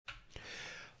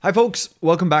Hi folks,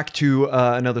 welcome back to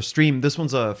another stream. This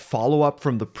one's a follow-up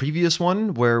from the previous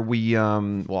one where we,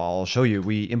 well, I'll show you,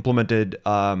 we implemented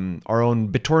our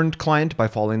own BitTorrent client by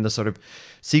following the sort of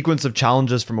sequence of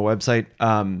challenges from a website.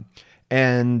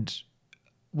 And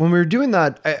when we were doing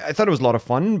that, I thought it was a lot of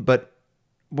fun, but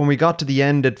when we got to the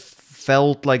end, it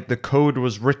felt like the code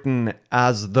was written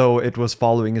as though it was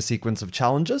following a sequence of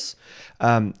challenges.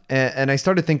 And I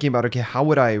started thinking about, okay, how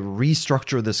would I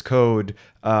restructure this code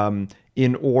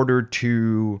in order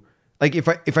to, like,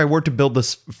 if I were to build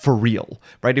this for real,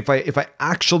 right? If I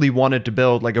actually wanted to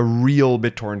build like a real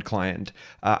BitTorrent client,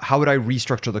 how would I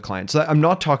restructure the client? So I'm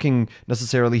not talking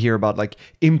necessarily here about like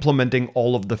implementing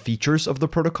all of the features of the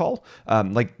protocol.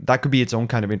 Like that could be its own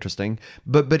kind of interesting,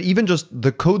 but even just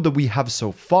the code that we have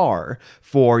so far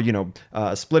for, you know,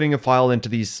 splitting a file into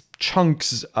these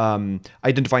chunks,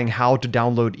 identifying how to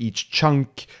download each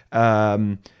chunk,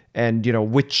 and you know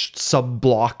which sub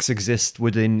blocks exist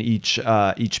within each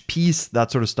piece, that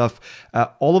sort of stuff.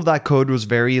 All of that code was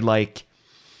very like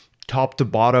top to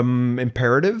bottom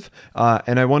imperative,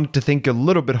 and I wanted to think a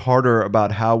little bit harder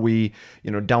about how we,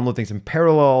 you know, download things in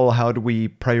parallel. How do we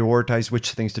prioritize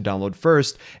which things to download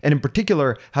first, and in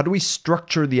particular, how do we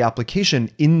structure the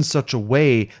application in such a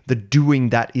way that doing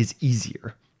that is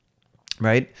easier?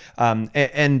 Right.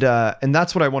 And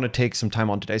that's what I want to take some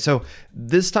time on today. So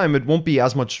this time it won't be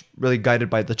as much really guided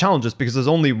by the challenges because there's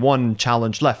only one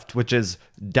challenge left, which is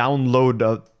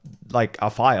download a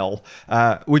file,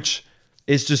 which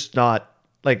is just not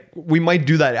like, we might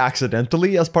do that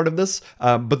accidentally as part of this,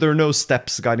 but there are no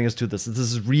steps guiding us to this. This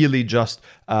is really just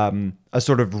a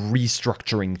sort of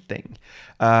restructuring thing.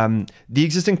 The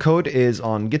existing code is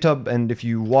on GitHub, and if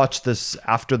you watch this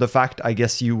after the fact, I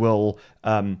guess you will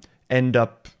end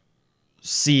up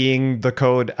seeing the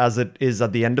code as it is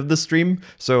at the end of the stream.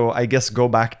 So I guess go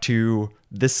back to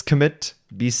this commit,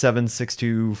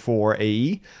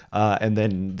 B7624AE, and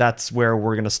then that's where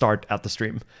we're going to start at the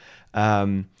stream.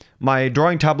 My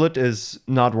drawing tablet is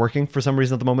not working for some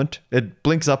reason at the moment. It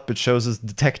blinks up, it shows it's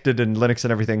detected in Linux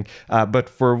and everything, but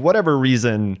for whatever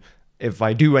reason, if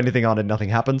I do anything on it, nothing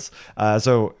happens.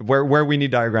 So where we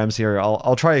need diagrams here,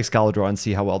 I'll try Excalidraw and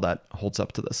see how well that holds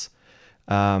up to this.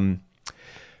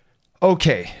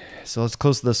 Okay, so let's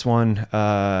close this one.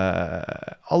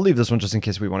 I'll leave this one just in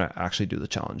case we want to actually do the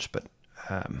challenge, but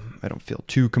I don't feel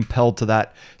too compelled to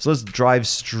that. So let's drive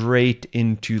straight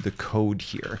into the code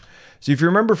here. So if you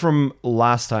remember from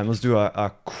last time, let's do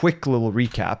a quick little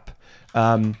recap.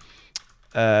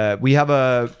 We have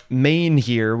a main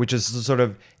here, which is the sort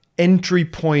of entry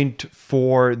point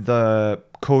for the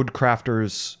Code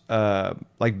Crafter's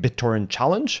like BitTorrent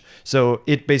challenge. So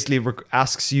it basically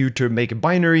asks you to make a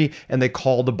binary, and they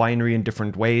call the binary in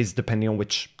different ways depending on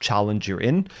which challenge you're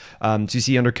in. So you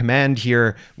see under command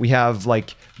here, we have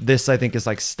like this, I think is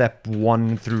like step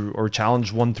 1 through, or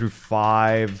challenge 1 through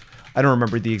 5. I don't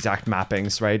remember the exact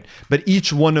mappings, right? But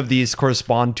each one of these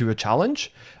correspond to a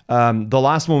challenge. The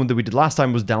last one that we did last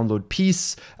time was download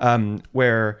piece,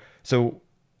 where, so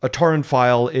a torrent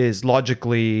file is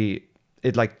logically,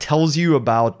 it like tells you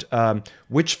about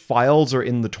which files are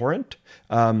in the torrent,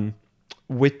 and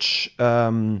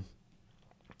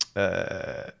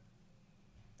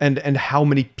how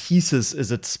many pieces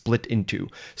is it split into.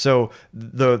 So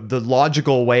the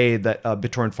logical way that a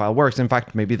BitTorrent file works. In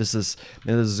fact, maybe this is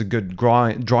a good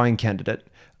drawing candidate.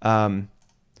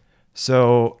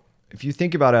 So if you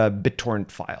think about a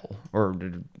BitTorrent file, or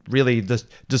really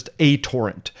just a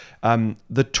torrent,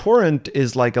 the torrent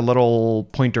is like a little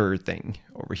pointer thing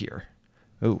over here.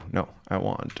 Oh no, I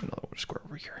want another square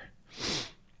over here.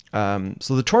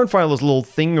 So the torrent file is a little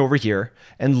thing over here,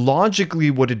 and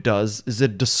logically what it does is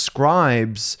it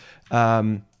describes,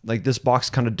 like this box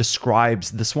kind of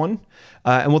describes this one,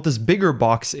 and what this bigger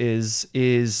box is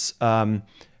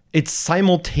it's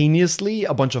simultaneously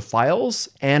a bunch of files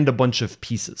and a bunch of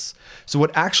pieces. So what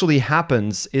actually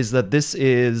happens is that this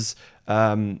is,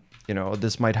 you know,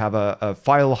 this might have a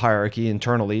file hierarchy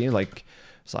internally, like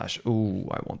slash, ooh,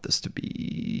 I want this to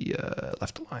be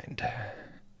left aligned.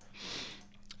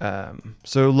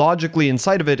 So logically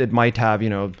inside of it, it might have, you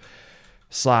know,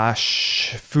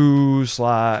 slash foo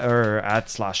slash, or at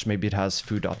slash, maybe it has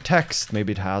foo.text,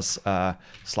 maybe it has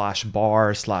slash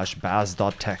bar slash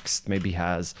baz.text, maybe it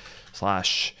has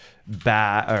slash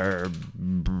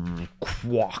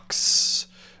quox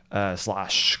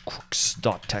slash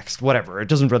crooks.txt, whatever. It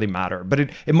doesn't really matter, but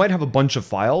it might have a bunch of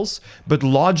files, but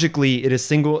logically it is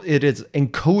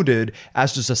encoded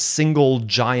as just a single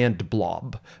giant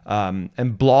blob.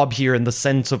 And blob here in the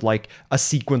sense of like a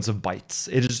sequence of bytes.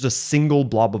 It is just a single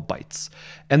blob of bytes.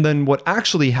 And then what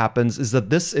actually happens is that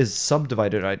this is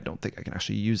subdivided. I don't think I can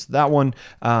actually use that one.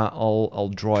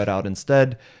 I'll draw it out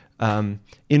instead. In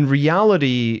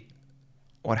reality,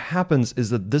 what happens is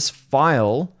that this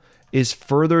file is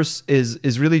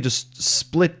really just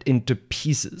split into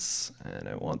pieces. And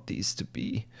I want these to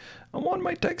be, I want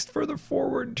my text further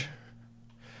forward.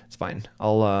 It's fine.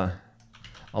 I'll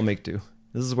make do.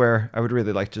 This is where I would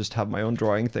really like to just have my own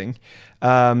drawing thing.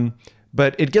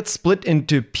 But it gets split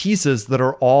into pieces that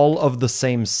are all of the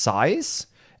same size,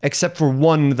 except for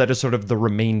one that is sort of the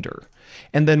remainder.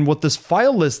 And then what this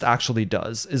file list actually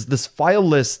does is this file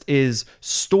list is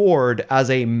stored as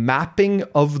a mapping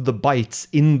of the bytes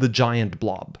in the giant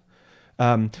blob.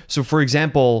 So for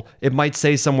example, it might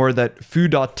say somewhere that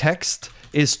foo.txt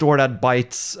is stored at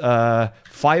bytes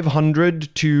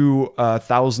 500 to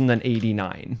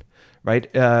 1089, right?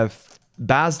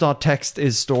 baz.txt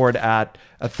is stored at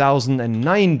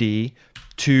 1090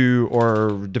 to,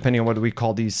 or depending on what we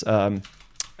call these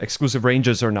exclusive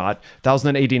ranges or not,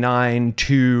 1089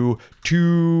 to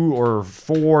 2 or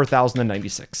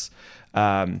 4096.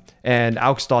 And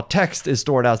aux.txt is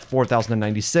stored as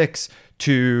 4096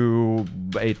 to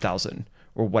 8000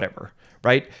 or whatever,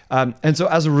 right? And so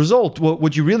as a result,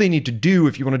 what you really need to do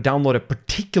if you want to download a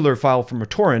particular file from a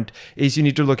torrent is you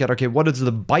need to look at, okay, what is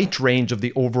the byte range of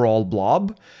the overall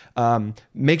blob?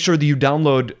 Make sure that you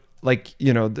download, like,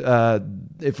 you know,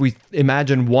 if we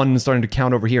imagine one starting to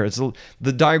count over here,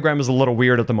 the diagram is a little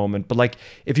weird at the moment, but like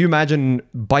if you imagine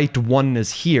byte 1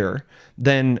 is here,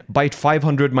 then byte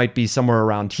 500 might be somewhere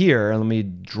around here. And let me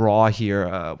draw here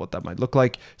what that might look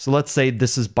like. So let's say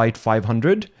this is byte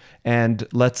 500, and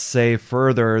let's say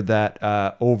further that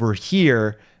over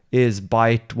here is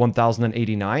byte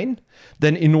 1089.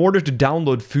 Then in order to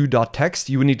download foo.txt,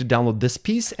 you would need to download this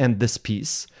piece and this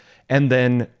piece, and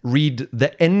then read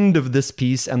the end of this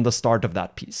piece and the start of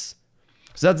that piece.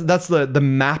 So that's the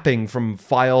mapping from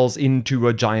files into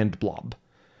a giant blob,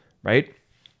 right?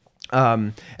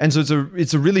 And so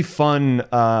it's a really fun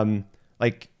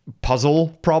like puzzle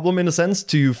problem in a sense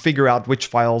to figure out which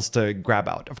files to grab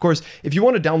out. Of course, if you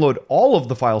want to download all of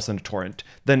the files in a torrent,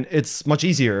 then it's much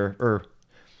easier, or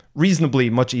reasonably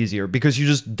much easier, because you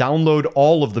just download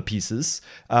all of the pieces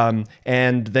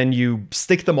and then you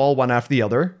stick them all one after the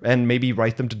other and maybe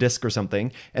write them to disk or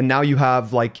something. And now you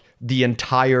have like the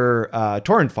entire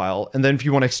torrent file. And then if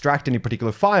you want to extract any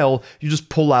particular file, you just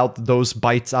pull out those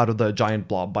bytes out of the giant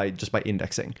blob by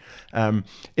indexing.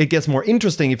 It gets more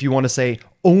interesting if you want to say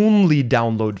only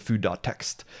download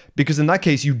foo.txt, because in that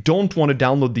case, you don't want to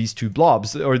download these two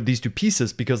blobs or these two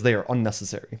pieces because they are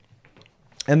unnecessary.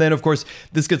 And then, of course,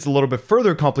 this gets a little bit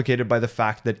further complicated by the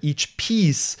fact that each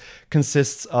piece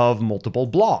consists of multiple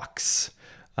blocks.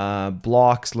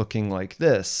 Blocks looking like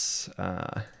this.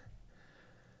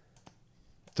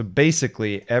 So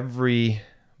basically, every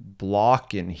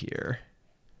block in here,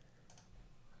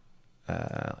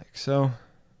 like so,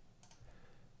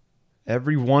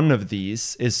 every one of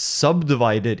these is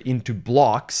subdivided into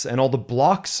blocks, and all the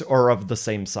blocks are of the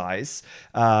same size.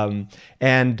 And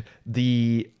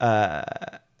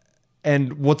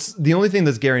what's the only thing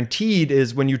that's guaranteed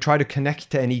is when you try to connect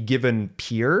to any given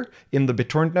peer in the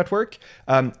BitTorrent network,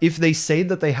 if they say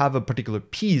that they have a particular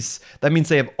piece, that means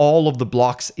they have all of the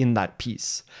blocks in that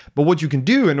piece. But what you can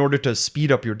do in order to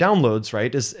speed up your downloads,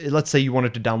 right, is let's say you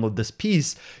wanted to download this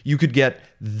piece, you could get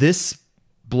this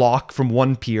block from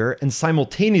one peer and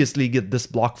simultaneously get this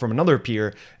block from another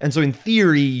peer. And so in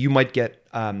theory, you might get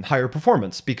higher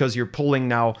performance because you're pulling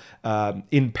now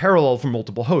in parallel from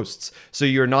multiple hosts. So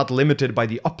you're not limited by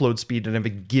the upload speed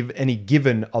of any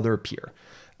given other peer.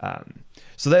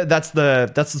 So that's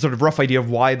the sort of rough idea of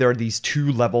why there are these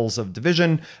two levels of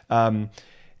division.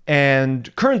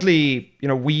 And currently, you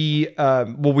know,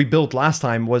 what we built last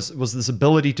time was this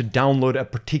ability to download a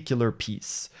particular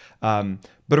piece.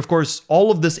 But of course,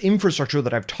 all of this infrastructure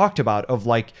that I've talked about of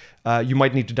like, you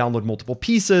might need to download multiple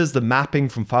pieces, the mapping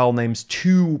from file names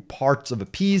to parts of a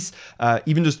piece,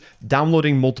 even just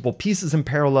downloading multiple pieces in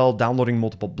parallel, downloading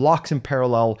multiple blocks in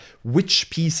parallel, which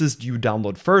pieces do you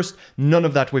download first? None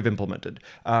of that we've implemented.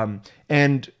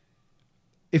 And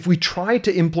if we try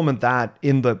to implement that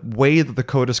in the way that the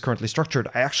code is currently structured,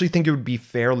 I actually think it would be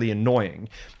fairly annoying,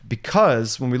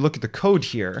 because when we look at the code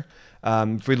here,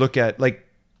 if we look at like,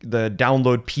 the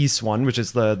download piece one, which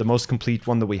is the most complete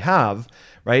one that we have,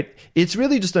 right? It's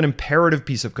really just an imperative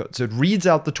piece of code. So it reads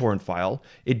out the torrent file,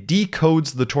 it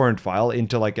decodes the torrent file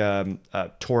into like a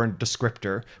torrent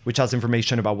descriptor, which has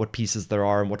information about what pieces there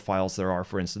are and what files there are,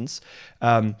 for instance.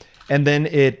 And then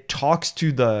it talks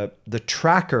to the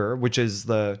tracker, which is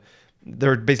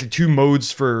there are basically two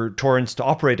modes for torrents to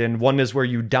operate in. One is where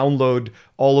you download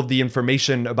all of the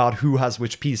information about who has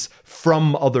which piece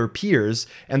from other peers.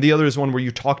 And the other is one where you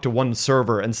talk to one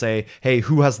server and say, hey,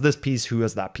 who has this piece? Who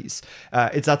has that piece?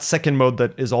 It's that second mode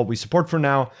that is all we support for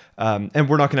now. And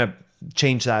we're not going to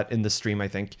change that in this stream, I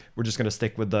think. We're just going to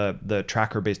stick with the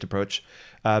tracker-based approach.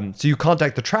 So you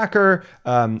contact the tracker,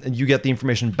 and you get the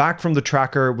information back from the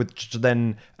tracker, which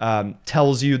then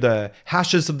tells you the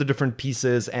hashes of the different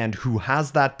pieces and who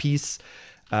has that piece.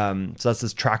 So that's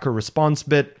this tracker response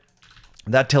bit.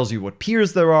 That tells you what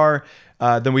peers there are.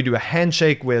 Then we do a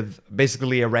handshake with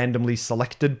basically a randomly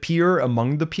selected peer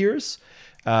among the peers.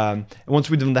 And once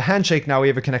we've done the handshake, now we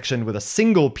have a connection with a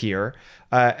single peer.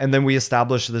 And then we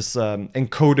establish this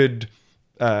encoded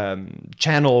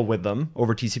channel with them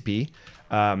over TCP.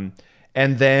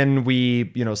 And then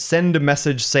we, send a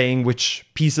message saying which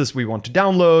pieces we want to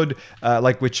download,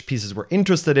 like which pieces we're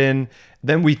interested in.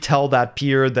 Then we tell that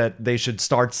peer that they should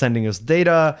start sending us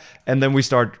data. And then we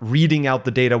start reading out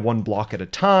the data one block at a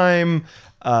time.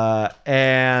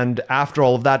 And after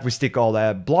all of that, we stick all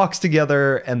the blocks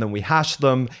together and then we hash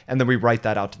them and then we write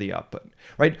that out to the output,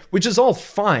 right? Which is all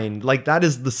fine. Like that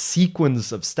is the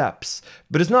sequence of steps,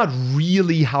 but it's not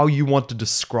really how you want to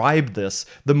describe this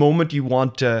the moment you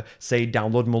want to say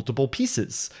download multiple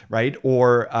pieces, right?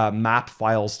 Or map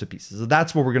files to pieces. So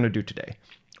that's what we're going to do today,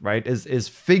 right? Is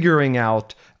figuring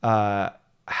out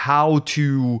how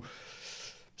to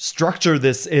structure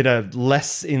this in a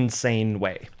less insane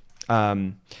way.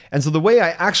 And so the way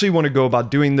I actually want to go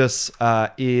about doing this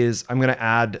is I'm going to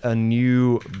add a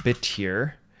new bit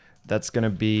here. That's going to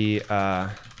be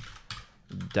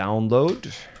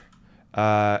download.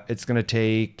 It's going to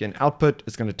take an output.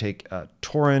 It's going to take a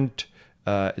torrent.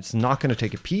 It's not going to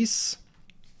take a piece.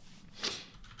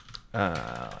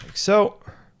 Like so.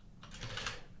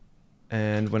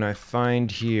 And when I find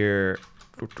here,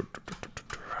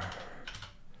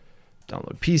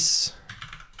 download piece.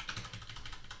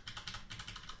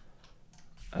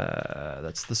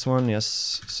 That's this one,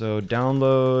 yes. So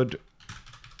download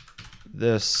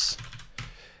this.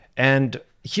 And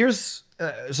here's,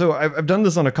 so I've done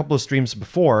this on a couple of streams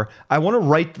before. I want to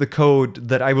write the code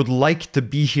that I would like to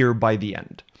be here by the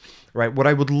end, right? What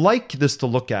I would like this to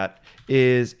look at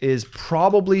is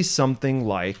probably something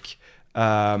like,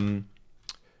 let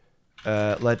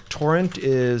torrent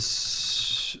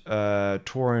is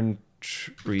torrent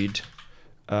read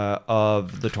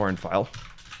of the torrent file.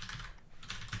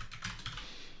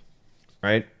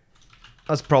 Right?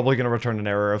 That's probably going to return an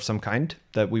error of some kind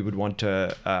that we would want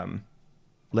to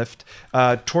lift.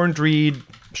 Torrent read,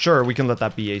 sure, we can let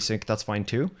that be async. That's fine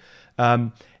too.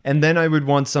 And then I would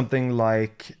want something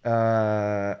like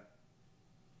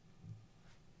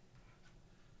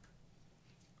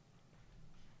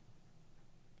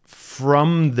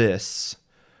from this,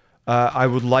 I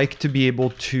would like to be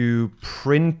able to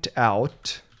print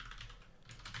out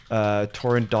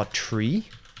torrent.tree.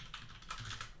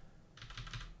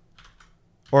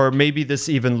 Or maybe this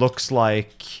even looks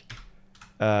like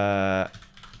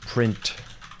print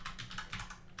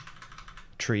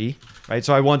tree, right?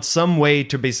 So I want some way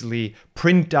to basically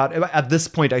print out. At this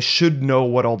point, I should know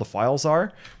what all the files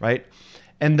are, right?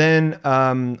 And then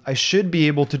I should be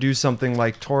able to do something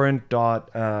like torrent dot.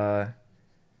 So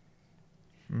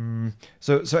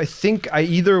I think I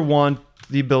either want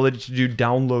the ability to do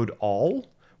download all,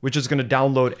 which is going to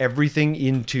download everything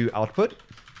into output,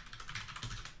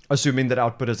 assuming that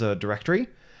output is a directory,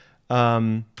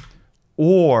 or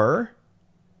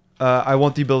I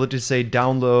want the ability to say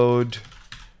download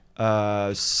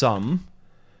some,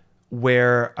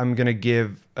 where I'm gonna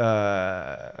give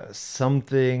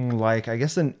something like, I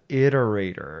guess, an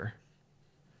iterator.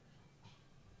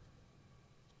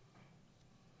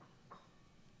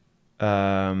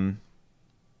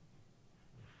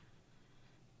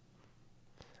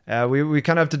 We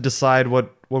kind of have to decide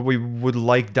what we would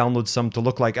like download sum to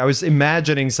look like. I was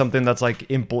imagining something that's like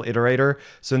impl iterator.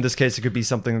 So in this case, it could be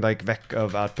something like vec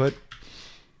of output.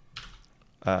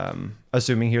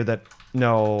 Assuming here that,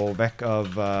 no, vec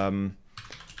of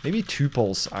maybe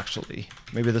tuples, actually.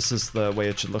 Maybe this is the way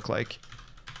it should look like.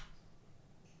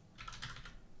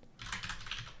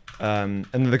 And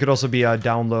then there could also be a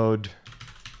download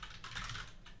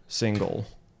single,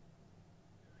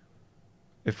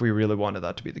 if we really wanted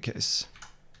that to be the case,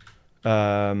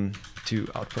 to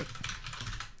output.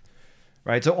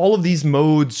 right? So all of these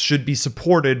modes should be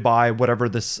supported by whatever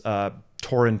this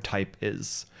torrent type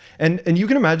is. And you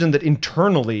can imagine that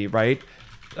internally, right,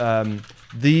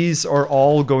 these are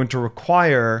all going to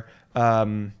require,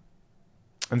 in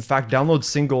fact, download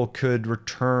single could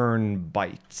return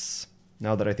bytes,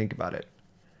 now that I think about it.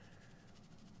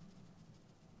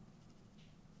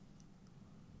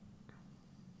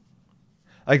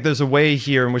 Like there's a way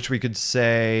here in which we could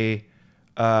say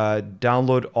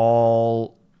download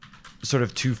all sort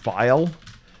of to file,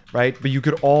 right? But you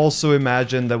could also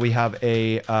imagine that we have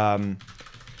a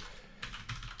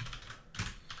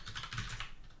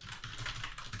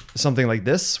something like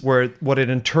this, where what it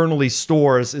internally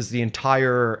stores is the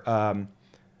entire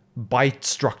byte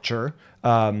structure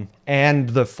and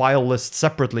the file list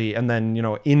separately. And then, you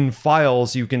know, in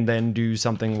files, you can then do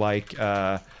something like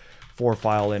for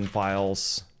file in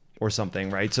files or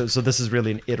something, right? So this is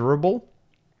really an iterable.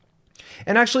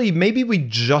 And actually, maybe we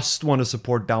just want to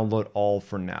support download all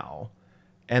for now.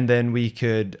 And then we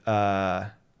could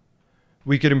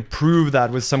improve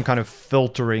that with some kind of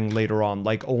filtering later on,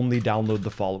 like only download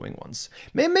the following ones.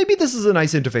 Maybe this is a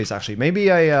nice interface, actually. Maybe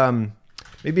I'm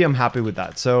happy with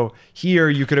that. So here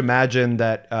you could imagine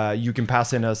that you can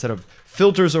pass in a set of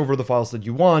filters over the files that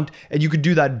you want, and you could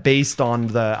do that based on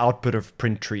the output of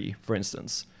print tree, for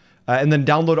instance. And then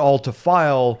download all to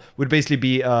file would basically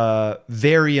be a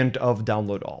variant of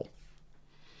download all.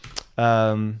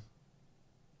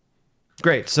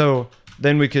 Great. So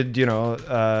then we could, you know,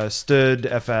 std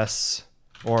fs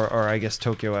or I guess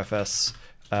Tokyo fs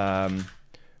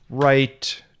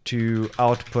write to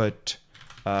output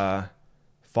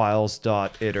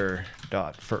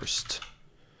files.iter.first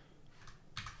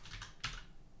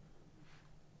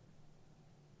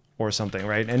or something,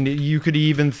 right? And you could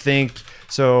even think,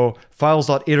 so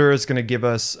files.iter is going to give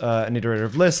us an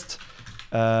iterative list.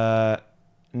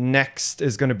 Next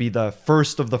is going to be the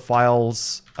first of the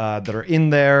files that are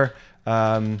in there.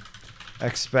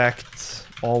 Expect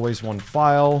always one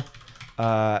file.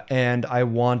 And I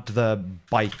want the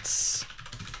bytes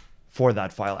for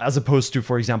that file, as opposed to,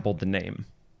 for example, the name.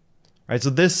 Right,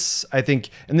 so this, I think,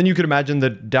 and then you could imagine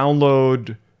that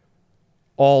download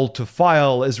all to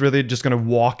file is really just going to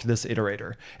walk this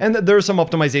iterator. And there are some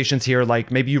optimizations here, like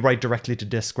maybe you write directly to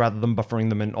disk rather than buffering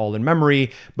them all in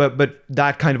memory, but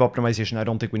that kind of optimization I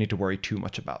don't think we need to worry too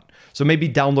much about. So maybe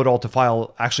download all to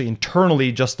file actually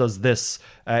internally just does this.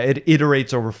 It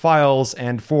iterates over files,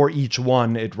 and for each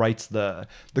one, it writes the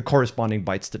corresponding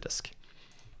bytes to disk.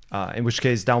 In which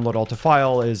case, download all to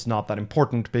file is not that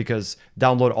important because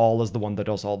download all is the one that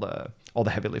does all the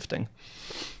heavy lifting.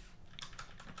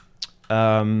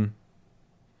 So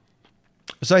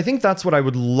I think that's what I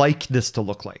would like this to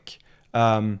look like.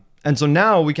 And so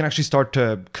now we can actually start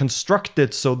to construct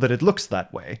it so that it looks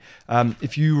that way.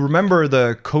 If you remember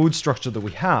the code structure that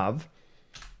we have,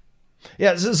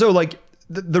 yeah, so like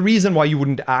the reason why you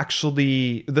wouldn't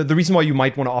actually, the reason why you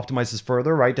might want to optimize this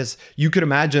further, right, is you could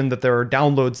imagine that there are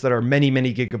downloads that are many,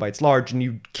 many gigabytes large and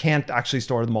you can't actually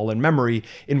store them all in memory,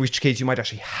 in which case you might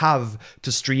actually have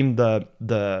to stream the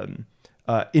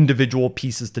individual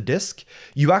pieces to disk.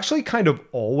 You actually kind of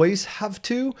always have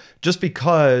to, just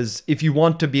because if you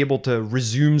want to be able to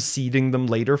resume seeding them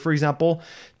later, for example,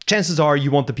 chances are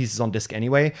you want the pieces on disk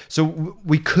anyway. So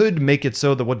we could make it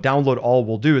so that what download all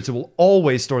will do is it will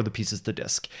always store the pieces to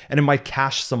disk, and it might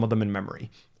cache some of them in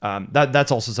memory.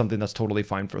 That's also something that's totally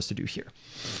fine for us to do here.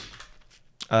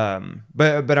 But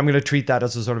I'm going to treat that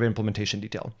as a sort of implementation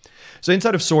detail. So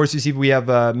inside of source, you see we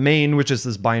have main, which is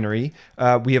this binary.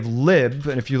 We have lib,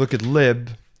 and if you look at lib,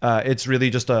 it's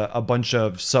really just a bunch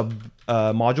of sub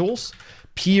modules.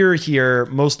 Peer here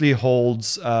mostly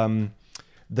holds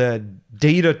the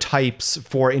data types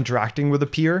for interacting with a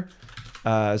peer.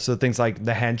 So things like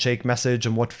the handshake message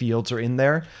and what fields are in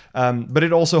there. But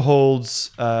it also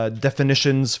holds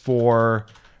definitions for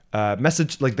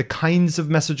message, like the kinds of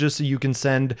messages that you can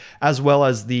send, as well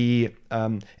as the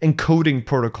encoding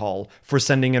protocol for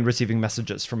sending and receiving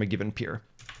messages from a given peer.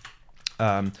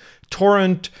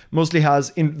 Torrent mostly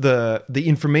has the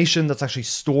information that's actually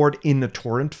stored in a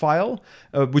torrent file,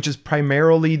 which is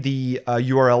primarily the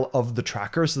URL of the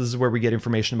tracker. So this is where we get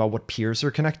information about what peers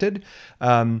are connected,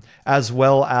 as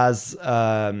well as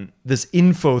this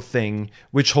info thing,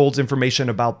 which holds information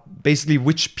about basically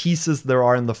which pieces there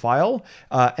are in the file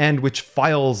and which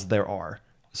files there are.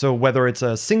 So whether it's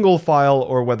a single file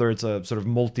or whether it's a sort of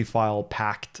multi-file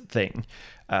packed thing.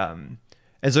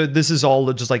 And so this is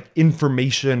all just like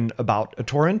information about a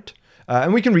torrent.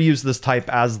 And we can reuse this type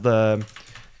as the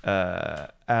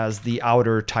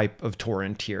outer type of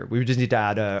torrent here. We just need to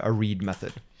add a read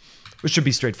method, which should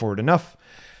be straightforward enough.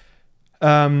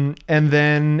 And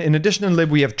then in addition in lib,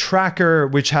 we have tracker,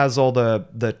 which has all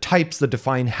the types that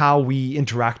define how we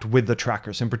interact with the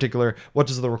trackers. In particular, what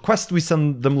does the request we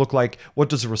send them look like? What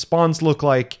does the response look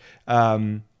like?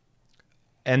 And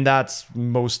that's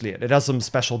mostly it. It has some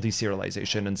special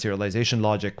deserialization and serialization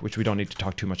logic, which we don't need to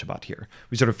talk too much about here.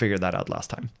 We sort of figured that out last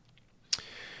time.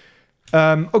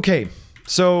 Okay,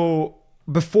 so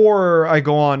before I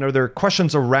go on, are there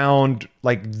questions around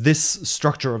like this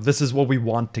structure of this is what we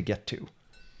want to get to?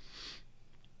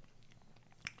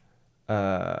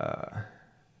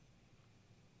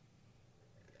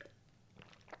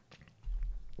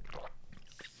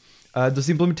 Does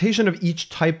the implementation of each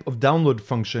type of download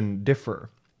function differ?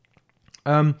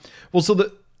 Well,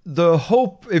 so the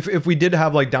hope, if we did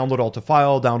have like download all to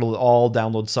file, download all,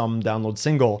 download some, download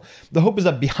single, the hope is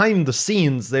that behind the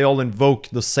scenes, they all invoke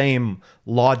the same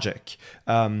logic.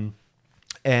 And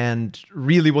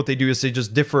really what they do is they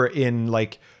just differ in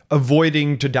like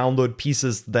avoiding to download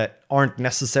pieces that aren't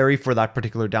necessary for that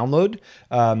particular download,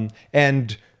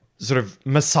 and sort of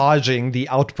massaging the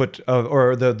output of,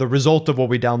 or the result of what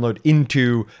we download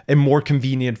into a more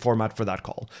convenient format for that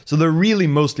call. So they're really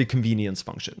mostly convenience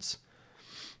functions.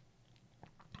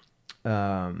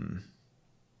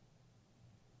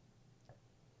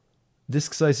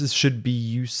 Disk sizes should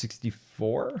be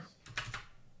U64.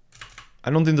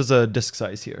 I don't think there's a disk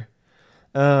size here.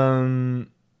 Have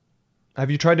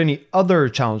you tried any other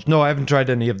challenge? No, I haven't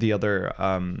tried any of the other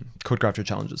CodeCrafter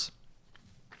challenges.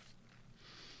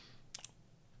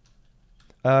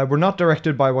 We're not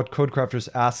directed by what CodeCrafters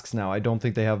asks now. I don't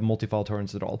think they have multi-file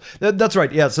torrents at all. That's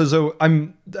right. Yeah. So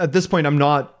I'm at this point. I'm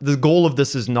not. The goal of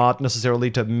this is not necessarily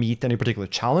to meet any particular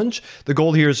challenge. The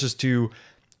goal here is just to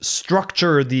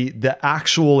structure the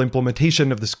actual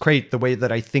implementation of this crate the way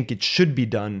that I think it should be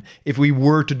done if we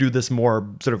were to do this more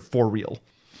sort of for real.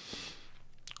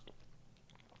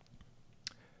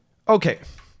 Okay.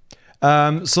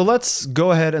 So let's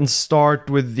go ahead and start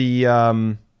with the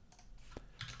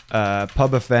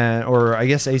pubfn, or I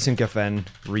guess async-fn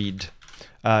read.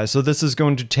 So this is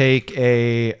going to take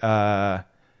a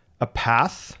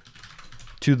path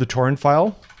to the torrent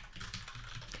file.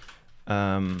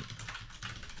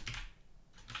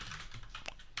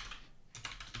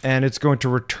 And it's going to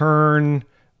return,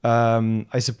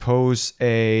 I suppose,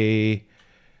 a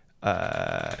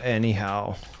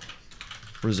anyhow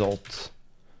result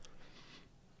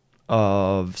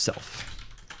of self.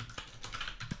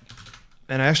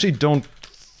 And I actually don't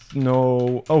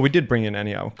know. Oh, we did bring in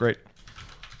anyhow. Great.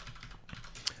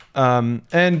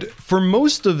 And for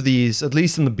most of these, at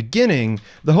least in the beginning,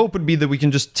 the hope would be that we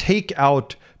can just take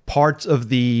out parts of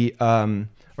the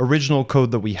original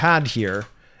code that we had here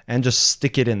and just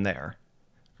stick it in there,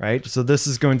 right? So this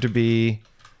is going to be,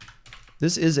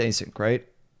 this is async, right?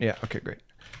 Yeah, okay, great.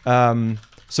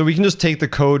 So we can just take the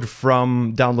code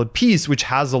from download piece, which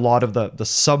has a lot of the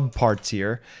sub parts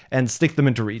here, and stick them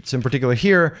into read. So in particular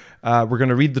here, we're going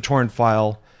to read the torrent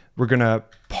file. We're going to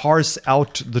parse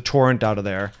out the torrent out of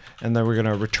there, and then we're going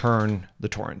to return the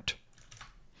torrent.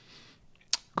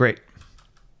 Great.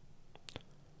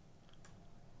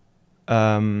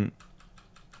 And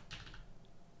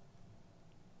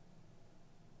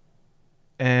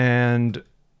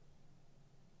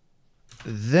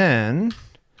then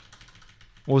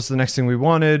what was the next thing we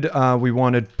wanted? We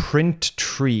wanted print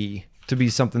tree to be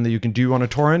something that you can do on a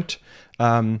torrent.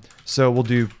 So we'll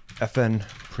do fn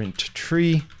print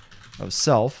tree of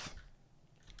self.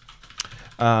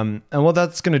 And what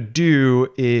that's going to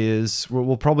do is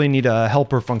we'll probably need a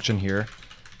helper function here,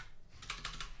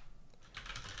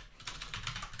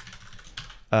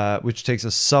 which takes a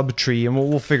subtree, and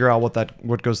we'll figure out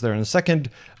what goes there in a second.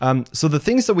 So the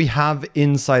things that we have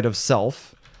inside of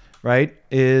self, right,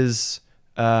 is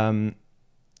so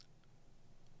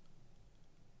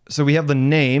we have the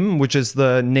name, which is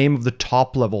the name of the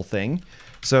top level thing.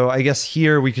 So I guess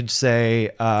here we could say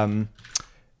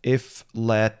if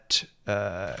let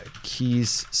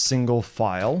keys single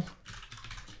file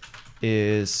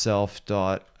is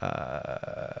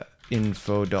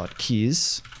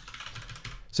self.info.keys.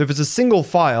 So if it's a single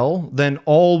file, then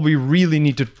all we really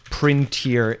need to print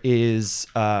here is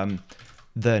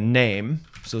the name,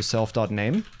 so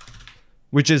self.name,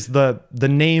 which is the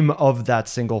name of that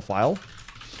single file.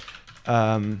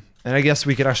 And I guess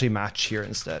we could actually match here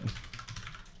instead.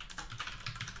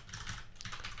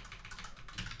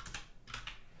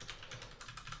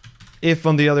 If,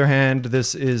 on the other hand,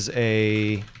 this is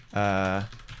a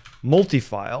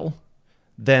multi-file,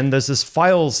 then there's this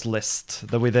files list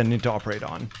that we then need to operate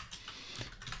on.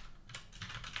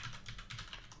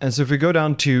 And so if we go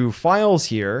down to files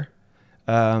here,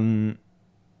 for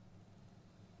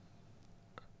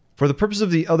For the purpose of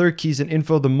the other keys and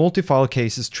info, the multi-file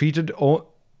case is treated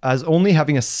as only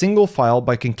having a single file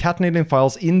by concatenating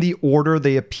files in the order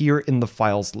they appear in the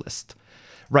files list.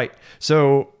 Right.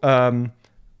 So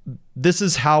this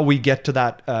is how we get to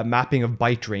that mapping of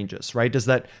byte ranges, right? Is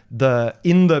that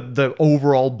in the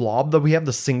overall blob that we have,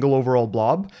 the single overall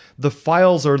blob, the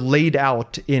files are laid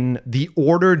out in the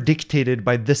order dictated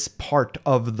by this part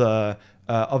of the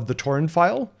torrent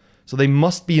file. So they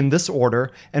must be in this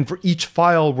order, and for each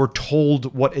file, we're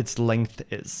told what its length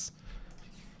is.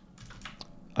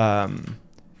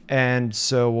 And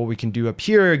so what we can do up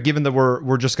here, given that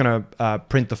we're just gonna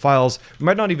print the files, we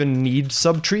might not even need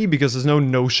subtree because there's no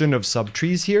notion of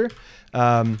subtrees here.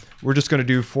 We're just gonna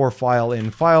do for file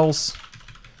in files,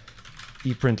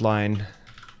 eprint line,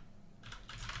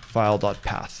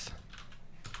 file.path.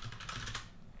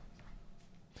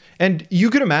 And you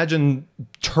could imagine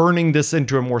turning this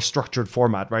into a more structured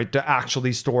format, right? To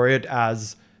actually store it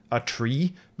as a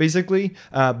tree, basically.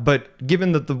 But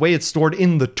given that the way it's stored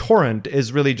in the torrent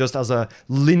is really just as a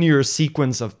linear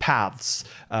sequence of paths,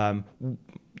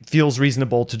 feels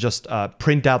reasonable to just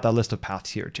print out that list of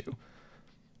paths here too.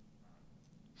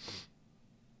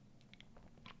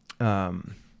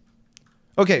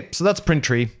 Okay, so that's print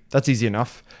tree. That's easy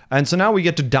enough. And so now we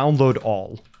get to download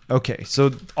all. Okay,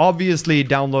 so obviously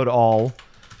download all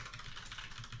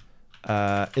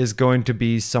is going to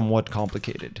be somewhat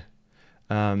complicated.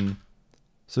 So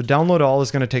download all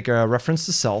is going to take a reference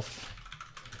to self,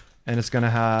 and it's going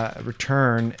to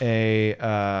return a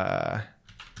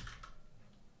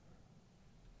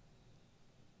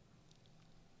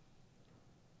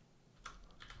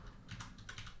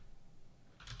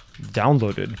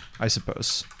downloaded, I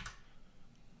suppose.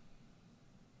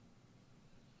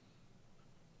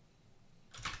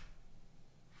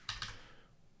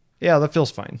 Yeah, that feels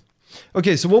fine.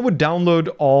 Okay, so what would download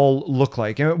all look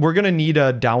like? We're going to need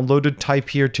a downloaded type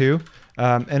here too.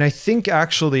 And I think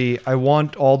actually I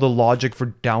want all the logic for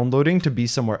downloading to be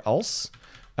somewhere else.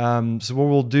 So what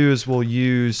we'll do is we'll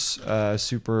use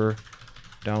super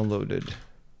downloaded,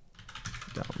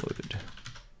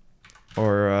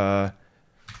 or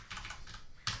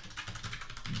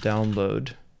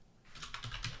download.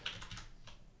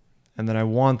 And then I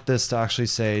want this to actually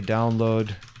say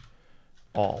download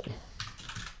all.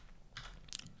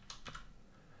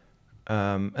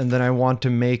 And then I want to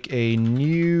make a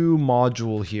new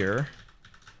module here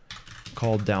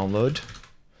called download.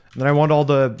 And then I want all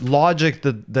the logic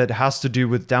that has to do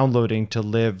with downloading to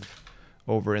live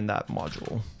over in that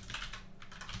module.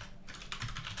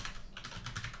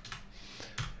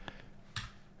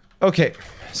 Okay,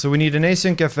 so we need an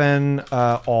async fn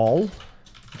all,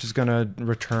 which is going to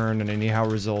return an anyhow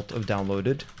result of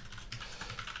downloaded.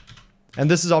 And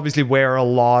this is obviously where a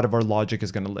lot of our logic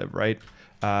is going to live, right?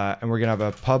 And we're going to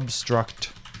have a pub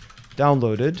struct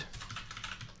downloaded.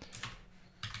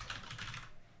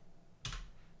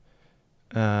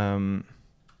 And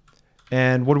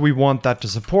what do we want that to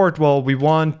support? Well, we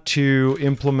want to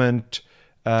implement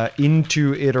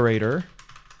into iterator.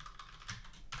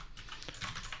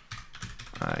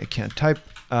 I can't type.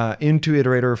 Into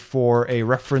iterator for a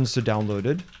reference to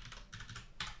downloaded,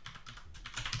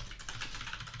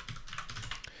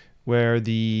 where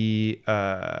the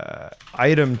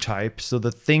item type, so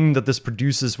the thing that this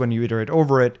produces when you iterate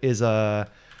over it, is a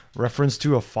reference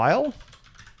to a file.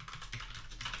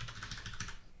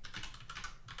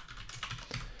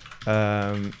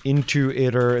 Into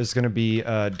iter is going to be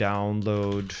a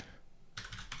download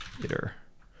iter.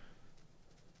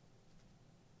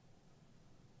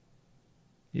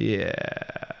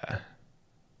 Yeah.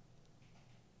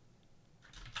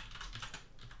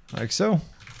 Like so.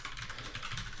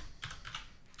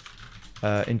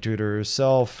 Into iter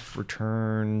self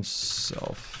returns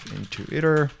self into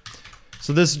iter.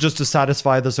 So this is just to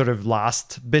satisfy the sort of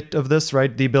last bit of this,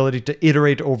 right? The ability to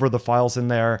iterate over the files in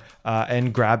there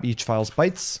and grab each file's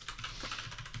bytes.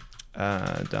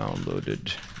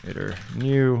 Downloaded iter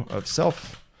new of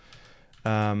self.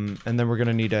 And then we're going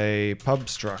to need a pub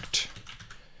struct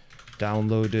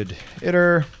downloaded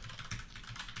iter,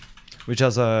 which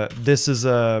has this is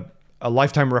a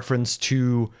lifetime reference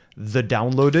to the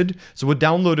downloaded. So what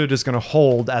downloaded is going to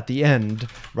hold at the end,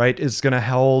 right, is going to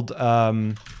hold,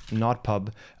 not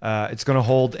pub, it's going to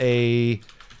hold a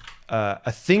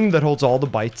thing that holds all the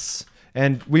bytes.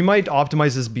 And we might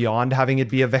optimize this beyond having it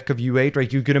be a vec of U8,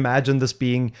 right? You could imagine this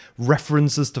being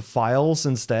references to files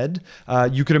instead.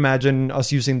 You could imagine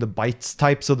us using the bytes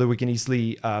type so that we can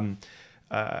easily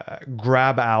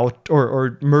grab out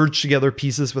or merge together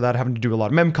pieces without having to do a lot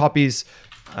of mem copies.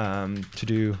 To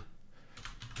do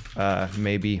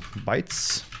maybe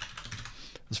bytes.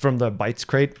 It's from the bytes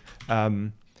crate.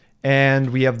 And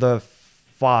we have the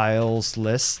files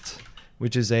list,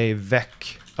 which is a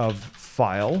vec of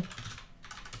file,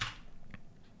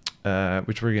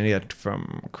 which we're going to get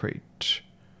from create.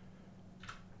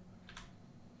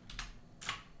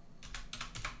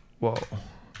 Whoa,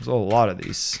 there's a lot of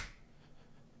these.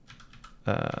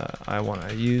 I want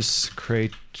to use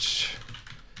create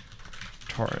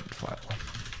torrent file.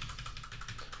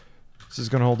 This is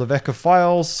going to hold a vec of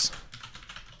files.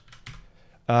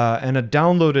 And a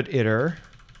downloaded iter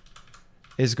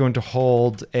is going to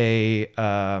hold a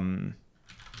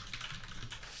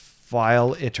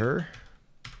file iter.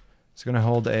 It's going to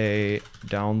hold a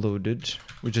downloaded,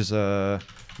 which is a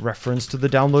reference to the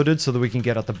downloaded so that we can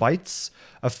get at the bytes.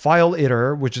 A file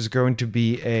iter, which is going to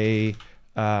be a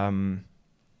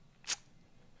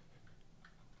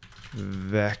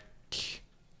vec.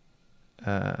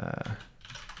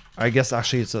 I guess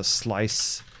actually it's a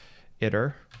slice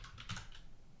iter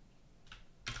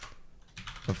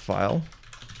of file.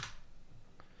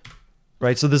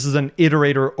 Right, so this is an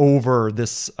iterator over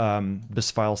this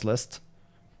this files list.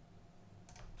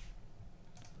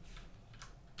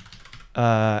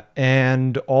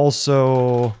 And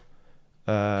also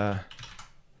an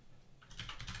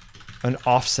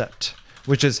offset,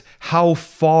 which is how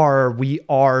far we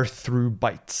are through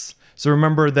bytes. So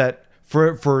remember that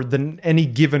for any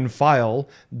given file,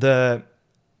 the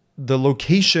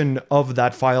location of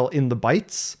that file in the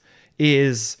bytes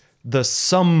is the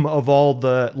sum of all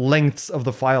the lengths of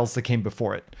the files that came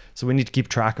before it. So we need to keep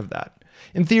track of that.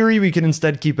 In theory, we can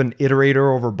instead keep an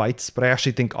iterator over bytes, but I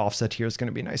actually think offset here is going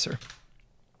to be nicer.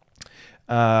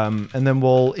 And then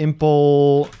we'll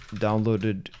impl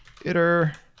downloaded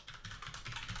iter.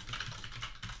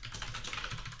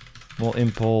 We'll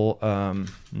impl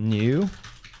new.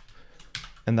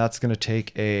 And that's going to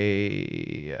take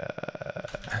a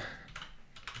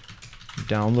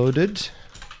downloaded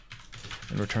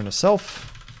and return a self.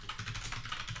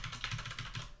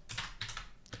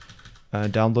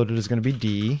 Downloaded is going to be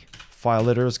D. File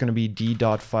iter is going to be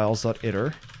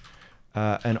d.files.iter.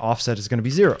 And offset is going to be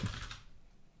 0.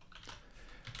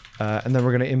 And then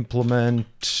we're going to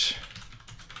implement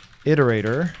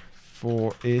iterator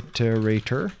for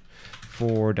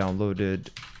downloaded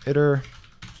iter.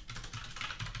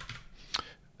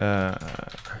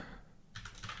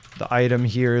 The item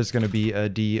here is going to be a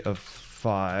D of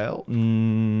file.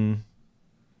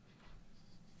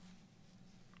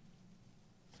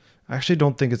 I actually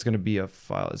don't think it's going to be a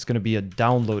file. It's going to be a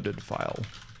downloaded file,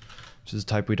 which is a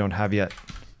type we don't have yet.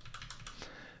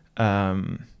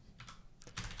 And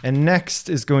next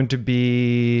is going to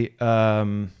be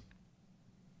file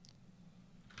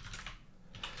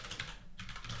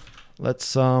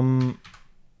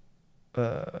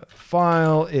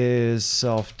is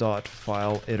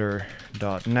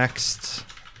self.fileiter.next.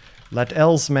 Let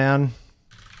else, man.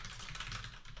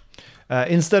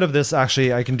 Instead of this,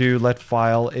 actually, I can do let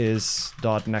file is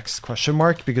 .next question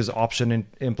mark because option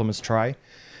implements try.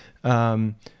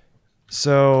 So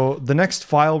the next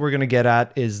file we're going to get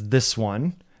at is this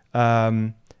one.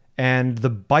 And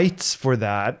the bytes for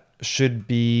that should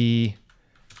be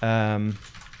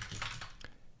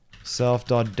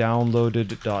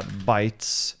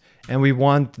self.downloaded.bytes. And we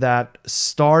want that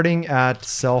starting at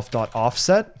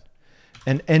self.offset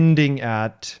and ending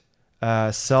at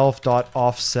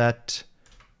self.offset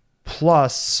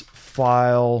plus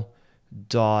file.length.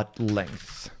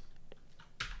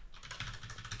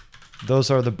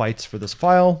 Those are the bytes for this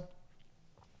file.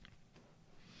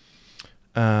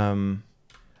 And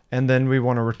then we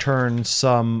want to return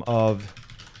sum of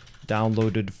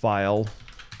downloaded file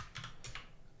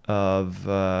of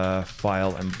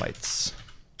file and bytes.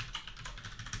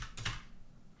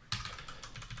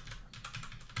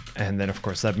 And then, of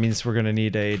course, that means we're going to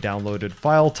need a downloaded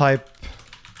file type,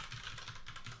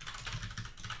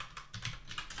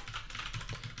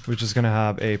 which is going to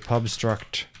have a pub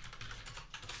struct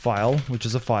file, which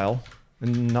is a file,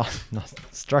 and not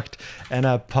struct, and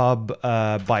a pub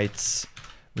bytes,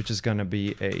 which is going to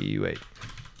be a U8.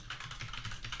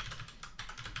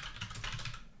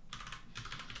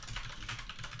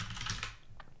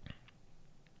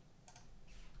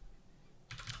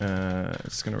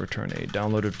 It's going to return a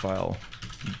downloaded file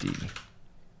D,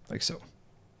 like so.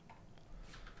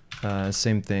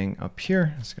 Same thing up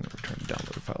here. It's going to return a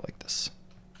downloaded file like this.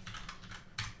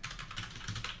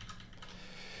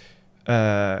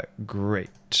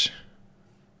 Great.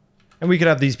 And we could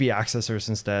have these be accessors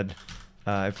instead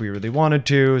if we really wanted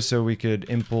to. So we could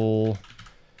impl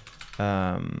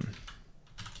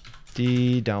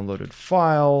D downloaded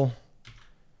file.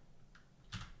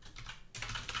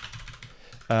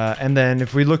 And then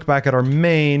if we look back at our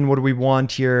main, what do we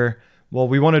want here? well,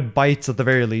 we wanted bytes at the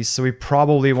very least, so we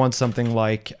probably want something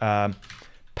like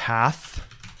path,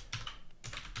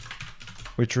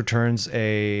 which returns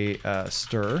a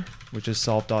str, which is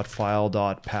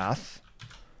self.file.path.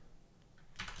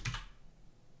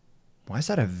 Why is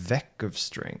that a vec of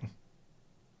string?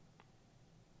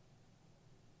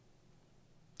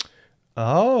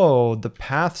 Oh, the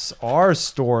paths are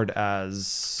stored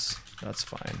as... That's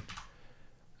fine.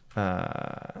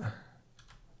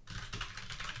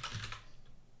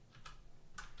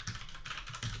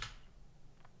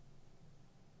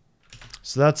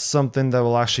 So that's something that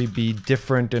will actually be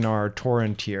different in our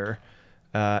torrent here,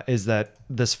 is that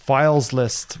this files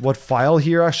list, what file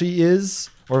here actually is,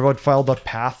 or what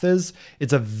file.path is,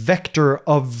 it's a vector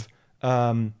of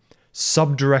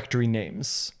subdirectory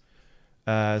names.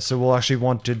 So we'll actually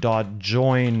want to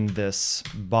 .join this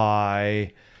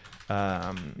by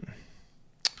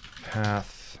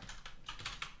path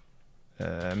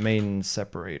main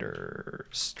separator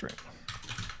string.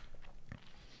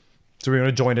 So we're going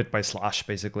to join it by slash,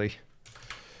 basically,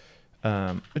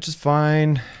 which is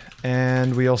fine.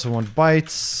 And we also want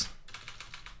bytes,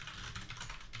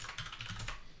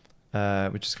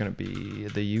 which is going to be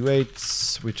the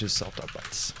U8s, which is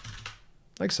self.bytes,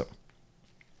 like so.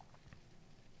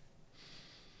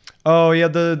 Oh yeah,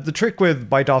 the trick with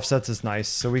byte offsets is nice.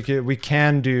 So we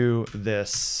can do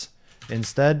this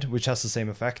instead, which has the same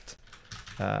effect.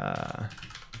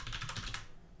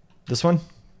 This one.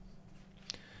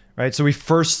 Right, so we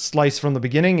first slice from the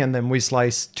beginning and then we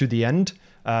slice to the end,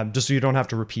 just so you don't have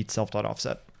to repeat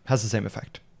self.offset. Has the same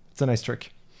effect. It's a nice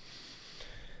trick.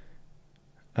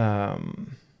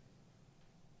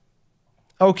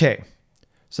 Okay,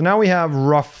 so now we have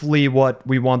roughly what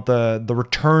we want the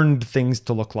returned things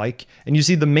to look like. And you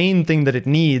see the main thing that it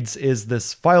needs is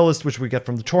this file list, which we get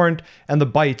from the torrent, and the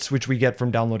bytes, which we get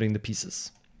from downloading the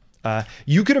pieces.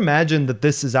 You could imagine that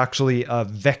this is actually a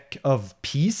vec of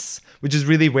piece, which is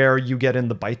really where you get in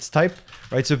the bytes type,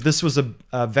 right? So if this was a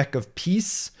vec of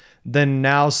piece, then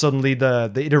now suddenly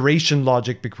the iteration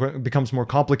logic becomes more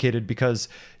complicated, because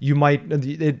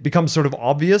it becomes sort of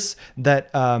obvious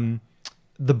that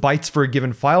the bytes for a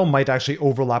given file might actually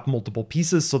overlap multiple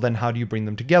pieces. So then how do you bring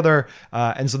them together?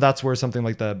 And so that's where something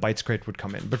like the bytes crate would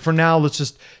come in. But for now, let's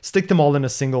just stick them all in a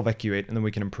single vec-u8, and then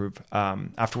we can improve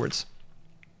afterwards.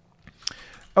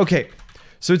 Okay,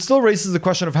 so it still raises the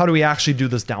question of how do we actually do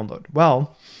this download?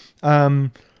 Well,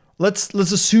 let's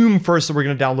assume first that we're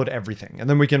going to download everything, and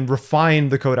then we can refine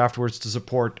the code afterwards to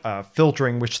support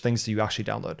filtering which things do you actually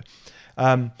download.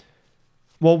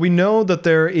 Well, we know that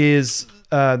there is,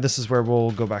 this is where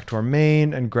we'll go back to our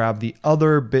main and grab the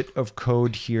other bit of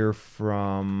code here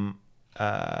from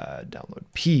download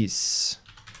piece.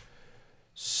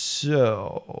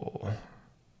 So...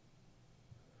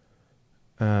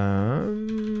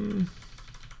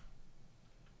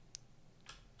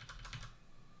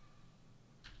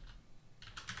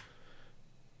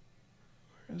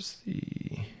 where's the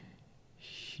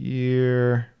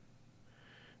here?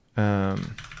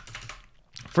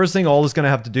 First thing all is going to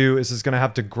have to do is it's going to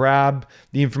have to grab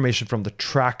the information from the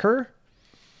tracker.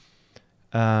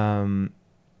 And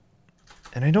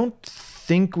I don't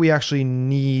think we actually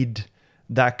need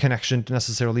that connection to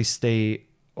necessarily stay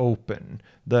open.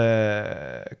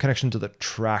 The connection to the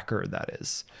tracker, that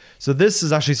is. So this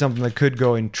is actually something that could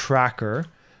go in tracker,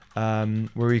 where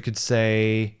we could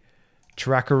say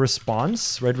tracker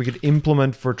response, right? We could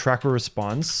implement for tracker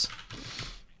response,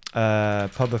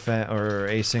 pubfn or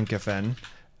async fn.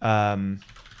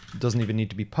 Doesn't even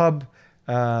need to be pub.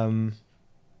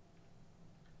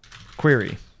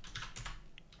 Query.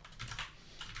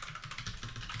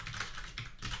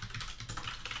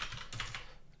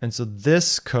 And so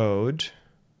this code,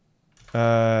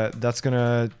 that's going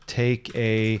to take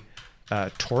a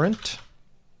torrent.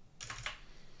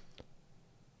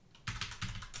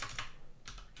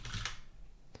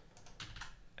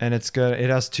 And it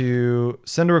has to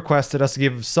send a request. It has to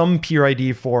give some peer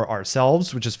ID for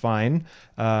ourselves, which is fine.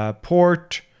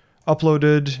 Port,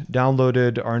 uploaded,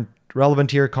 downloaded aren't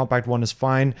relevant here. Compact one is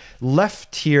fine.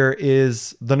 Left here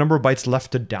is the number of bytes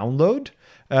left to download,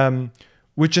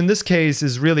 which in this case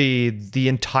is really the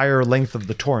entire length of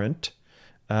the torrent.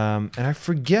 And I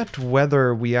forget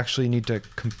whether we actually need to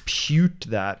compute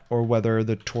that or whether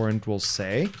the torrent will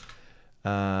say.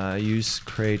 Use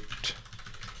crate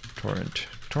torrent.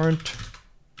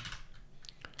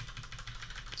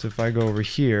 So if I go over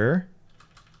here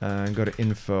and go to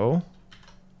info,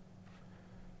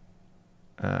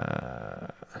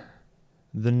 the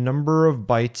number of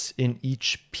bytes in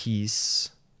each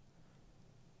piece.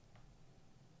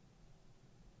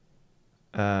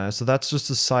 So that's just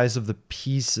the size of the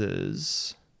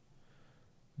pieces.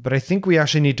 but I think we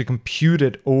actually need to compute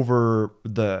it over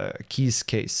the keys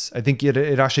case. I think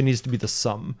it actually needs to be the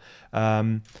sum.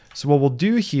 So what we'll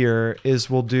do here is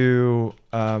we'll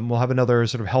have another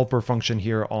sort of helper function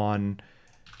here on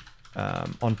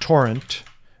torrent,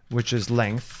 which is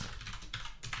length,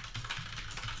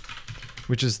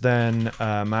 which is then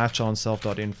match on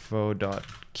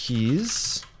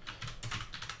self.info.keys.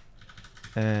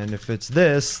 And if it's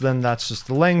this, then that's just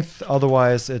the length.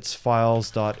 Otherwise, it's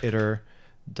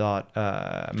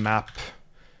files.iter.map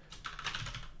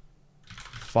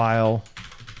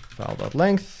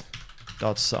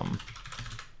file.length.sum.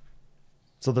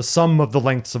 So the sum of the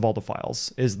lengths of all the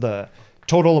files is the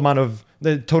total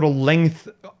length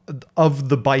of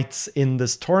the bytes in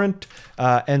this torrent.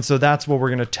 And so that's what we're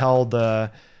going to tell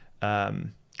the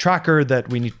tracker that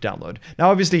we need to download. Now,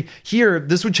 obviously here,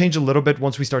 this would change a little bit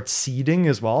once we start seeding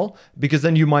as well, because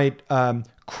then you might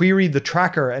query the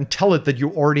tracker and tell it that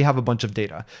you already have a bunch of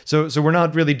data. So we're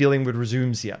not really dealing with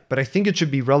resumes yet, but I think it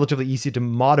should be relatively easy to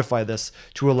modify this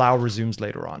to allow resumes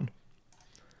later on.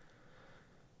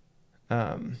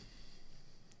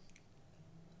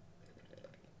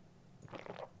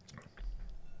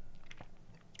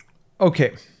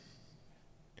 Okay.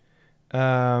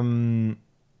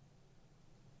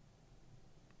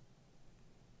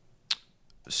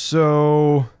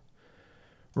 So,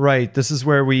 right, this is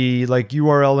where we like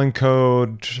URL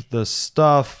encode the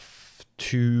stuff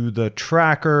to the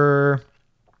tracker.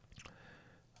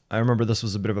 I remember this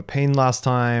was a bit of a pain last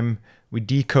time. We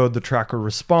decode the tracker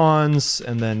response,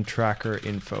 and then tracker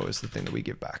info is the thing that we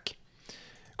give back.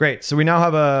 Great, so we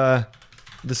now have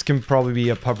this can probably be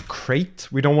a pub crate.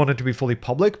 We don't want it to be fully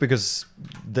public because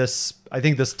I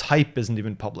think this type isn't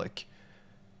even public.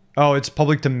 Oh, it's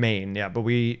public to main, yeah, but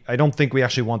I don't think we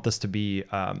actually want this to be,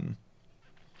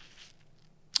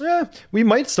 we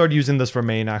might start using this for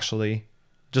main actually,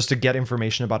 just to get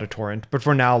information about a torrent, but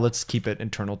for now, let's keep it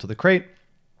internal to the crate.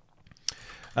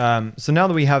 So now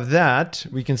that we have that,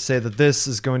 we can say that this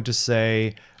is going to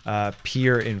say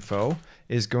peer info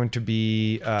is going to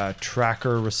be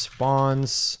tracker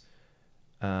response,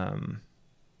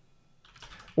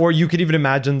 or you could even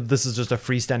imagine this is just a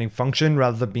freestanding function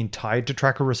rather than being tied to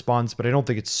tracker response, but I don't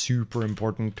think it's super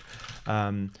important.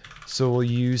 So we'll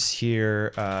use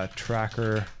here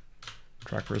tracker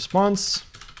response.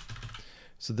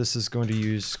 So this is going to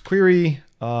use query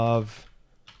of,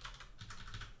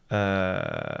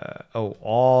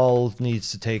 all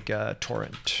needs to take a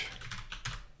torrent.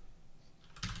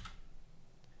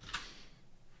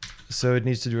 So it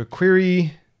needs to do a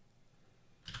query.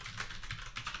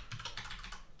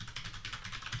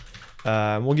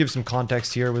 We'll give some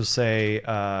context here. We'll say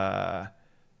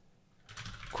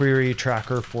query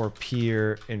tracker for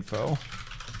peer info. All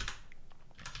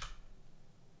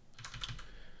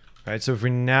right, so if we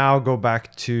now go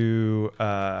back to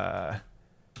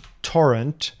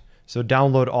torrent, so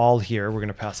download all here, we're going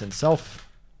to pass in self,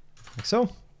 like so.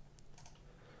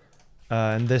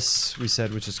 And this we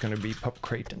said, which is going to be pub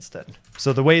crate instead.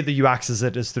 So the way that you access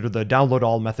it is through the download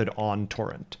all method on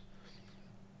torrent.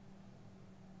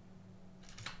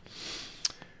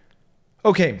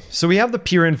 Okay, so we have the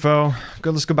peer info.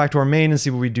 Let's go back to our main and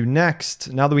see what we do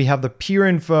next. Now that we have the peer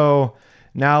info,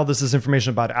 now this is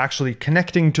information about actually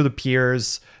connecting to the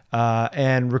peers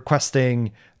and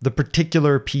requesting the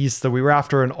particular piece that we were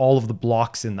after and all of the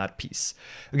blocks in that piece.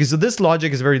 Okay, so this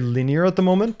logic is very linear at the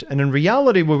moment. And in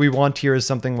reality, what we want here is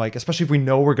something like, especially if we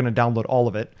know we're going to download all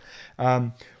of it,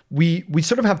 we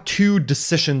sort of have two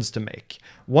decisions to make.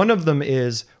 One of them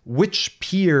is which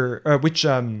peer,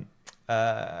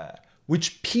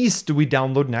 which piece do we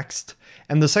download next?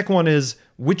 And the second one is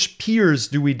which peers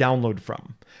do we download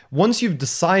from? Once you've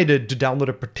decided to download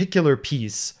a particular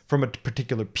piece from a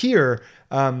particular peer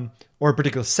or a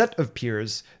particular set of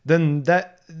peers, then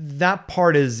that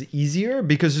part is easier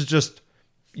because it's just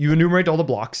you enumerate all the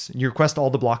blocks, you request all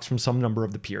the blocks from some number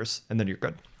of the peers, and then you're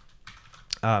good.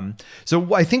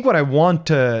 So I think what I want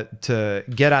to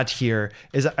get at here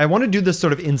is I want to do this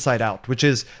sort of inside out, which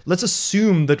is let's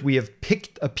assume that we have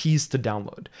picked a piece to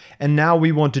download, and now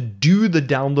we want to do the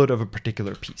download of a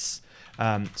particular piece.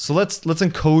 So let's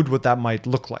encode what that might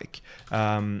look like.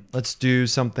 Let's do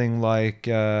something like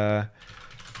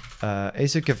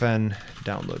asicfn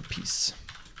download piece.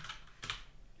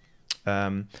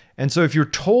 And so if you're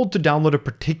told to download a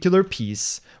particular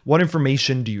piece, what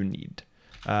information do you need?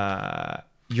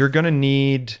 You're going to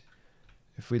need,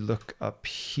 if we look up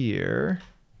here,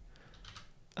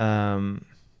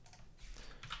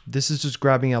 this is just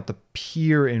grabbing out the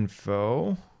peer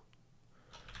info,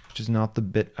 which is not the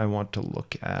bit I want to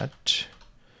look at.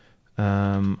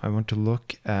 I want to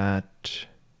look at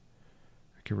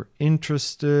Okay, we're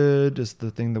interested is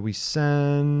the thing that we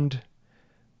send.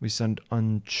 We send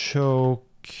unchoke.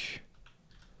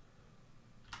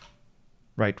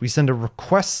 Right, we send a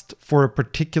request for a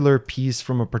particular piece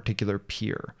from a particular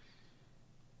peer.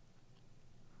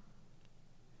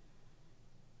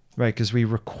 Right, because we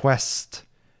request,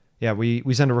 yeah, we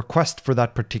send a request for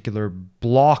that particular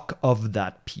block of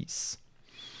that piece.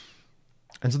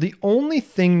 And so the only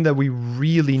thing that we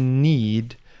really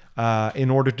need in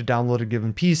order to download a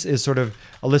given piece is sort of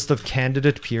a list of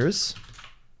candidate peers.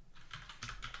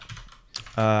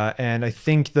 And I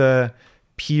think the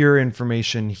peer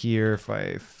information here, if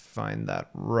I find that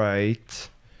right,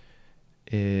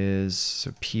 is,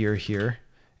 so peer here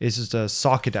is just a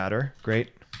socket adder. Great.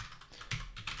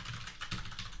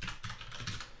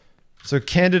 So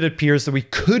candidate peers that we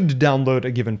could download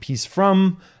a given piece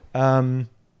from. And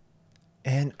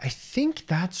I think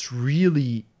that's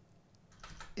really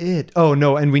it. Oh,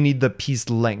 no, and we need the piece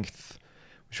length,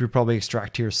 which we probably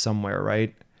extract here somewhere,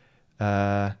 right?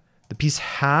 The piece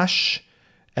hash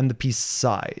and the piece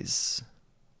size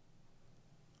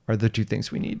are the two things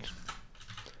we need.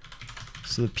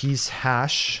 So the piece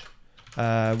hash,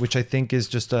 which I think is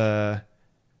just a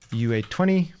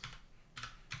U820.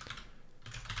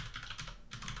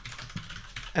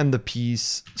 And the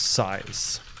piece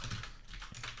size.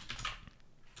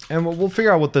 And we'll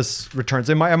figure out what this returns.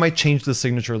 I might change the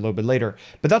signature a little bit later,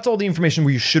 but that's all the information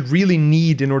we should really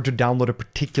need in order to download a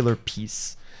particular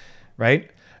piece,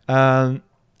 right? And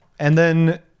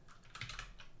then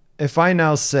if I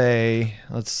now say,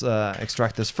 let's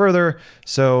extract this further.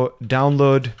 So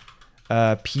download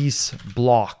piece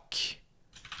block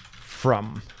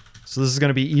from. So this is going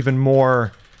to be even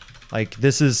more like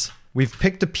this is, we've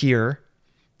picked a peer.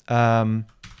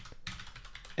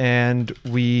 And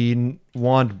we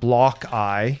want block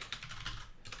I,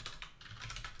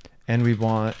 and we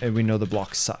know the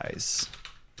block size.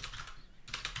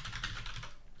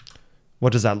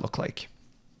 What does that look like?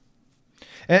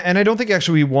 And I don't think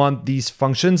actually we want these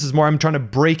functions. It's more I'm trying to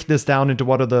break this down into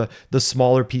what are the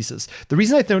smaller pieces. The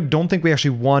reason I don't think we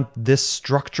actually want this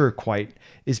structure quite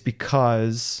is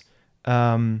because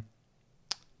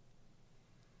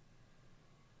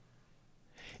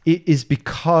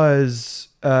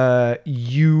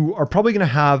you are probably going to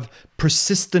have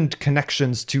persistent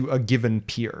connections to a given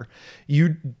peer.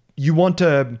 You want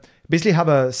to basically have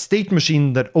a state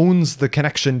machine that owns the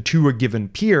connection to a given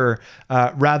peer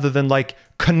rather than like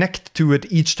connect to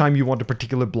it each time you want a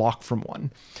particular block from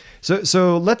one.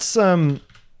 So let's, do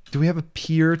we have a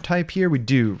peer type here? We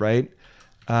do, right?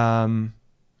 We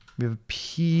have a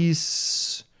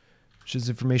piece, which is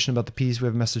information about the piece. We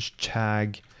have a message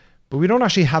tag. But we don't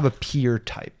actually have a peer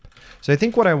type. So I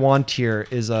think what I want here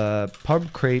is a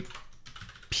pub crate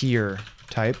peer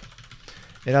type.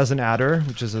 It has an adder,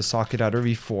 which is a socket adder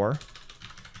v4.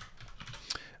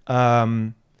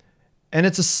 And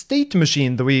it's a state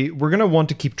machine that we're going to want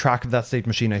to keep track of that state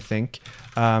machine, I think.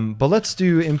 But let's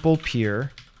do impl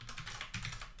peer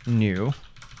new.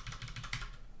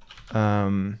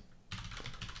 And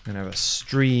I have a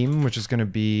stream, which is going to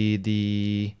be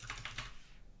the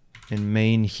in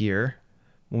main here.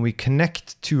 When we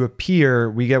connect to a peer,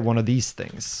 we get one of these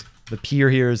things. The peer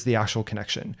here is the actual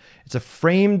connection. It's a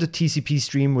framed TCP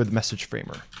stream with message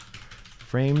framer.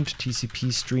 Framed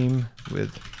TCP stream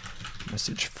with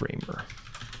message framer.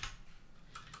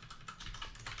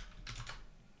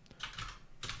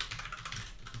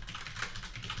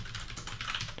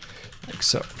 Like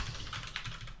so.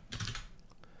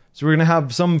 So we're going to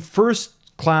have some first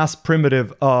class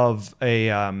primitive of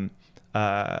an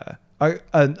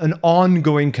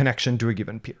ongoing connection to a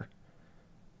given peer.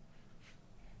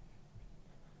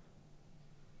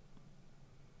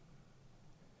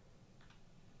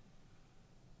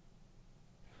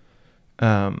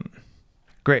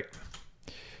 Great.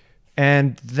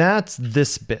 And that's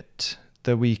this bit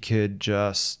that we could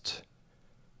just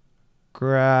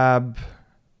grab.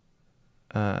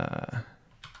 And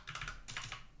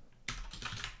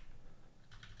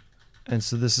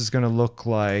so this is going to look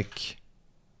like,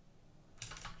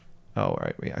 oh, all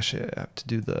right, we actually have to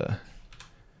do the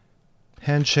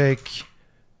handshake.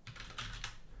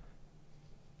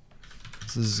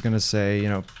 So this is going to say, you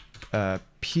know,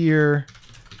 peer.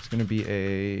 It's going to be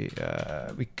a,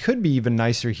 we could be even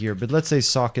nicer here, but let's say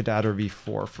socket adder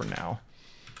v4 for now.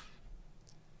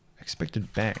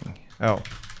 Expected bang. Oh,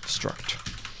 struct.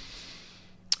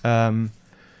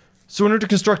 So in order to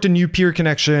construct a new peer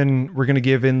connection, we're going to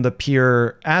give in the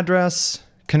peer address,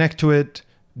 connect to it,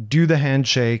 do the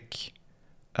handshake,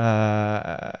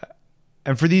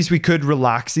 And for these, we could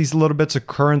relax these a little bit. So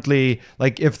currently,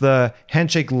 like if the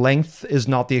handshake length is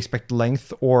not the expected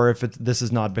length, or if this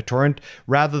is not BitTorrent,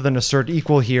 rather than assert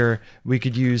equal here, we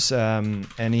could use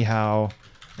anyhow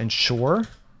ensure,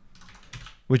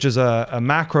 which is a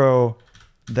macro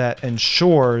that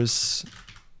ensures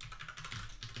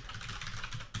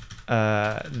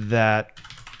that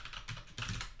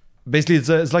basically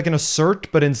it's like an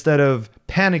assert, but instead of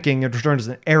panicking, it returns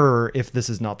an error if this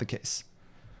is not the case.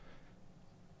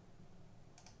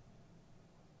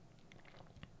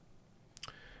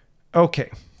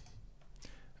 Okay.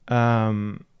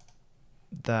 That's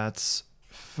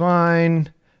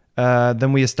fine.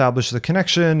 Then we establish the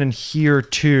connection, and here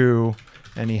too,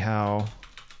 anyhow,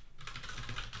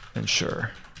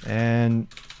 ensure. And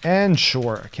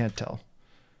sure, I can't tell.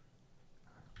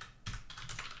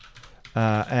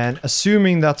 And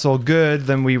assuming that's all good,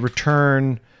 then we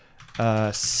return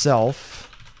self,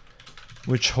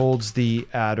 which holds the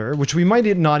adder, which we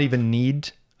might not even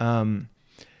need.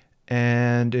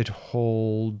 And it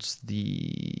holds the,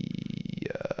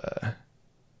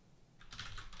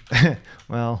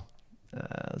 well,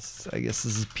 I guess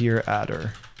this is peer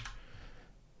adder.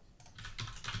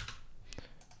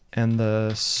 And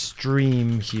the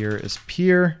stream here is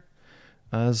peer.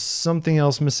 Something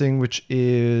else missing, which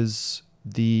is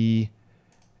the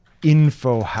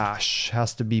info hash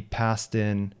has to be passed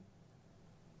in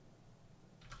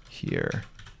here,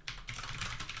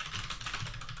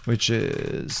 which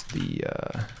is the,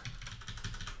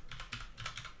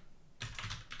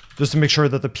 just to make sure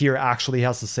that the peer actually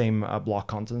has the same block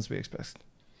contents we expect.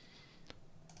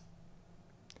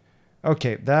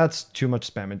 Okay, that's too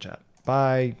much spam in chat.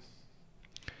 Bye.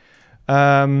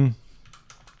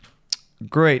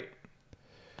 Great.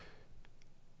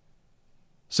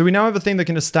 So we now have a thing that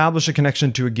can establish a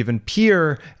connection to a given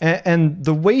peer. And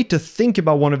the way to think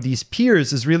about one of these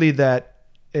peers is really that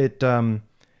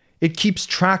it keeps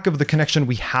track of the connection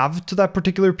we have to that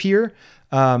particular peer,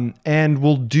 and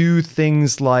will do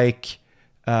things like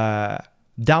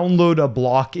download a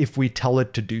block if we tell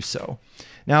it to do so.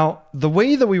 Now, the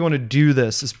way that we want to do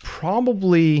this is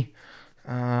probably,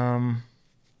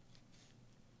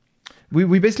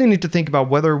 we basically need to think about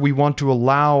whether we want to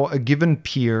allow a given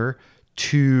peer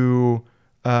to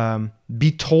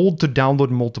be told to download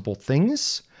multiple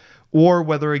things, or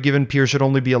whether a given peer should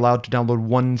only be allowed to download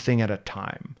one thing at a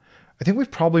time. I think we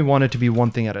probably want it to be one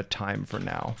thing at a time for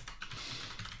now.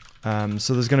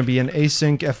 So there's going to be an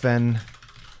async fn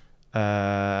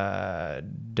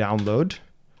download,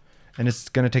 and it's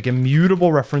going to take a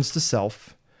mutable reference to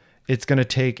self. It's going to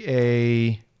take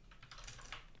a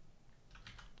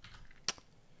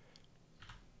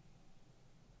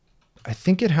I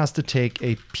think it has to take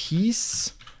a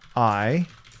piece I,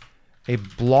 a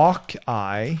block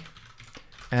I,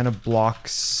 and a block.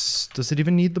 Does it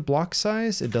even need the block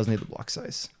size? It does need the block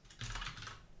size.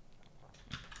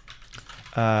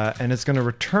 And it's going to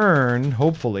return,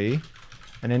 hopefully,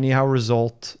 an anyhow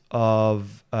result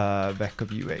of vec of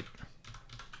u8.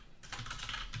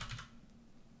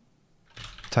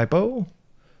 Typo?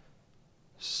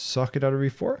 Socket out of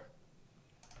v4?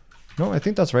 No, I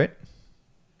think that's right.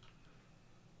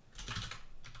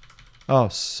 Oh,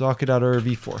 socket out of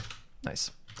v4.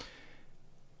 Nice.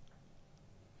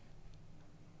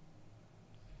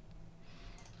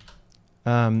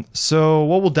 So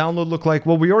what will download look like?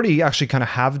 Well, we already actually kind of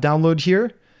have download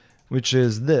here, which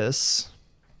is this.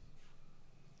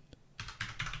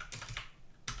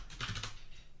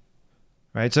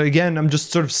 Right. So again, I'm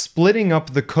just sort of splitting up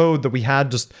the code that we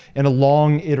had just in a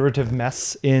long iterative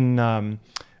mess in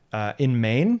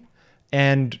main,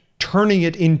 and turning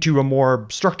it into a more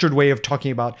structured way of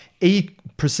talking about a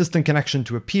persistent connection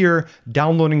to a peer,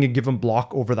 downloading a given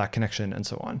block over that connection, and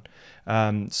so on.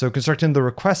 So constructing the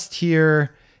request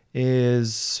here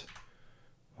is,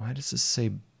 why does this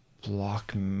say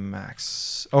block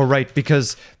max? Oh, right,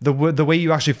 because the way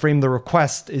you actually frame the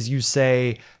request is you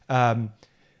say,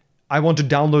 I want to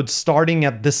download starting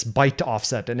at this byte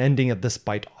offset and ending at this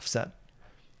byte offset.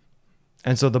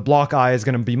 And so the block I is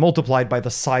going to be multiplied by the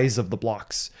size of the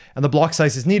blocks. And the block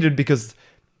size is needed because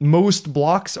most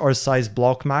blocks are size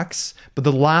block max, but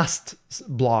the last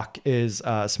block is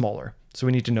smaller. So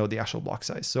we need to know the actual block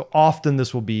size. So often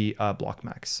this will be block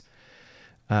max.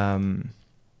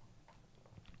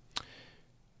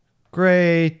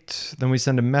 Great. Then we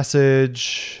send a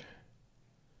message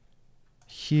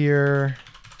here.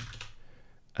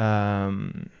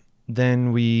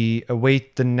 Then we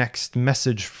await the next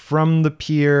message from the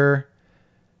peer.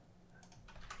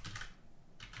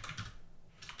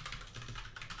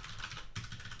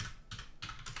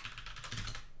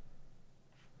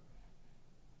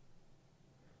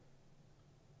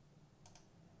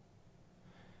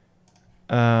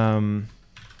 And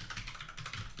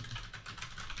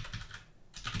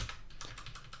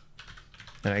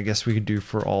I guess we could do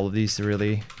for all of these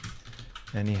really.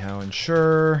 Anyhow,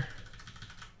 ensure.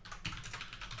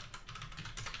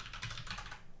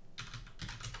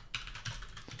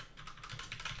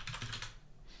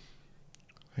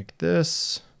 Like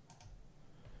this.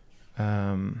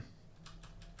 And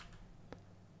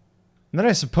then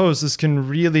I suppose this can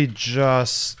really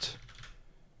just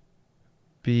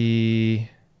be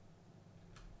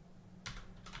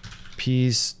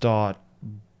piece.block,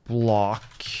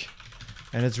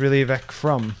 and it's really vec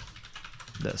from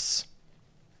this.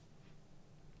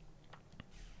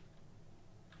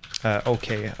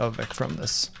 Okay, a vec from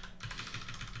this.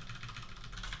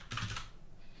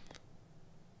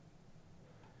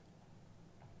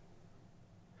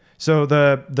 So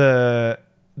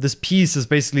this piece is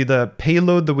basically the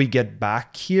payload that we get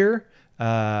back here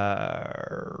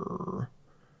from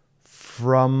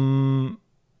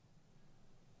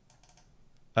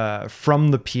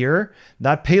the peer.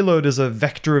 That payload is a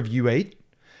vector of U8,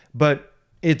 but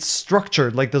it's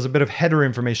structured, like there's a bit of header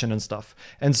information and stuff.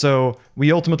 And so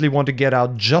we ultimately want to get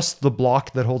out just the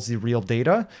block that holds the real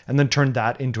data and then turn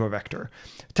that into a vector.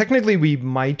 Technically, we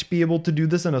might be able to do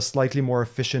this in a slightly more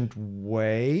efficient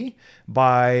way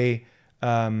by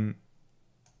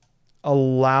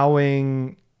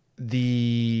allowing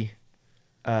the...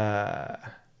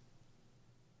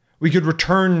 we could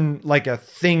return like a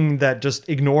thing that just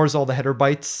ignores all the header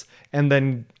bytes and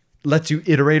then lets you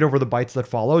iterate over the bytes that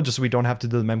follow, just so we don't have to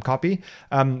do the memcopy.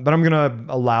 But I'm going to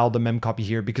allow the memcopy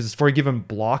here because it's for a given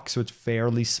block, so it's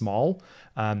fairly small.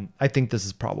 I think this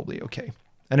is probably okay.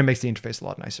 And it makes the interface a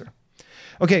lot nicer.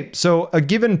 Okay, so a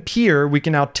given peer, we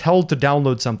can now tell to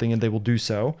download something and they will do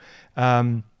so.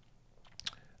 I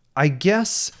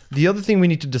guess the other thing we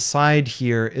need to decide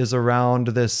here is around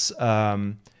this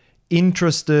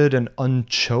interested and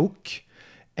unchoke.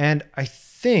 And I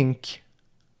think...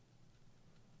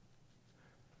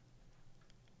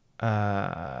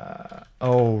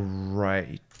 oh,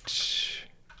 right.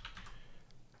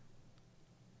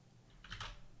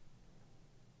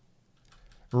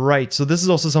 Right, so this is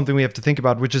also something we have to think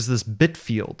about, which is this bit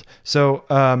field. So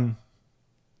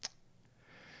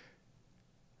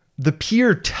the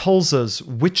peer tells us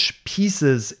which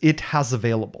pieces it has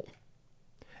available.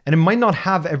 And it might not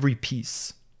have every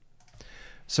piece.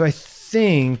 So I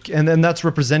think, and then that's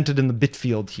represented in the bit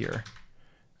field here.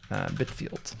 Bit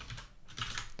field.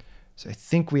 So I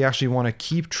think we actually want to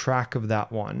keep track of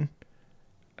that one.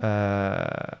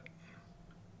 That's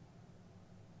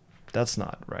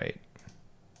not right.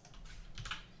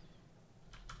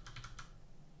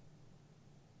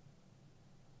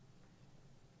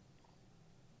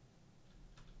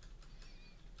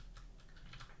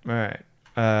 All right.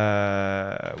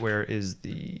 Where is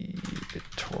the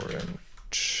BitTorrent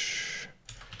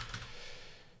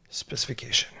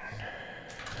specification?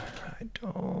 I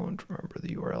don't remember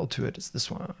the URL to it. It's this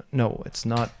one. No, it's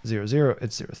not 00.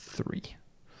 It's 03.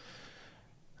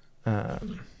 All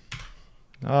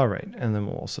right. And then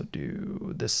we'll also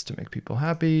do this to make people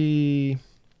happy.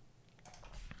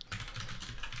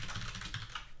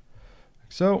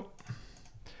 So,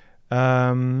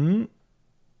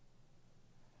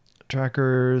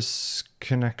 trackers,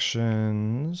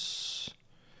 connections,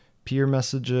 peer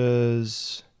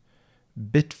messages,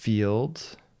 bit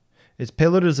field. Its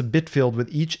payload is a bit field with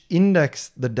each index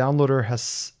the downloader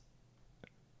has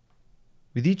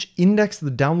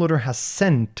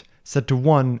sent set to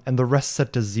 1 and the rest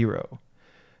set to 0.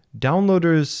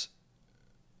 Downloaders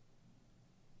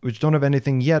which don't have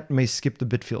anything yet may skip the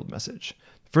bit field message.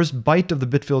 The first byte of the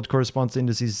bit field corresponds to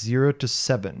indices 0 to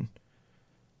 7.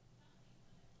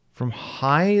 From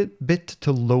high bit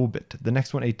to low bit. The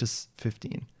next one 8 to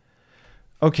 15.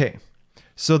 Okay,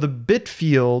 so the bit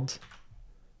field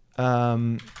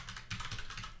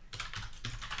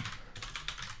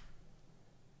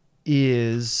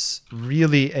is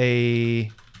really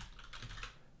a...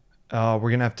 we're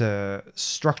going to have to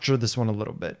structure this one a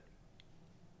little bit.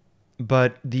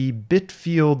 But the bit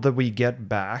field that we get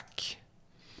back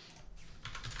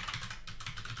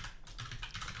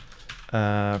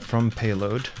from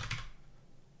payload,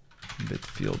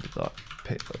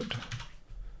 bitfield.payload.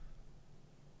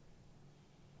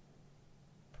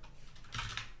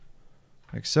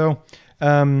 Like so.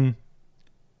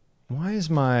 Why is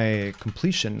my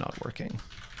completion not working?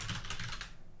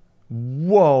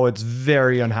 Whoa, it's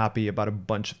very unhappy about a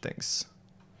bunch of things.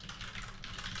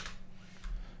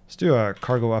 Let's do a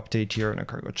cargo update here and a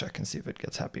cargo check and see if it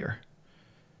gets happier.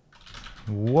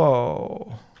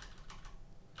 Whoa.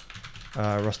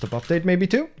 Rust up update maybe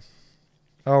too?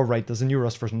 Oh, right, there's a new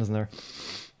Rust version, isn't there?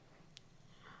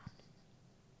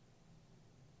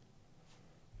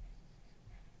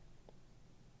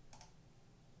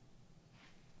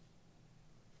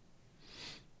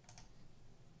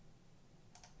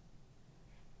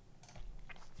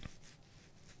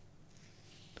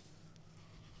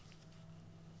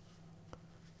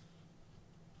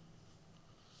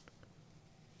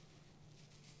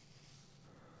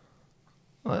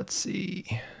 Let's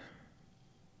see.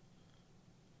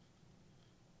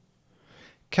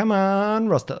 Come on,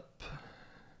 rust up.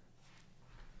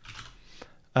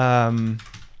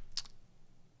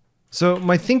 So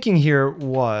my thinking here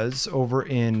was over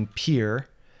in peer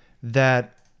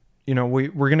that, you know, we're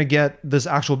going to get this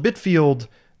actual bit field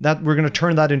that we're going to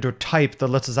turn that into a type that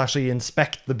lets us actually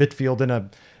inspect the bit field in a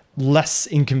less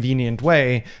inconvenient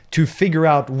way to figure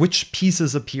out which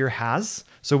pieces a peer has.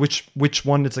 So which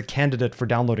one it's a candidate for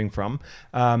downloading from.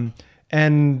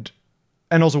 And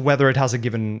also whether it has a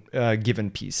given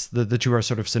piece. The two are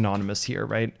sort of synonymous here,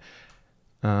 right?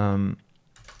 And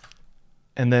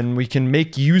then we can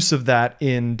make use of that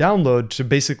in download to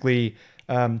basically,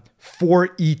 for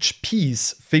each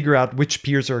piece, figure out which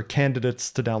peers are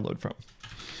candidates to download from.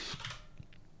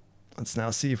 Let's now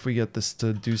see if we get this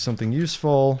to do something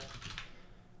useful.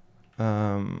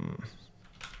 Now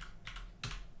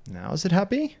is it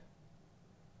happy?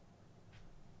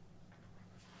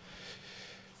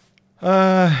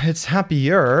 It's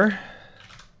happier.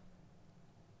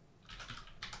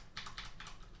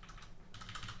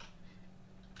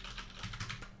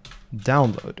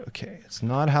 Download. Okay, it's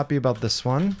not happy about this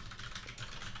one.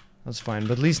 That's fine,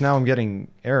 but at least now I'm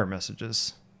getting error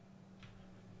messages.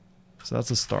 So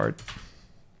that's a start.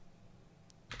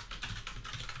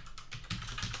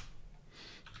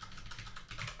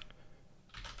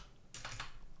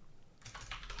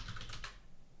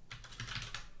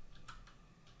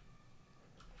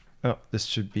 Oh, this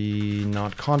should be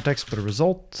not context, but a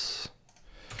result.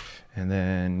 And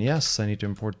then, yes, I need to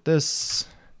import this.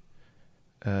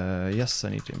 Yes, I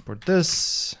need to import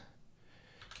this.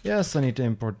 Yes, I need to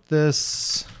import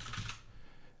this.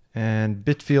 And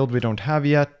bitfield we don't have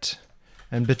yet.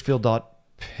 And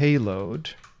bitfield.payload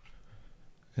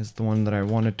is the one that I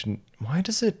wanted to... Why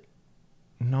does it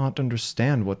not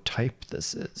understand what type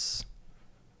this is?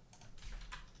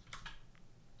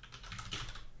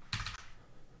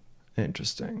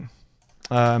 Interesting.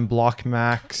 Block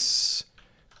max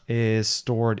is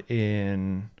stored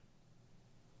in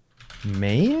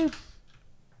main?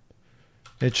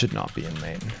 It should not be in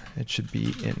main. It should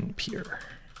be in peer.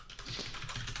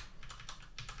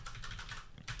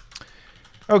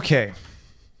 Okay.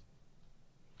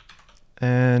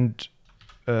 And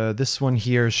this one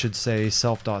here should say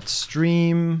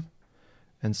self.stream.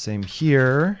 And same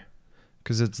here,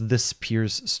 because it's this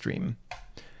peer's stream.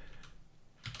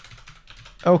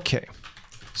 Okay.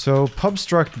 So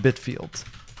pubstruct bitfield.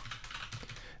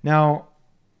 Now,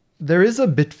 there is a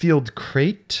bitfield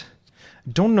crate.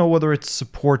 Don't know whether it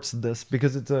supports this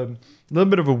because it's a little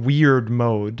bit of a weird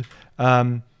mode.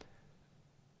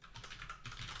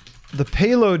 The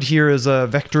payload here is a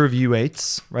vector of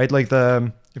U8s, right? Like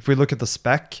if we look at the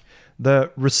spec, the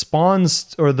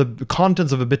response or the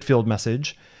contents of a bitfield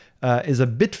message is a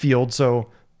bitfield. So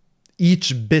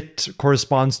each bit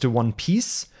corresponds to one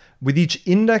piece with each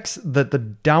index that the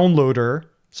downloader,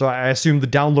 so I assume the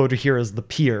downloader here is the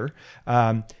peer,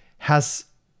 has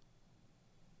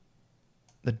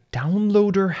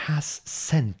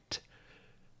sent.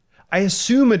 I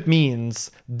assume it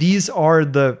means these are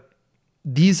the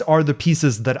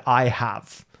pieces that I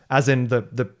have, as in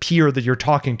the peer that you're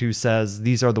talking to says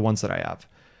these are the ones that I have.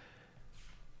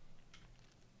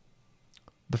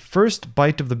 The first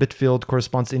byte of the bit field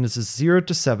corresponds to indices 0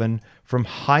 to 7 from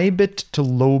high bit to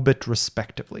low bit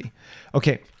respectively.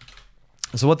 Okay,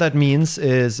 so what that means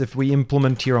is if we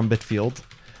implement here on bitfield,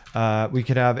 we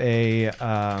could have a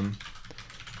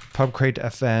pubcrate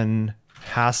fn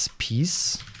has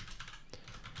piece,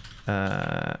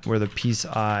 where the piece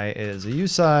I is a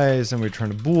usize, and we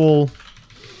return a bool.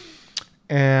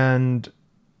 And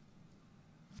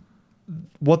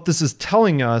what this is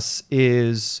telling us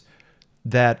is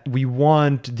that we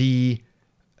want the,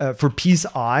 for piece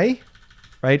I,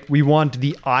 right, we want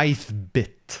the ith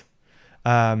bit.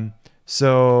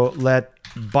 So let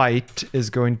byte is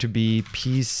going to be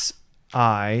piece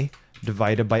I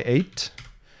divided by 8.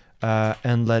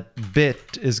 And let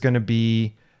bit is going to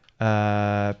be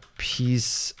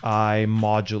piece I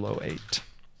modulo 8.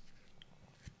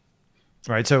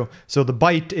 Right, so the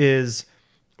byte is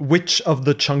which of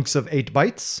the chunks of 8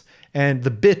 bytes, and the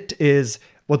bit is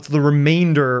what's the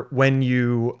remainder when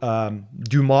you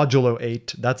do modulo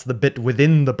 8. That's the bit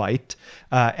within the byte.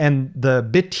 And the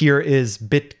bit here is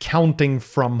bit counting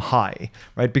from high,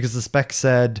 right? Because the spec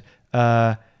said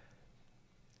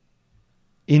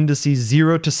indices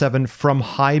 0 to 7 from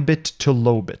high bit to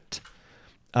low bit.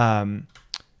 And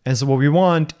so what we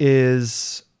want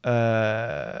is,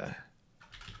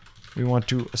 we want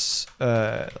to,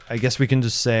 I guess we can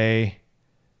just say,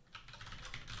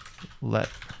 let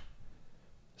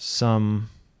some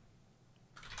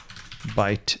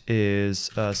byte is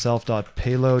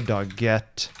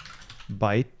self.payload.get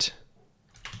byte.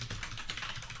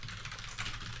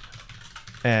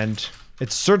 And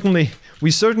it's certainly,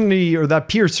 or that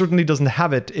peer certainly doesn't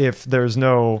have it if there's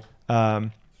no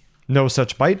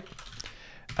such byte.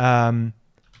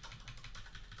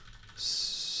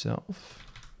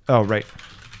 Oh, right.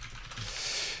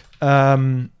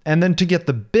 And then to get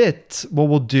the bit, what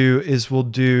we'll do is we'll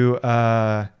do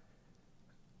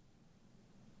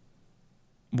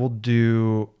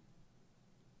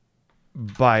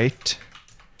byte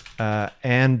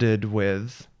anded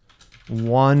with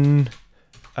 1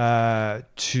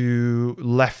 to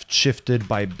left shifted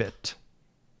by bit.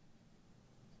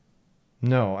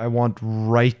 No, I want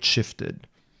right shifted.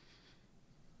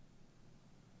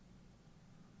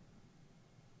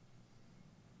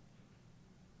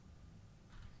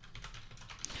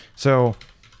 So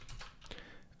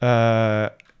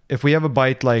if we have a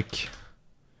byte like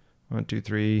 1, 2,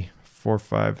 3, 4,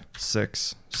 5,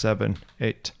 6, 7,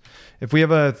 8. If we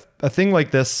have a thing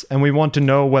like this and we want to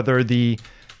know whether the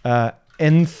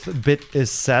nth bit is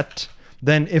set,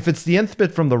 then if it's the nth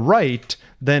bit from the right,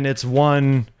 then it's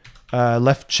 1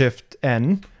 left shift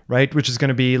n, right? Which is going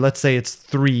to be, let's say it's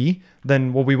 3.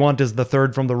 Then what we want is the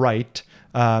third from the right,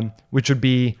 which would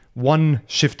be 1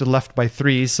 shifted left by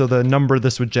 3. So the number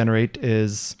this would generate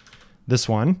is this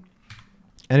one.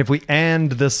 And if we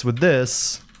AND this with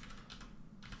this,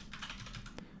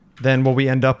 then what we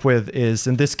end up with is,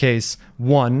 in this case,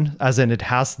 1, as in it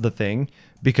has the thing,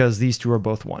 because these two are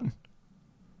both 1.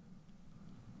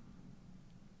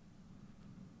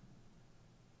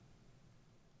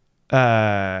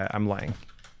 I'm lying.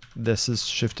 This is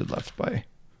shifted left by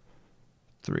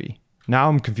 3. Now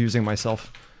I'm confusing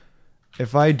myself.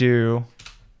 If I do...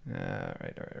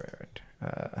 right.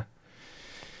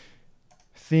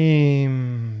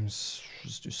 Themes...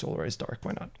 Let's do Solarize Dark,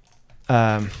 why not?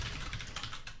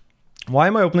 Why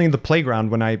am I opening the playground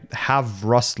when I have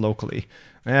Rust locally?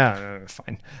 Yeah,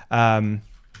 fine.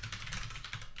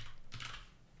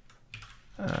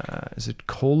 Is it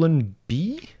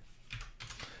 :B?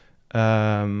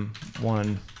 1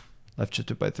 left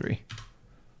shifted by 3.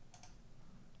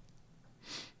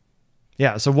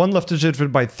 Yeah, so 1 left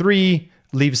shifted by 3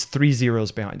 leaves 3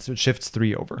 zeros behind, so it shifts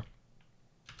 3 over.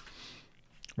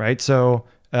 Right, so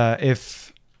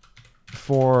if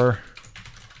for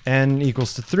n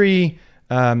equals to 3,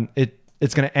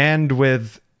 it's going to end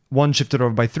with 1 shifted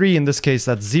over by 3. In this case,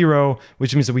 that's 0,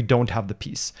 which means that we don't have the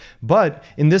piece. But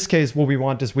in this case, what we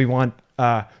want is we want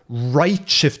right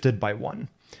shifted by 1.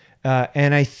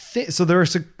 And I think so. There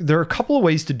are a couple of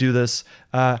ways to do this.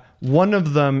 One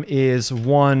of them is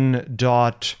 1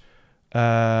 dot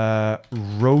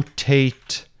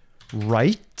rotate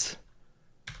right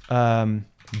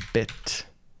bit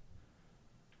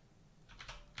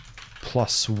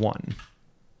plus 1.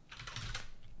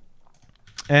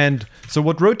 And so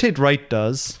what rotate right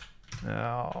does,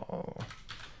 let's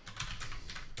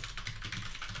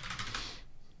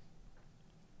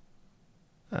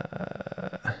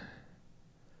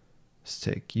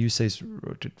take you say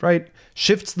rotate right,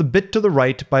 shifts the bit to the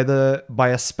right by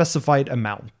a specified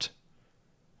amount,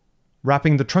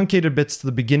 wrapping the truncated bits to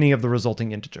the beginning of the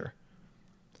resulting integer.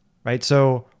 Right?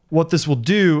 So what this will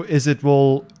do is it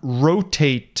will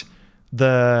rotate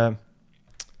so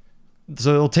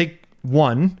it'll take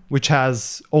 1, which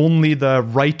has only the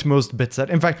rightmost bit set.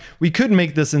 In fact, we could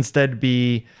make this instead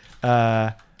be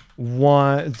 1,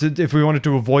 if we wanted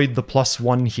to avoid the plus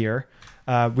 1 here.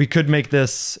 We could make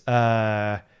this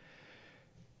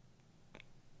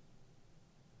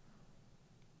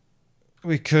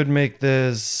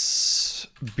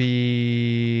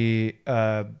be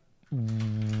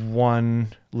 1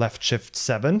 left shift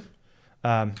 7.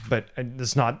 But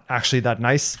it's not actually that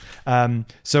nice.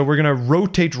 So we're going to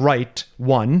rotate right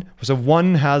 1. So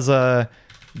 1 has the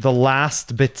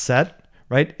last bit set,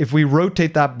 right? If we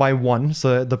rotate that by 1,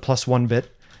 so the plus 1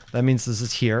 bit, that means this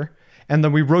is here. And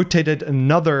then we rotated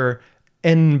another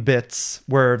n bits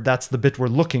where that's the bit we're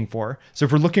looking for. So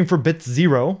if we're looking for bit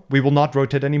 0, we will not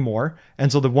rotate anymore.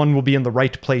 And so the 1 will be in the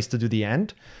right place to do the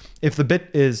AND. If the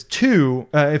bit is 2,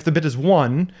 if the bit is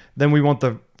 1, then we want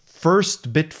the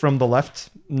first bit from the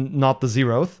left, not the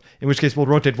 0th, in which case we'll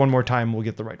rotate 1 more time, we'll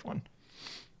get the right one.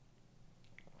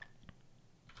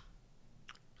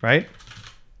 Right?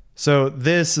 So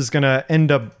this is going to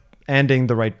end up ANDing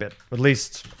the right bit. At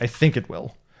least I think it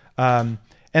will.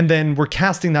 And then we're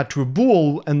casting that to a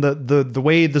bool, and the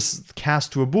way this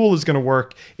cast to a bool is going to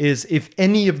work is if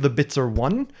any of the bits are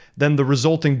 1, then the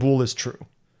resulting bool is true.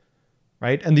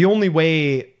 right? And the only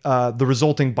way the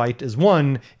resulting byte is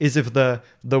 1 is if the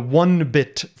 1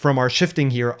 bit from our shifting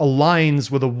here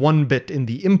aligns with a 1 bit in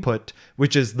the input,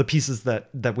 which is the pieces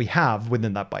that we have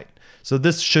within that byte. So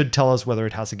this should tell us whether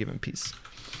it has a given piece.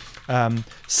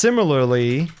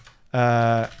 Similarly,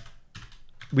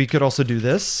 we could also do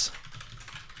this.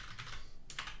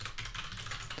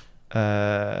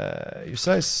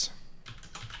 Size,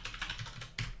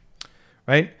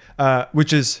 right?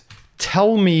 Which is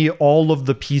tell me all of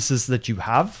the pieces that you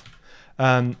have.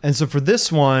 And so for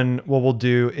this one, what we'll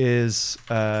do is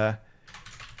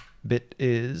bit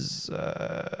is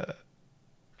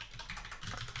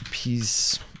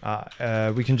piece.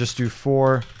 We can just do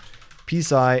for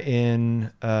piece I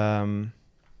in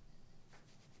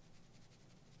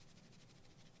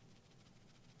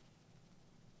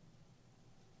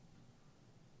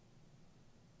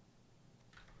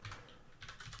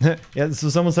yeah, so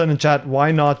someone said in chat,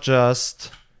 why not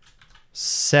just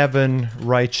 7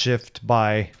 right shift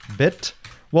by bit?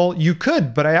 Well, you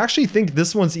could, but I actually think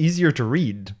this one's easier to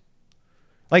read.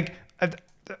 Like,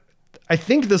 I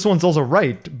think this one's also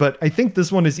right, but I think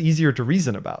this one is easier to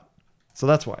reason about. So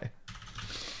that's why.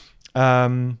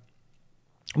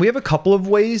 We have a couple of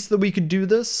ways that we could do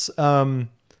this. I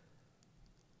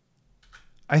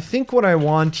think what I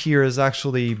want here is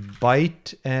actually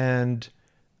byte and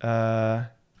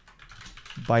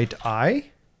byte I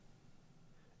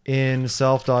in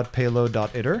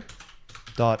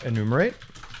self.payload.iter.enumerate.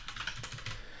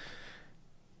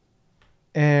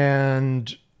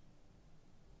 And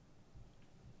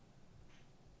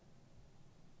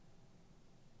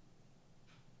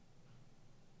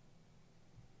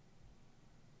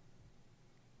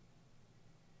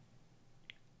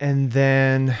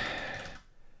then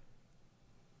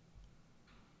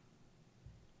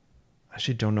I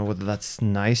actually don't know whether that's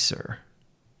nicer.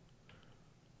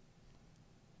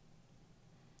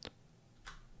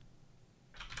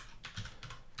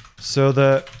 So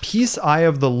the piece I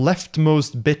of the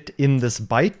leftmost bit in this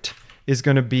byte is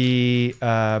going to be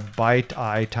byte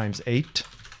I times 8.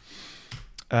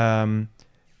 And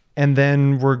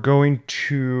then we're going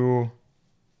to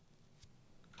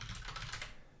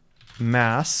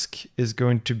mask is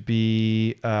going to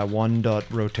be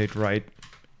 1.rotate right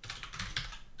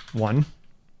 1.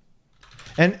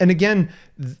 And again,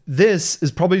 this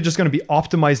is probably just going to be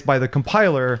optimized by the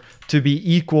compiler to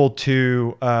be equal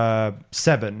to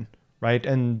 7, right?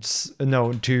 And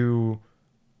no, to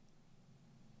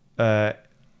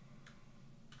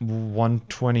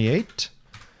 128,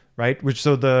 right? Which,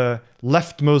 so the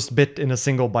leftmost bit in a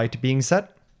single byte being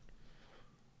set.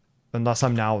 Unless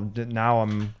I'm now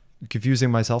I'm confusing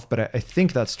myself, but I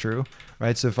think that's true,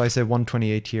 right? So if I say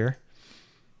 128 here,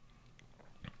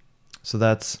 so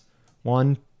that's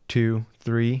 1, 2,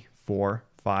 3, 4,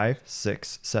 5,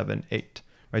 6, 7, 8,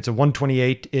 right? So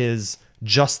 128 is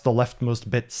just the leftmost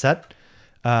bit set,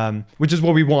 which is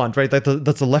what we want, right? That's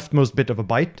the leftmost bit of a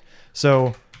byte.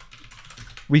 So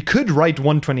we could write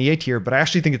 128 here, but I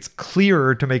actually think it's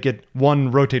clearer to make it 1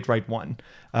 rotate right 1,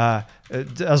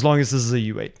 as long as this is a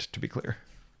U8, to be clear.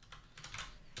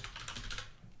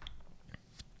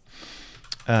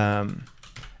 And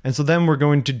so then we're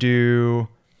going to do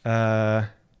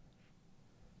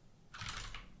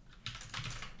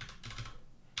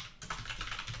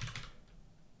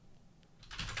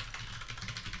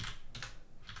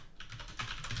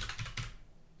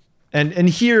and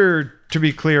here, to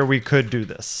be clear, we could do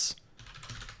this.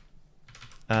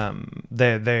 They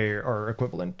are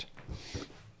equivalent.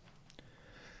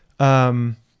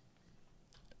 And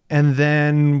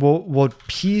then what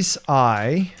piece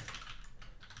I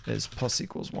is plus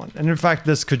equals 1. And in fact,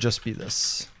 this could just be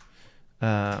this.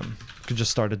 Could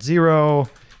just start at 0,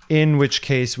 in which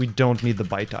case we don't need the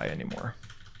byte I anymore.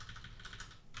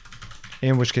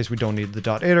 In which case we don't need the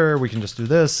dot iter, we can just do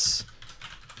this.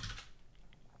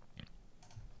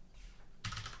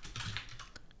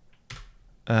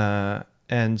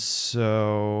 And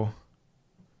so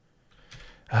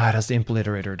it has the impl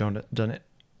iterator, done it.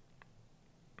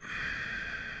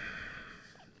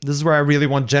 This is where I really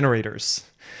want generators,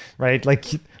 right? Like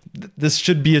this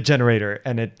should be a generator,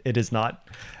 and it is not.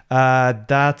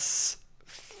 That's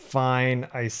fine,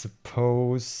 I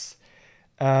suppose.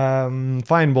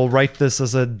 Fine, we'll write this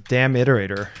as a damn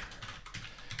iterator.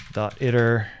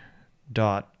 .iter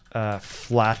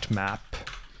flat map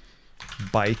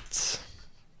bytes.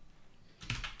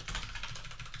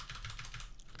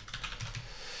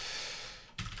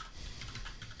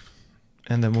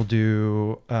 And then we'll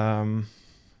do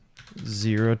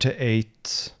 0 to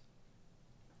 8.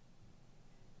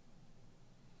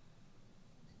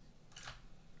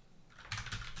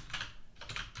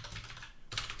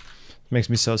 Makes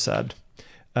me so sad.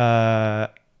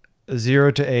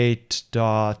 0 to 8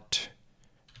 dot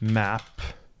map.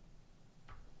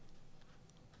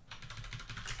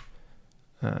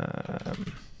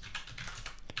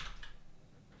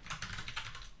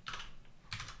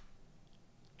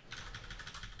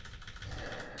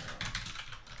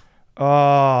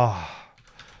 Oh,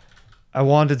 I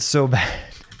wanted so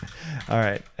bad. All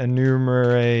right,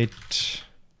 enumerate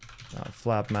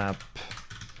flat map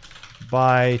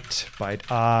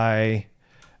byte I.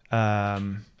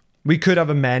 We could have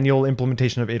a manual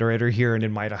implementation of iterator here, and it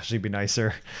might actually be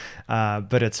nicer,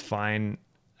 but it's fine.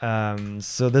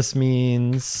 So this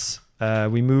means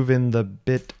we move in the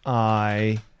bit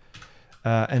I,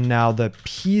 and now the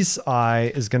piece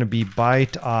I is going to be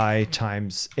byte I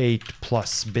times 8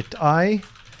 plus bit I,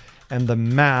 and the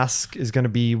mask is going to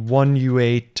be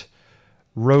 1U8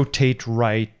 rotate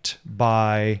right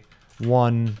by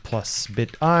 1 plus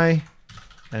bit I,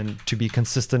 and to be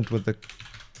consistent with the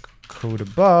code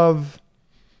above,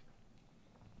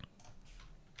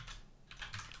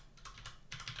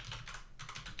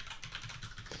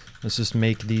 let's just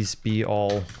make these be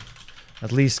all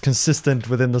at least consistent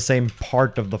within the same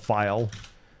part of the file.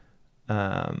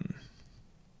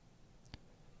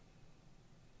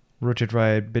 Rotate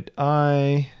right bit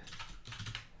I,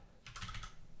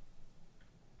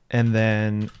 and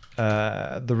then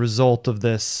the result of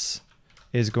this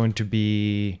is going to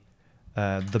be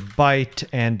the byte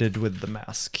ANDed with the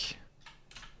mask.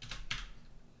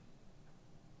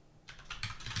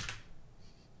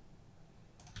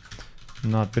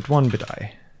 Not bit 1, bit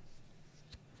I.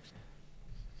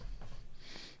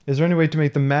 Is there any way to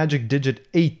make the magic digit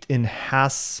 8 in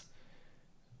has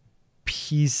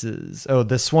pieces? Oh,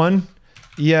 this one?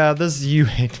 Yeah, this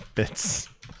U8 bits.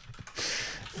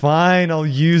 Fine, I'll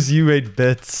use U8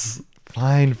 bits.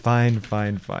 Fine.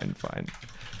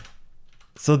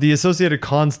 So the associated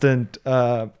constant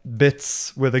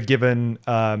bits with a given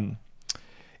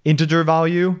integer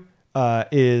value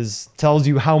tells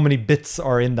you how many bits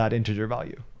are in that integer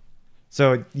value.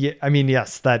 So yeah, I mean,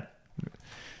 yes, that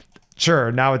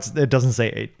sure. Now it doesn't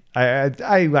say 8.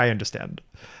 I understand.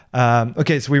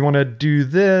 Okay, so we want to do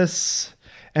this,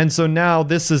 and so now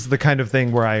this is the kind of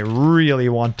thing where I really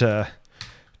want to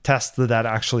test that that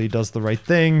actually does the right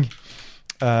thing.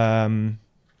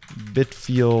 Bit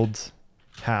field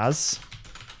has.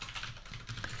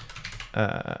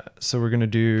 So we're gonna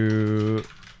do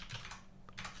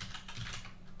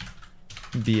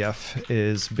BF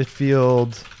is bit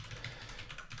field.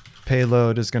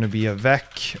 Payload is going to be a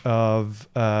vec of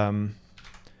 0b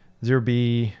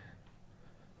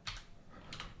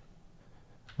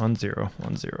 10 10 10 0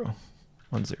 10 0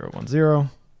 1 0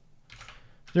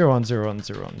 1 0 1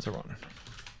 0 1.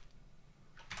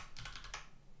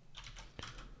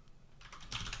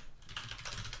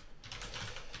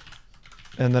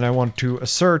 And then I want to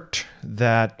assert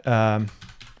that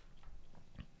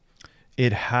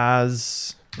it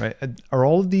has, right? Are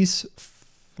all of these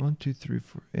 1 2 3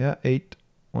 4? Yeah, 8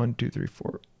 1 2 3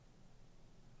 4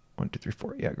 1 2 3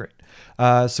 4. Yeah, great.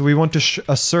 So we want to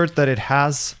assert that it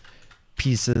has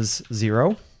pieces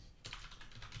 0.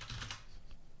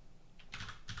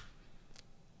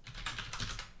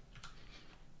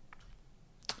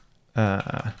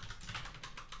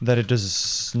 That it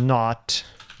does not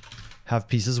have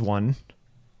pieces 1.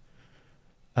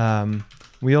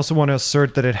 We also want to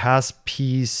assert that it has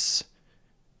piece.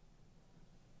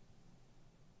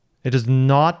 It does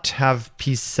not have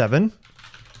piece 7,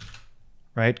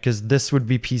 right? Because this would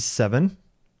be piece 7.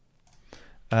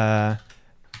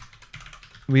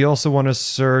 We also want to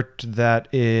assert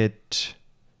that it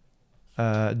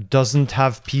doesn't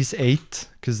have piece 8,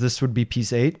 because this would be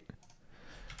piece 8.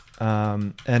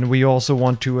 And we also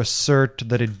want to assert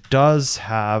that it does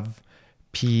have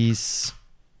piece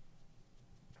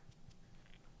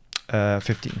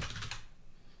 15.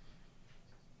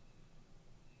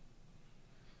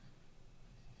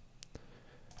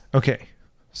 Okay,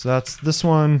 so that's this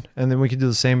one, and then we can do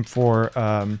the same for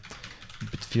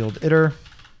bitfield iter.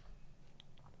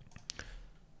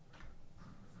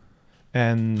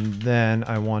 And then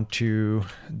I want to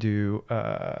do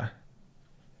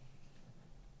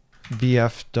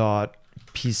bf dot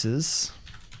pieces,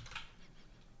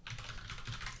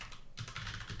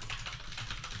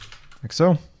 like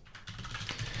so.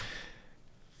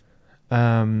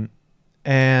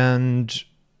 And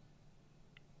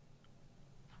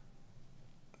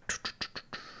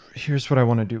here's what I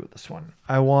want to do with this one.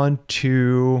 I want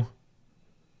to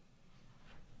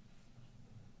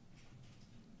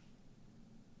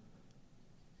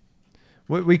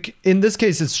In this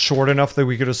case, it's short enough that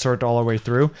we could assert all our way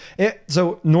through.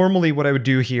 So normally what I would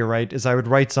do here, right, is I would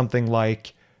write something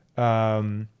like,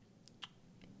 I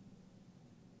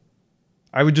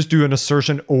would just do an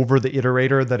assertion over the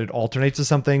iterator that it alternates to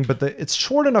something, but it's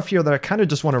short enough here that I kind of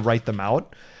just want to write them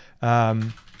out.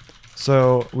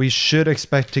 So we should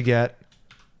expect to get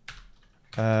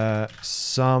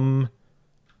some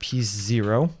piece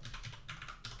 0.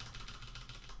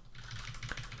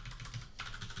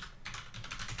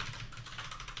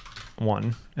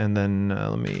 One, and then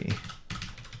let me,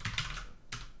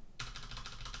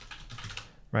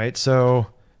 right, so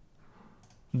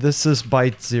this is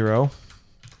byte 0,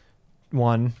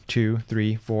 1, 2,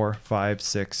 3, 4, 5,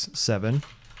 6, 7.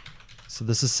 So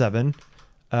this is 7.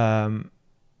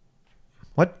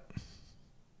 What?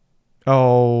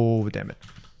 Oh, damn it.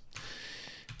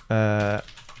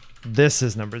 This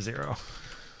is number 0.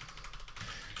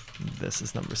 This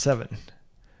is number 7. All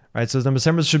right, so number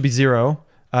 7 should be 0.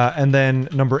 And then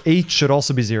number 8 should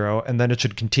also be 0, and then it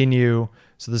should continue.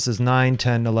 So this is 9,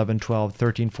 10, 11, 12,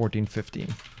 13, 14, 15.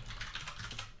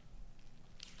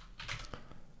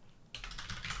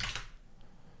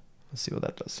 Let's see what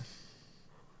that does.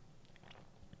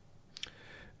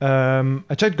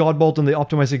 I checked Godbolt, and the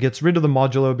optimizer gets rid of the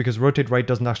modulo because rotate right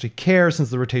doesn't actually care since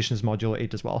the rotation is modulo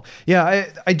 8 as well. Yeah,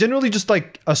 I generally just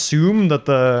like assume that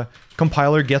the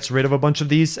compiler gets rid of a bunch of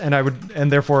these, and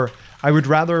therefore I would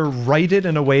rather write it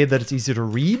in a way that it's easy to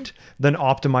read than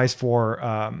optimize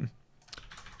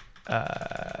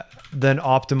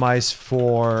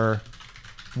for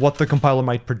what the compiler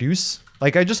might produce.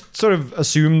 Like, I just sort of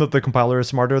assume that the compiler is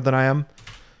smarter than I am.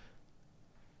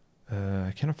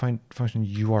 I cannot find function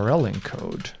URL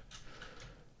encode.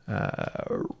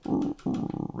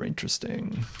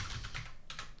 Interesting.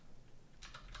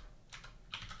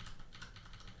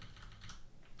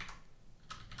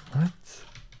 What?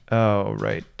 Oh,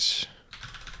 right.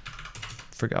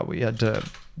 Forgot we had to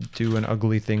do an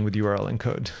ugly thing with URL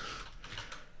encode.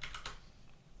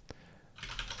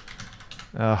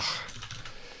 Ugh.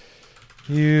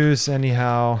 Use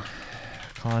anyhow.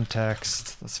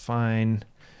 Context. That's fine.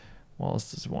 What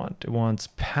else does it want? It wants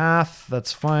path.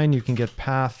 That's fine. You can get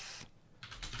path.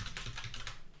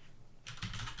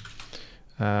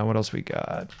 What else we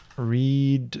got?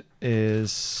 Read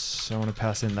is, I want to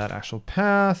pass in that actual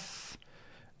path.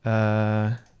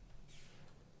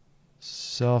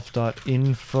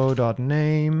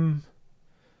 Self.info.name.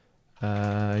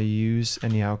 Use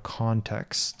anyhow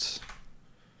context.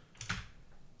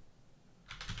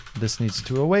 This needs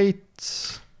to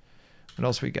await. What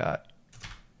else we got?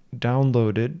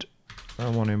 Downloaded. I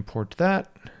want to import that.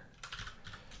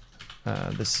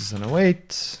 This is an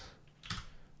await.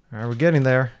 All right, we're getting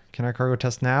there. Can I cargo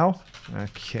test now?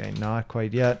 Okay, not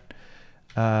quite yet.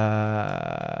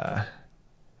 No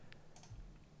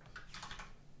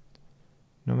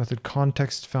method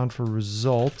context found for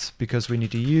result because we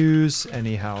need to use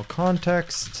anyhow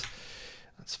context.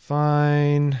 That's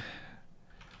fine.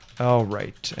 All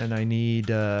right, and I need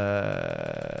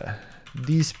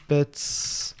these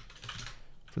bits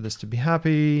for this to be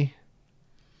happy.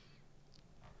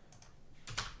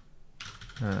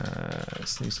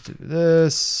 This needs to do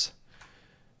this.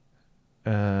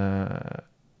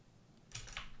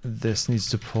 This needs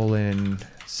to pull in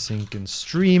sync and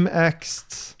stream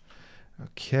ext.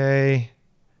 Okay.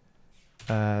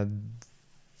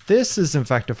 This is in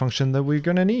fact a function that we're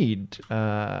gonna need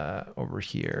over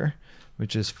here,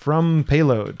 which is from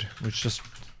payload, which just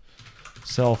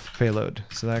self payload.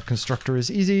 So that constructor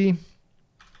is easy.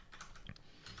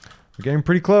 We're getting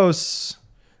pretty close.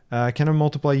 Can I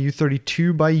multiply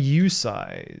U32 by U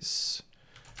size?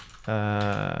 U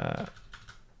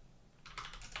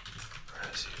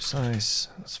size,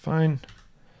 that's fine.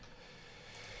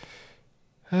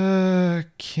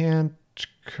 Can't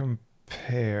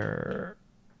compare.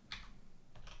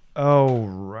 Oh,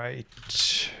 right.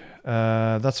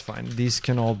 That's fine. These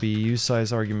can all be U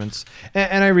size arguments.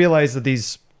 And I realize that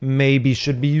these maybe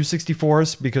should be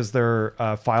U64s because they're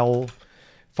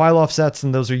file offsets,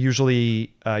 and those are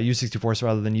usually U64s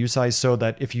rather than U size, so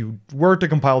that if you were to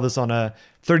compile this on a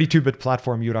 32-bit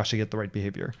platform, you would actually get the right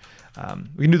behavior.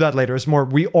 We can do that later. It's more,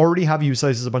 we already have U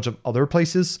sizes a bunch of other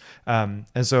places, and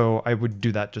so I would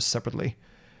do that just separately.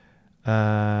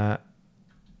 I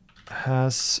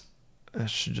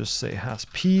should just say has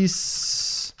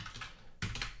piece.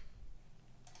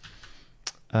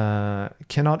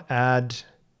 Cannot add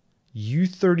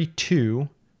U32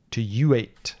 to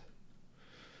U8.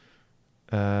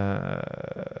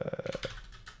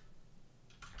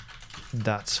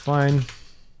 That's fine.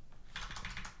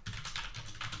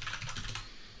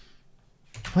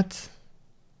 What?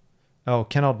 Oh,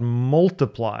 cannot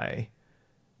multiply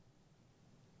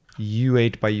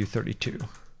U8 by U32.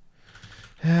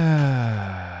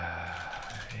 Yeah.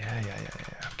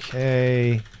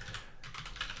 Okay.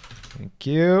 Thank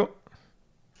you.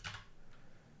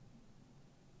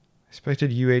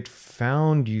 Expected U8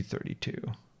 found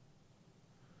U32.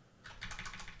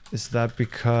 Is that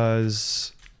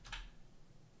because...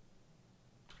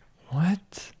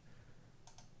 What?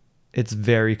 It's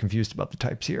very confused about the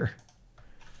types here.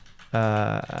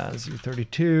 As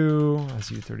U32, as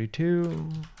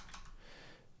U32.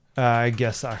 I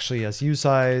guess actually as U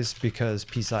size, because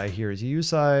psi here is U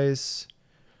size.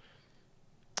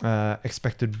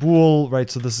 Expected bool, right?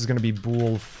 So this is going to be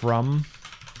bool from.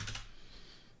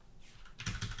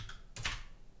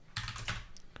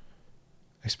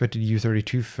 Expected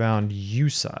U32 found U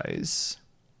size.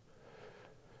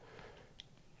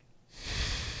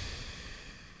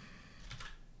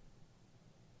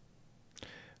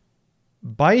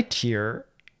 Byte here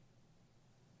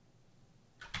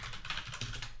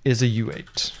is a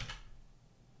U8.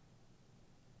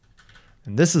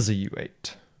 And this is a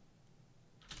U8.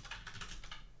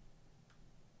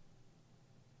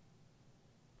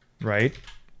 Right?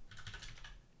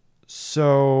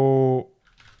 So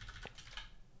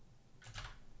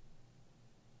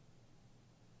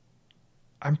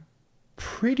I'm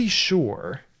pretty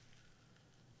sure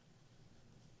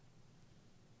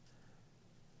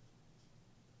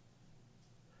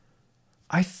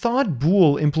I thought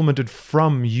bool implemented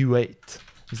from U8.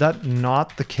 Is that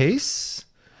not the case?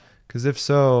 Because if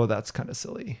so, that's kind of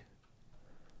silly.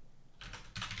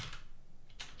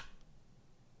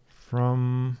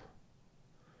 From...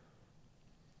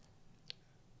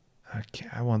 Okay,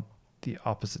 I want the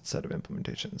opposite set of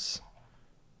implementations.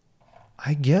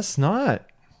 I guess not.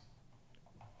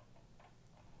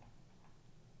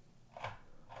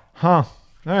 Huh.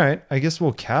 All right, I guess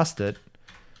we'll cast it.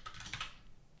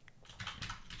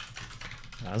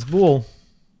 As bool.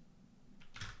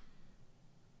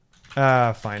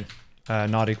 Fine.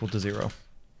 Not equal to 0.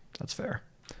 That's fair.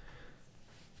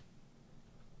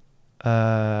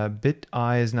 Bit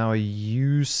I is now a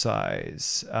U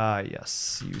size.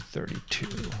 Yes,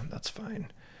 U32. That's fine.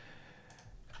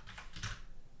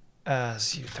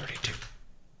 As U32.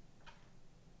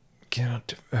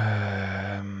 Cannot.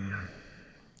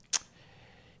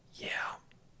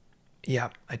 Yeah,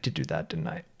 I did do that, didn't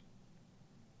I?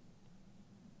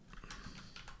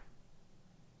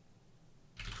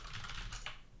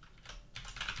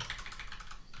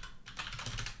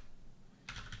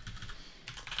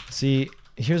 See,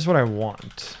 here's what I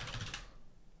want.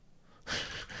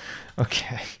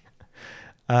 Okay.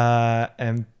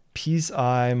 And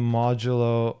psi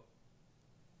modulo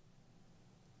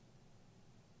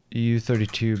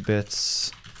U32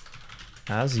 bits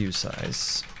as U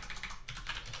size.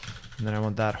 And then I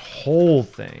want that whole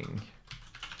thing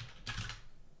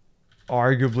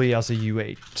arguably as a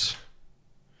U8.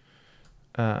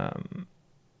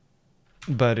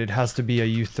 But it has to be a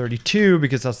U32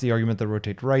 because that's the argument that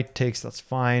rotate right takes. That's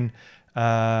fine.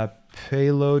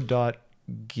 Payload.get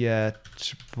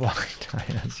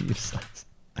byte as U size.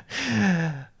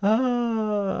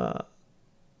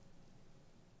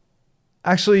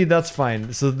 Actually, that's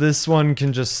fine. So this one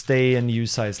can just stay in U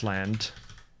size land.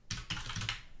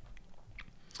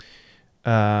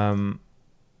 Now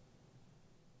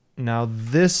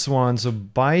this one, so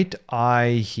byte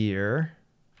I here.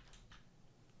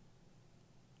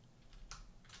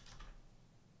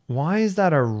 Why is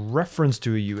that a reference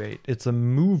to a U8? It's a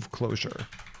move closure.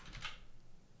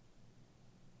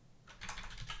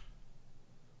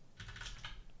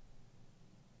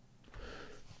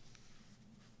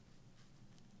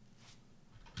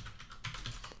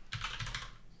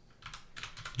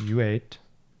 U8.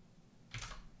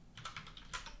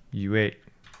 U8.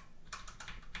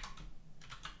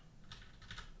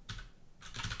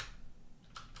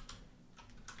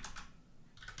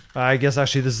 I guess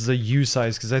actually this is a U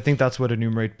size because I think that's what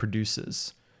enumerate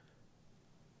produces.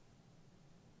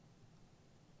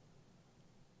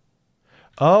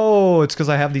 Oh, it's because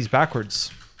I have these backwards.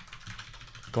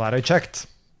 Glad I checked.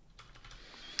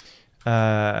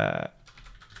 So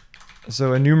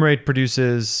enumerate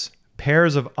produces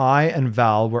pairs of I and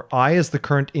val, where I is the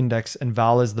current index and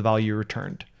val is the value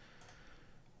returned.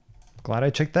 Glad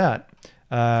I checked that.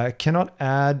 Cannot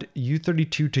add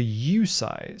U32 to U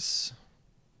size.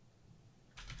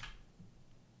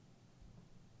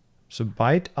 So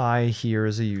byte I here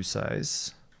is a U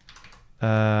size.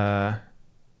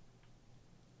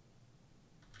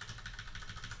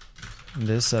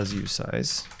 This as U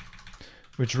size,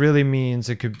 which really means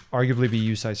it could arguably be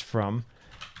U size from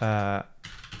as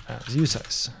U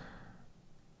size.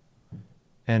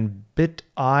 And bit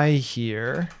I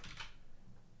here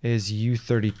is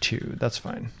U32. That's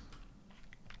fine.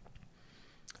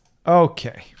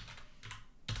 Okay.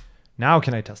 Now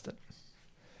can I test it?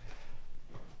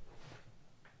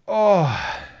 Oh.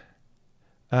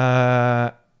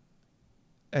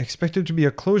 Expected to be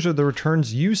a closure that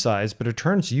returns U size, but it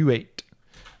returns U8.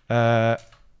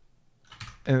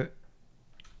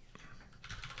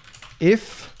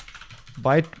 If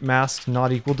byte mask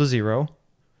not equal to 0,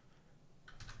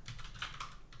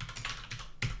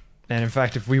 and in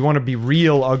fact, if we want to be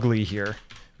real ugly here,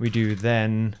 we do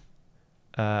then,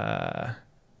 nah,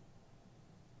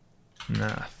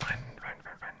 fine.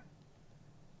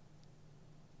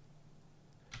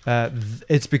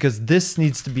 It's because this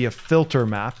needs to be a filter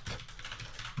map,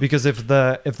 because if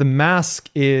the mask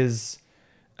is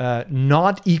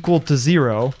not equal to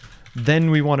 0, then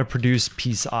we want to produce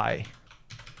piece I.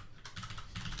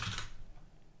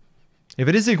 If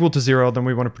it is equal to 0, then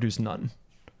we want to produce none.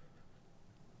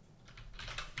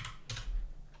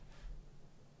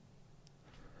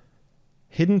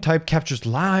 Hidden type captures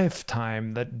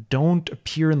lifetime that don't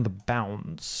appear in the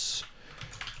bounds.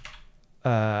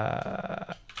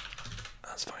 That's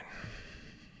fine.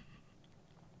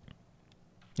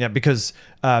 Yeah, because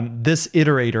this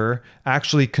iterator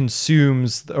actually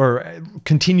consumes or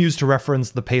continues to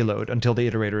reference the payload until the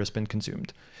iterator has been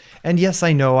consumed. And yes,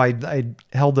 I know I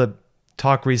held a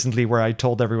talk recently where I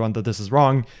told everyone that this is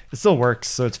wrong. It still works,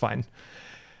 so it's fine.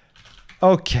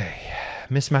 Okay,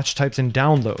 mismatch types in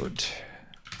download.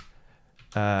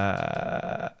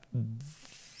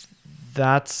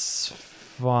 That's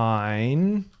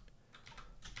fine.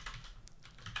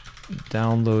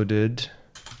 Downloaded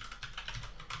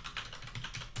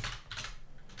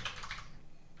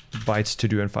bytes to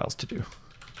do and files to do.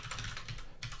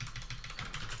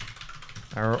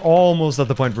 We're almost at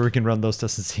the point where we can run those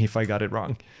tests and see if I got it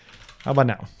wrong. How about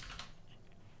now?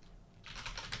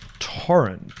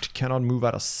 Torrent cannot move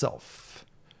out of self.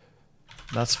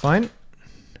 That's fine.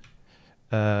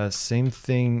 Same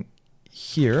thing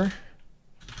here.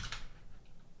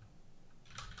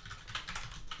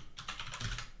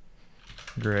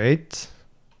 Great.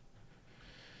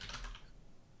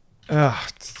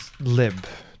 Lib.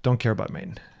 Don't care about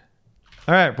main.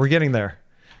 All right, we're getting there.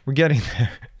 We're getting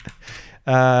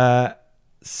there.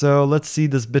 So let's see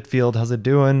this bit field. How's it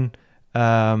doing?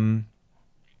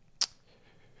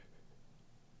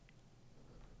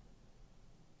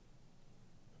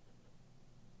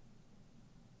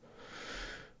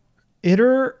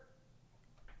 Iter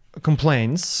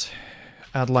complains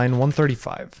at line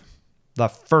 135. The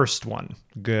first one.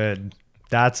 Good.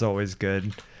 That's always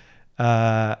good.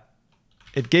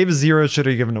 It gave a 0, should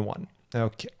have given a 1.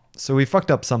 Okay, so we fucked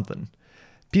up something.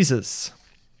 Pieces.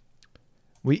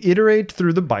 We iterate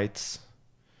through the bytes,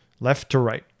 left to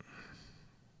right.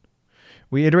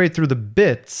 We iterate through the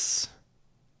bits,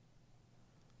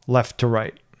 left to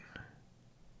right.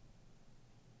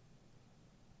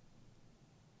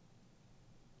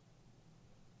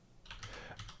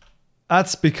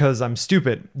 That's because I'm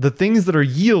stupid. The things that are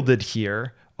yielded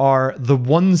here are the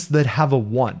ones that have a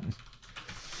 1.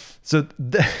 So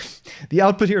the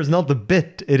output here is not the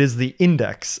bit, it is the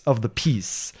index of the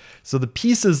piece. So the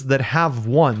pieces that have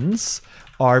 1s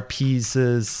are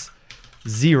pieces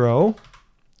 0,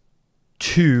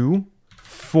 2,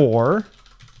 4,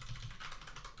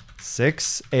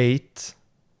 6, 8,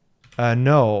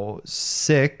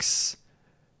 6,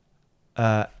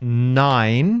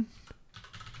 9,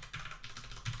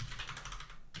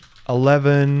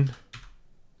 11,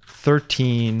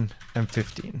 13, and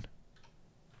 15.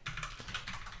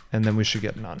 And then we should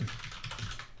get none.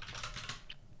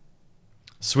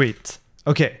 Sweet.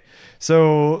 Okay,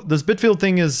 so this bit field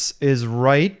thing is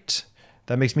right.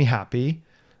 That makes me happy.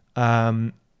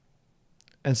 And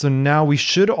so now we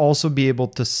should also be able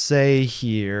to say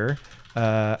here,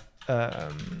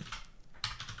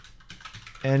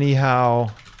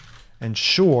 anyhow,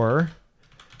 ensure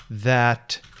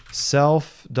that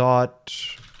self dot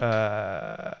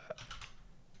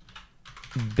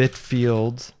bit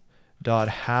field dot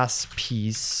has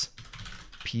piece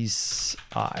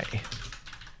I.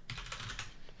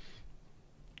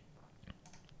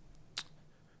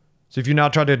 So if you now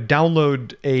try to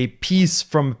download a piece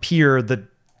from a peer that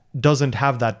doesn't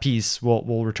have that piece,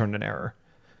 we'll return an error.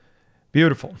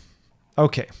 Beautiful.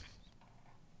 Okay.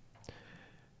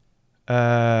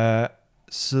 So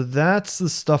that's the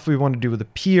stuff we want to do with a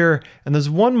peer. And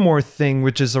there's one more thing,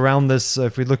 which is around this.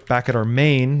 If we look back at our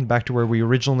main, back to where we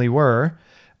originally were,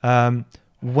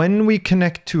 when we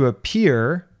connect to a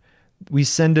peer, we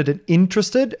send it an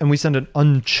interested and we send an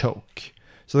unchoke.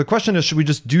 So the question is, should we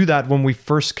just do that when we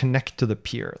first connect to the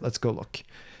peer? Let's go look.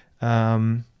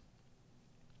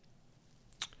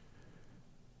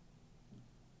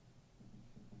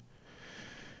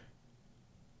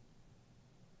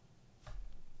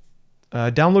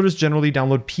 Downloaders generally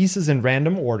download pieces in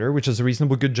random order, which is a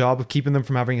reasonably good job of keeping them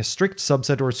from having a strict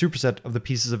subset or superset of the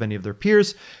pieces of any of their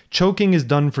peers. Choking is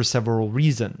done for several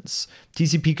reasons.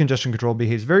 TCP congestion control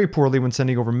behaves very poorly when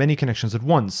sending over many connections at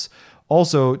once.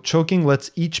 Also, choking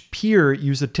lets each peer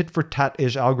use a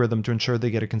tit-for-tat-ish algorithm to ensure they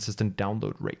get a consistent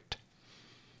download rate.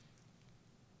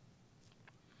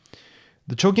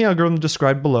 The choking algorithm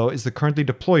described below is the currently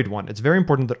deployed one. It's very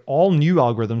important that all new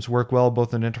algorithms work well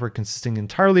both in a network consisting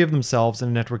entirely of themselves and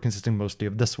a network consisting mostly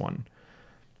of this one.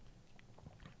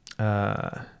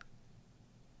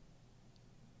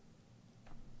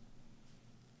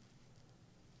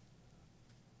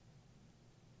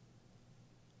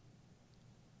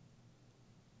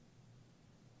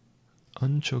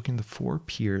 Unchoking the 4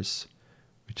 peers,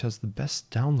 which has the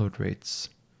best download rates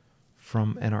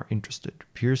from and are interested.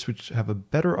 Peers which have a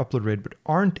better upload rate but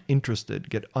aren't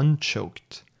interested get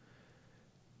unchoked.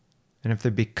 And if they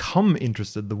become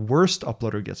interested, the worst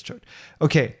uploader gets choked.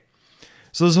 Okay,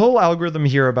 so this whole algorithm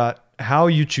here about how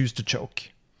you choose to choke.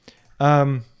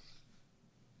 So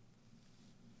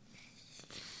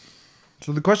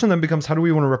the question then becomes, how do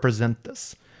we want to represent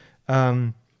this?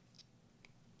 I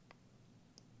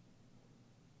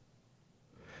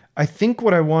think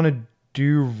what I want to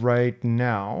do right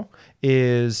now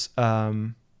is I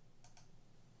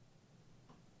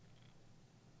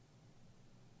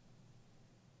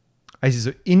see.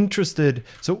 So interested.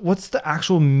 So what's the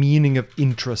actual meaning of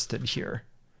interested here?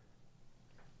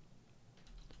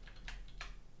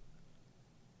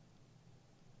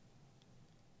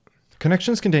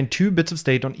 Connections contain 2 bits of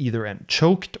state on either end,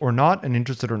 choked or not and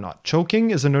interested or not.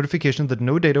 Choking is a notification that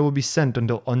no data will be sent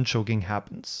until unchoking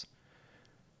happens.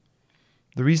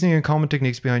 The reasoning and common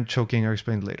techniques behind choking are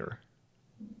explained later.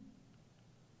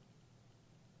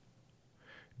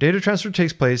 Data transfer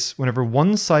takes place whenever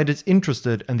one side is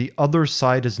interested and the other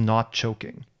side is not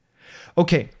choking.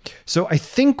 Okay, so I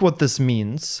think what this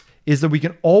means is that we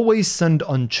can always send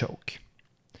unchoke.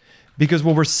 Because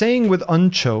what we're saying with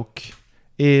unchoke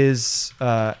is,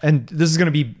 and this is going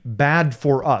to be bad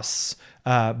for us,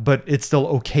 but it's still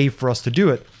okay for us to do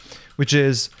it, which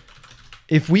is,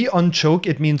 if we unchoke,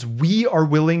 it means we are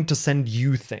willing to send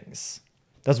you things.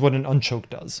 That's what an unchoke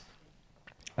does.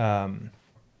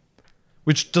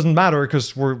 Which doesn't matter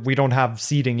because we don't have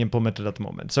seeding implemented at the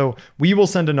moment. So we will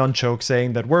send an unchoke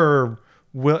saying that we're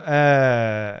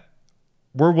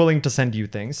willing to send you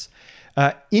things.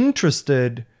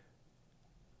 Interested,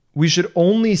 we should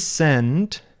only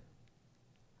send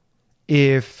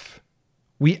if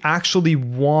we actually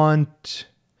want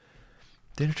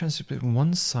data transfer.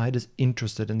 One side is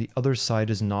interested and the other side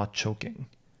is not choking.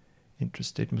 Interest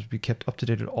state must be kept up to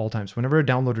date at all times. Whenever a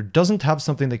downloader doesn't have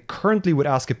something they currently would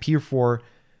ask a peer for,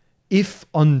 if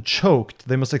unchoked,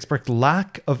 they must expect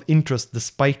lack of interest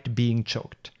despite being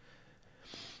choked.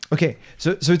 Okay,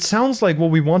 so it sounds like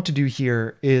what we want to do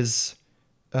here is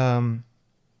on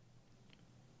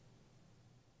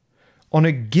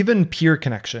a given peer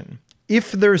connection,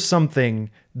 if there's something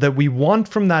that we want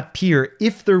from that peer,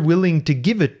 if they're willing to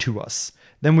give it to us,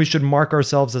 then we should mark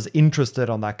ourselves as interested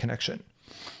on that connection.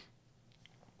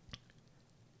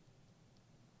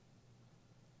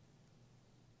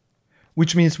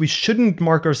 Which means we shouldn't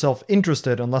mark ourselves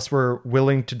interested unless we're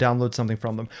willing to download something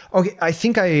from them. Okay, I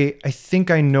think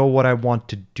I know what I want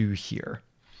to do here.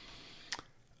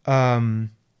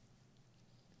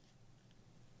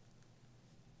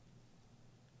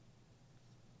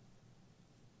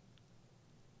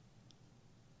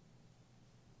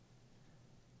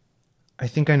 I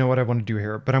think I know what I want to do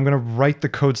here, but I'm going to write the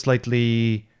code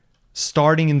slightly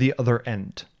starting in the other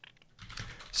end.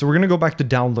 So we're going to go back to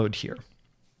download here.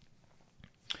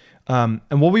 And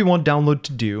what we want download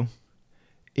to do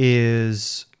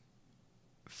is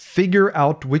figure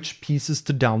out which pieces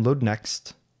to download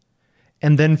next,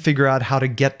 and then figure out how to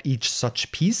get each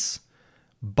such piece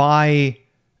by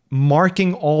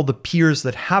marking all the peers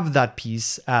that have that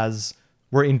piece as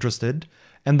we're interested.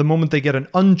 And the moment they get an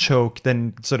unchoke,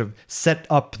 then sort of set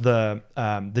up the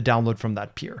download from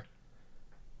that peer.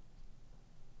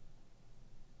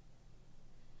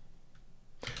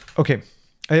 Okay,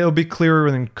 it'll be clearer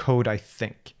in code, I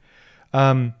think.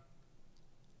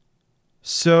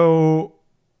 So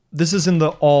this is in the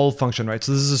all function, right?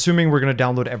 So this is assuming we're going to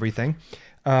download everything.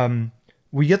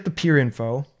 We get the peer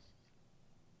info.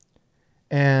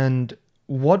 And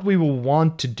what we will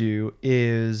want to do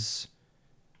is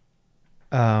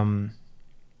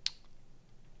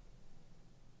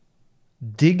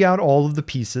dig out all of the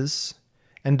pieces,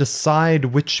 and decide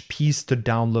which piece to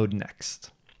download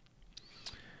next.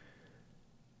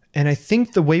 And I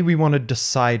think the way we want to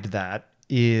decide that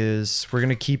is we're going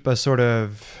to keep a sort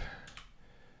of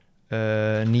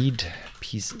need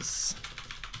pieces.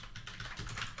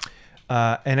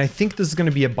 And I think this is going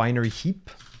to be a binary heap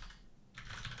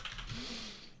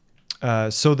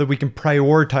so that we can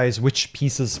prioritize which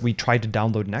pieces we try to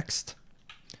download next.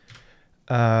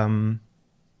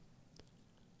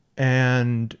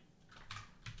 And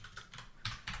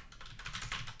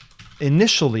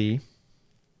initially,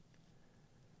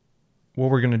 what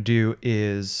we're going to do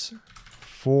is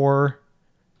for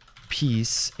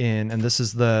piece in, and this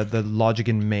is the logic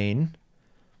in main.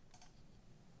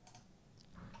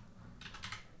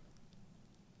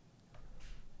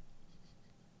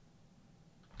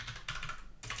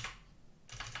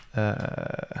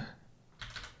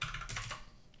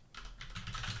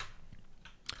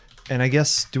 And I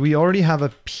guess, do we already have a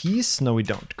piece? No, we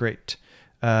don't. Great.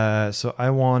 So I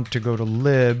want to go to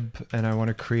lib and I want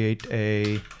to create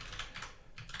a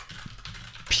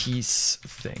piece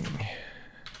thing.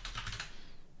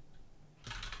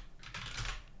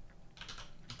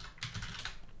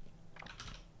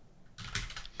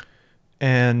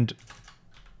 And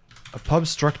a pub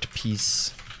struct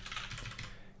piece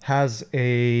has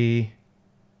a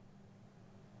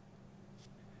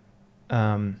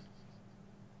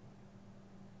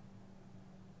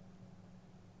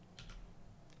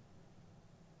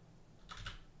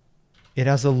it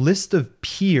has a list of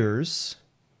peers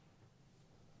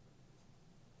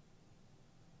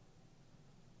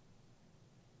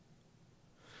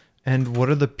and what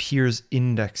are the peers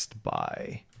indexed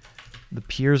by? The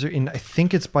peers are in, I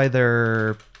think it's by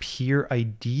their peer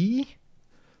ID.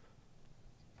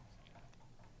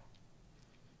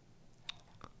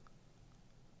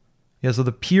 Yeah, so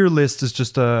the peer list is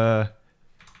just a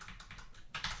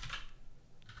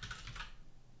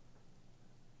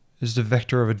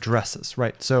vector of addresses,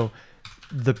 right? So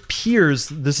the peers,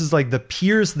 this is like the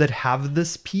peers that have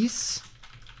this piece.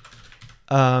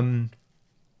 And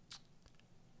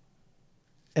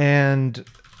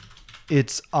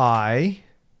it's I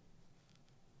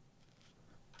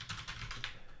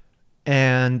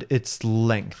and its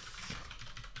length.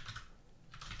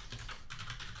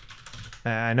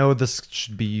 I know this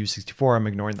should be U64. I'm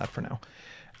ignoring that for now.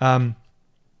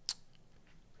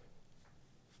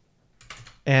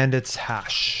 And its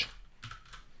hash.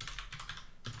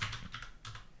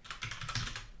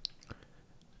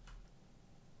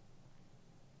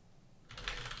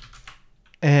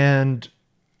 And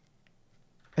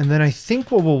then I think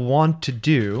what we'll want to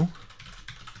do,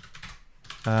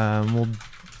 we'll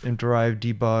derive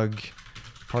debug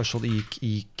partial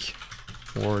eq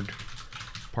ord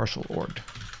partial ord.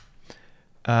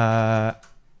 No,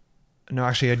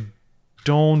 actually, I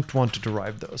don't want to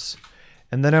derive those.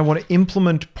 And then I want to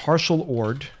implement partial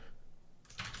ord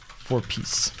for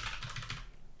piece.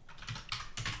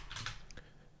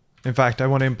 In fact, I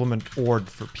want to implement ord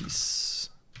for piece.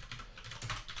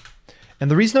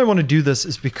 And the reason I want to do this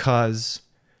is because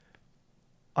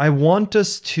I want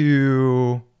us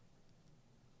to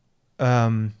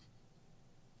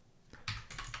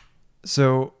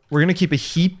so we're going to keep a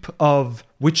heap of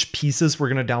which pieces we're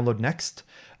going to download next.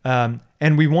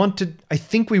 And we want to, I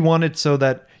think we want it so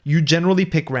that you generally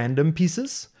pick random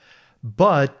pieces,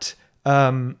 but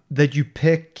that you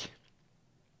pick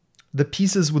the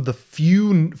pieces with the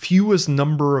fewest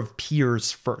number of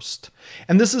peers first.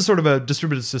 And this is sort of a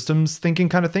distributed systems thinking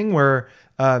kind of thing where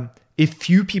if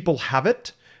few people have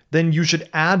it, then you should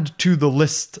add to the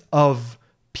list of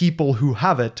people who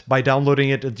have it by downloading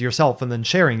it yourself and then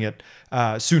sharing it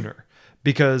sooner.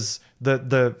 Because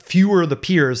the fewer the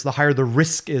peers, the higher the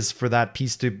risk is for that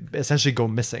piece to essentially go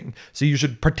missing. So you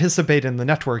should participate in the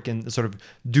network and sort of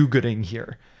do-gooding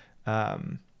here.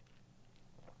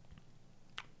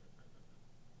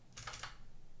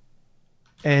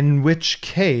 In which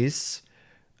case,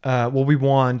 what we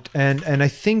want, and I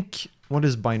think, what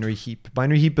is binary heap?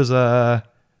 Binary heap is a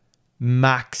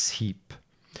max heap.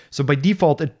 So by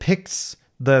default, it picks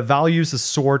the values as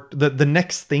sort, the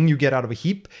next thing you get out of a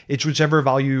heap, it's whichever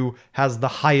value has the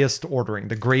highest ordering,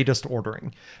 the greatest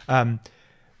ordering.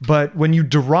 But when you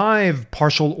derive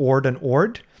partial ord and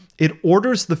ord, it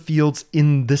orders the fields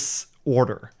in this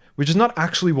order, which is not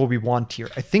actually what we want here.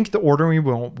 I think the ordering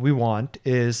we want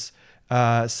is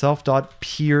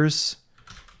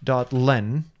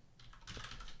self.peers.len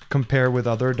compare with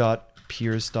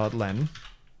other.peers.len.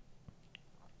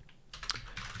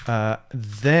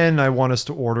 Then I want us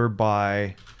to order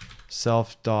by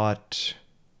self dot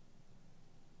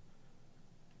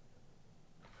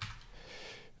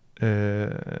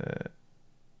if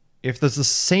there's the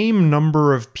same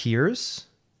number of peers,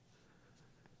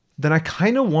 then I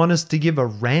kind of want us to give a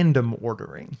random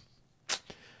ordering.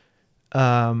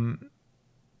 But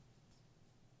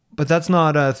that's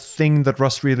not a thing that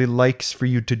Rust really likes for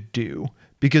you to do.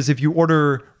 Because if you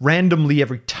order randomly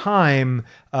every time,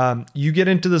 you get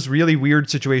into this really weird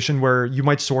situation where you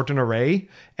might sort an array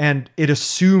and it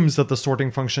assumes that the sorting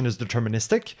function is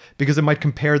deterministic because it might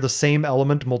compare the same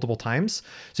element multiple times.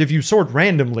 So if you sort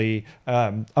randomly,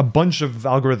 a bunch of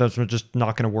algorithms are just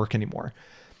not going to work anymore.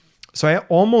 So I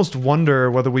almost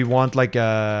wonder whether we want like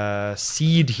a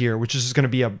seed here, which is just going to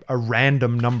be a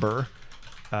random number.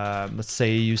 Let's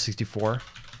say U64.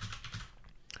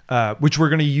 Which we're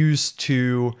going to use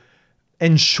to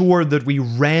ensure that we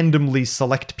randomly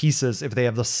select pieces if they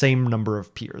have the same number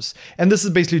of peers. And this is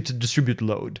basically to distribute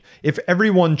load. If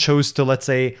everyone chose to, let's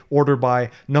say, order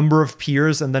by number of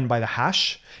peers and then by the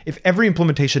hash, if every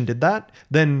implementation did that,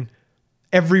 then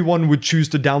everyone would choose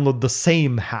to download the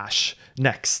same hash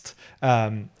next.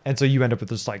 And so you end up with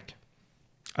this like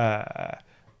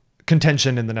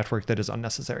contention in the network that is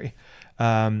unnecessary.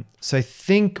 So I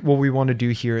think what we want to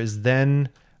do here is then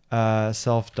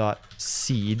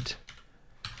self.seed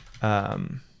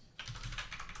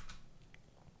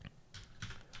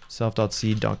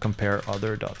self.seed.compare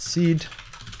other.seed.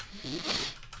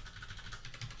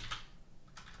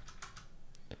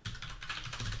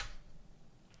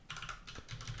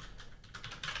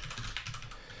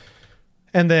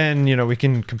 And then, you know, we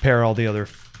can compare all the other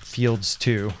fields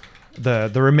too.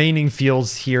 The remaining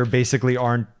fields here basically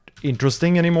aren't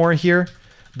interesting anymore here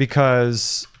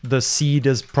because the seed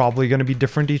is probably going to be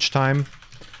different each time.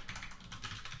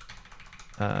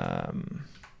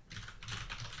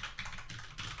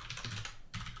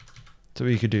 So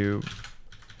we could do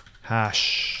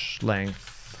hash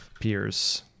length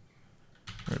peers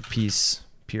or piece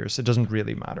peers. It doesn't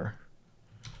really matter.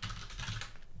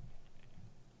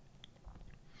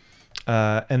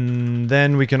 And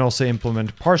then we can also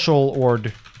implement partial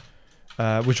ord,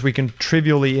 which we can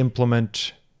trivially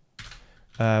implement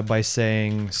by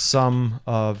saying sum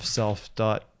of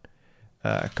self.compare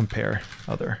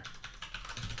other.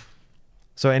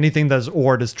 So anything that's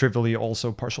ord is trivially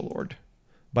also partial ord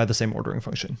by the same ordering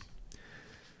function.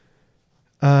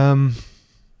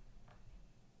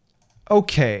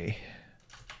 Okay.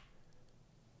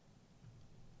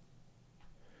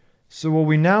 So what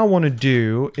we now want to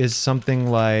do is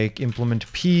something like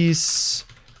implement piece,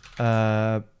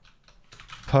 pub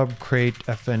create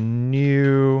fn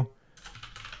new,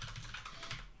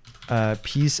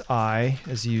 piece I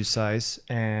as use size,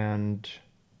 and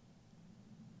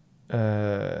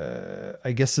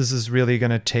I guess this is really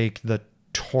going to take the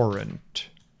torrent.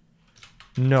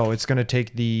 No, it's going to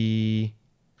take the...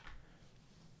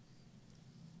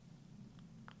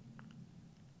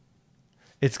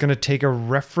 It's going to take a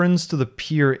reference to the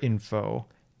peer info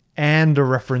and a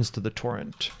reference to the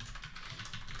torrent,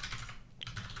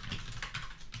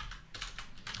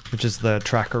 which is the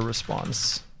tracker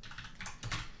response.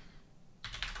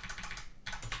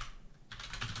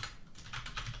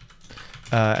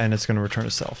 And it's going to return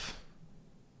a self.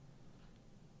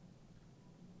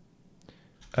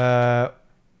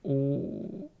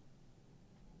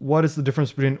 What is the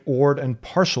difference between ord and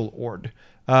partial ord?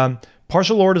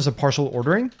 Partial ord is a partial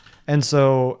ordering. And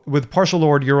so with partial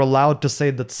ord, you're allowed to say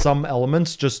that some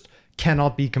elements just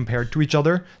cannot be compared to each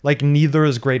other. Like neither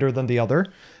is greater than the other.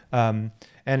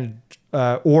 And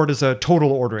ord is a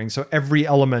total ordering. So every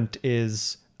element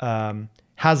is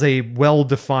has a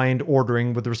well-defined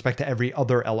ordering with respect to every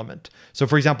other element. So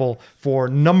for example, for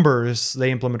numbers,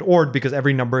 they implement ord because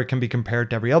every number can be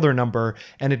compared to every other number,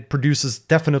 and it produces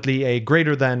definitely a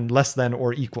greater than, less than,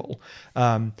 or equal.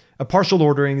 A partial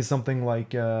ordering is something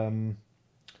like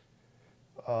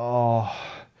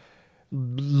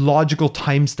logical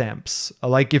timestamps.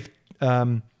 Like if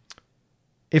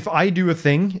I do a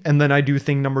thing and then I do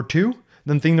thing number 2,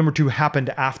 then thing number 2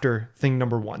 happened after thing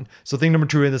number 1. So thing number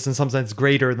 2 is in some sense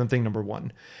greater than thing number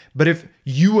 1. But if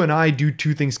you and I do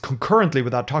two things concurrently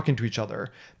without talking to each other,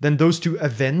 then those two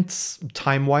events,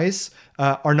 time-wise,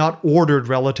 are not ordered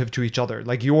relative to each other.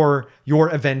 Like your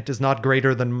event is not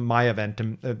greater than my event,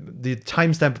 and the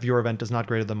timestamp of your event is not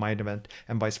greater than my event,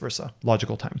 and vice versa.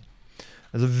 Logical time.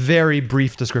 That's a very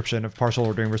brief description of partial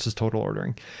ordering versus total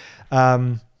ordering.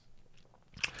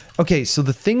 Okay, so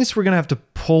the things we're going to have to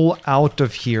pull out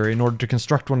of here in order to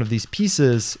construct one of these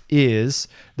pieces is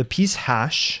the piece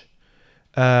hash,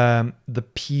 the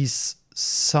piece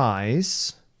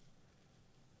size,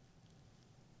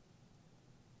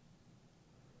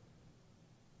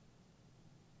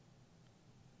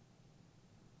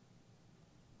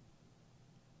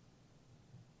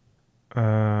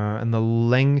 And the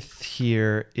length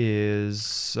here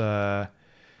is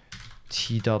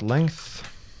t.length.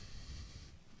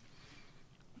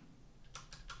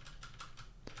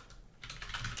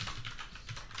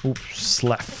 Oops,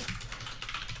 slef.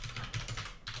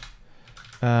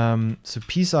 So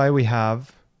piece I we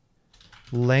have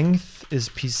length is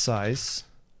piece size.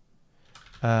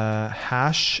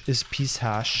 Hash is piece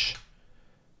hash.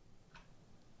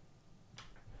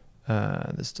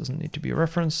 This doesn't need to be a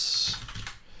reference.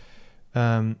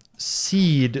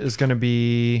 Seed is going to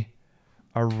be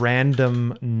a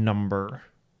random number.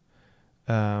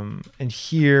 And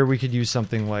here we could use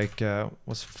something like,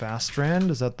 what's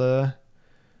fastrand? Is that the...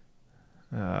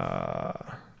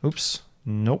 oops.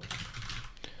 Nope.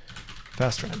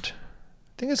 Fastrand.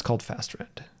 I think it's called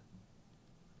fastrand.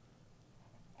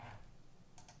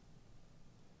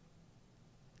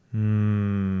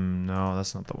 No,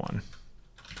 that's not the one.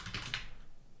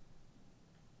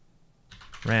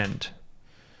 Rand.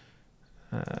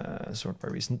 Sort by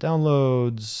recent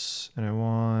downloads. And I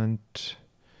want...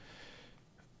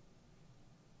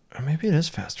 or maybe it is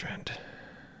fastrand.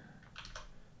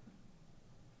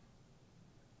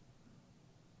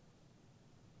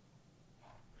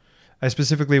 I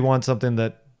specifically want something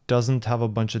that doesn't have a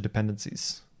bunch of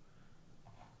dependencies.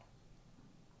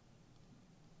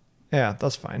 Yeah,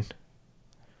 that's fine.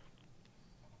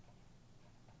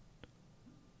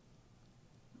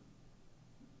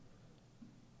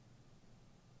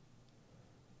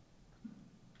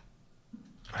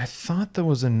 I thought there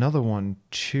was another one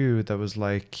too that was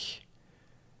like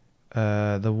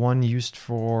the one used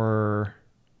for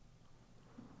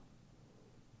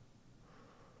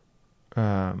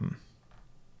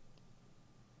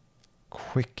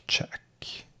quick check.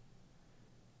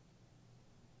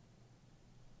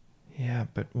 Yeah,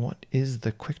 but what is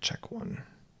the quick check one?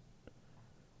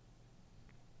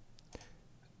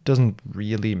 Doesn't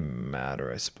really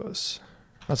matter, I suppose.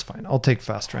 That's fine. I'll take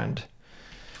fastrand.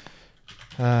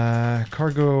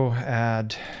 Cargo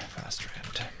add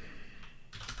fastrand.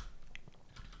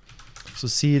 So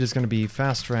seed is going to be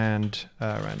fastrand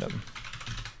random.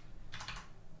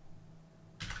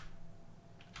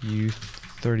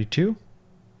 U32,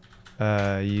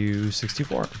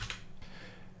 U64.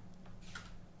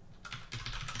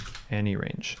 Any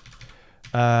range.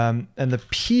 And the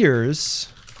peers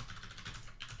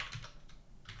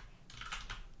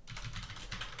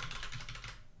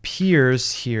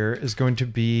here is going to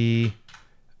be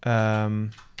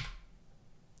it's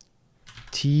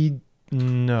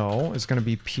going to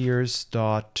be peers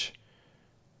dot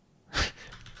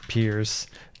peers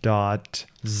dot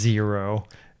 0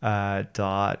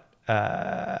 dot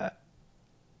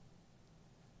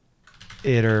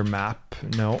iter map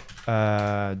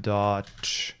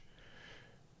dot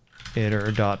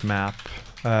iter dot map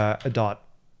dot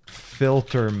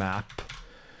filter map,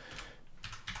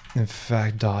 in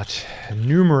fact dot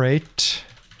enumerate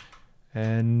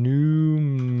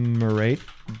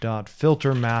dot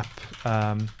filter map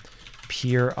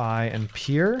peer I and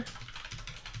peer.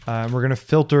 We're going to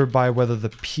filter by whether the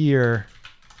peer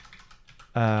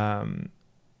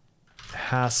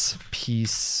has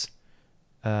piece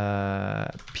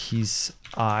piece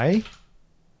I,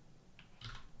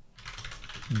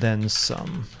 then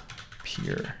some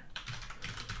peer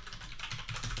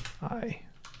I.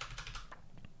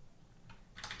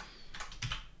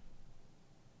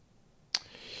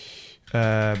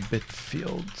 Bit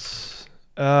fields.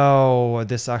 Oh,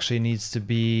 this actually needs to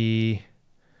be...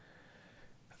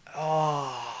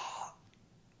 oh.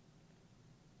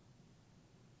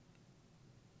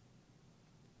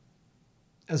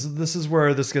 As this is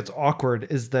where this gets awkward,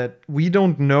 is that we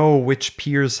don't know which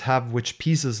peers have which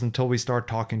pieces until we start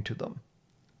talking to them.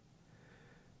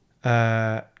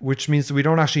 Which means we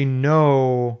don't actually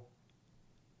know.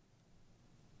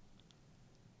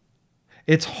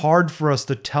 It's hard for us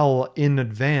to tell in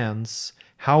advance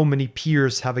how many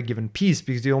peers have a given piece,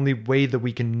 because the only way that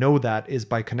we can know that is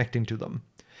by connecting to them.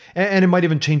 And it might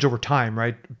even change over time,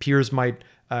 right? Peers might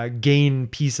gain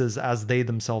pieces as they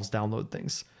themselves download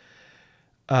things.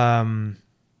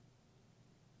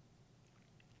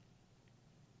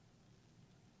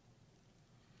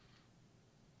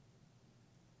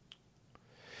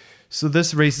 So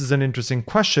this raises an interesting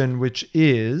question, which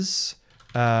is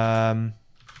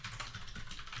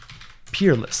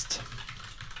peer list.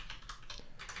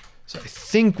 So I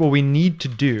think what we need to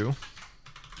do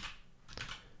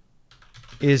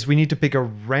is we need to pick a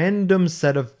random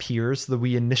set of peers that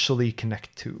we initially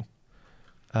connect to.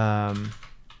 And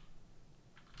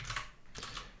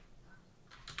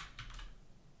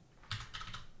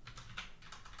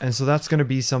so that's going to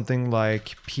be something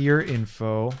like peer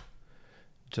info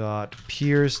dot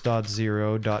peers dot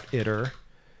 0 dot iter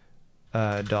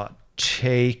dot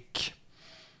take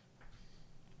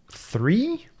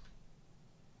 3.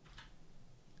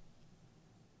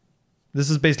 This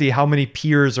is basically how many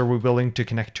peers are we willing to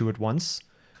connect to at once.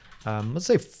 Let's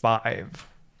say 5.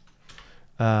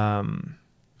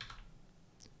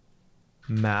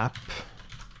 Map.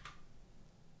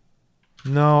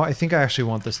 No, I think I actually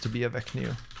want this to be a vec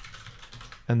new.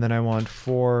 And then I want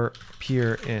for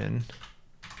peer in.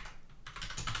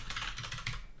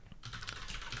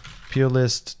 Peer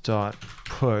list dot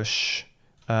push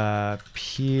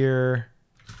peer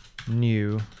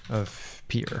new of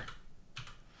peer.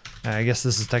 I guess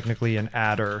this is technically an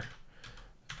adder,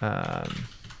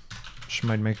 which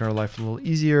might make our life a little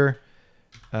easier.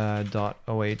 Dot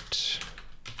 08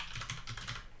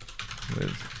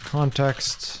 with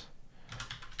context.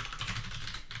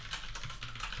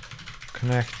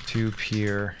 Connect to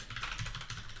peer.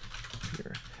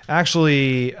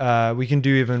 Actually, we can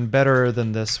do even better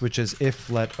than this, which is if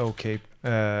let okay.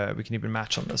 We can even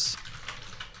match on this.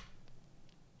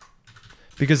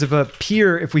 Because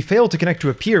if we fail to connect to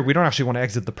a peer, we don't actually want to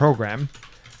exit the program,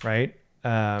 right?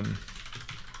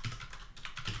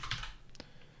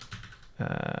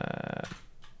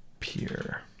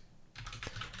 Peer.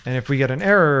 And if we get an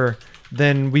error,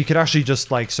 then we could actually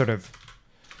just like sort of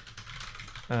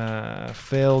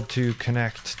fail to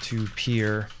connect to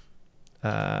peer,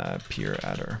 peer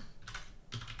adder.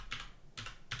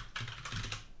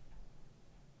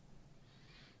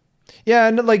 Yeah,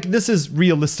 and like this is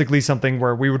realistically something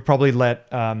where we would probably let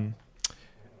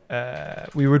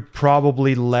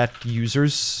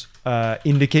users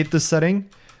indicate this setting,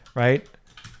 right?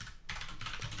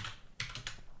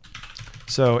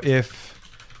 So if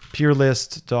peer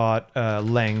list dot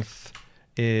length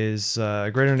is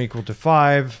greater than or equal to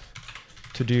 5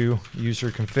 to do user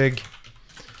config,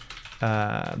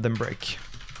 then break.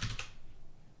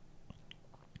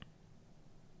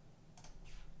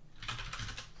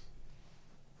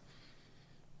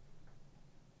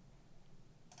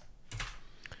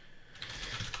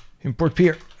 Import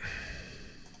peer.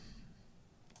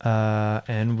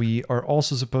 And we are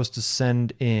also supposed to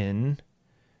send in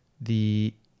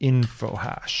the info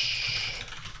hash.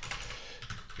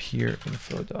 Peer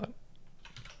info dot.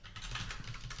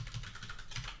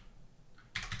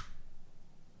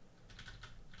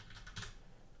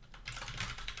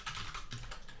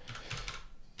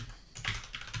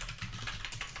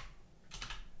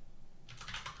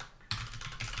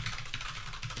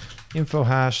 Info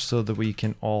hash so that we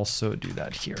can also do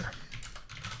that here.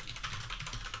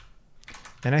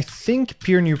 And I think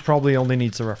peer new probably only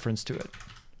needs a reference to it.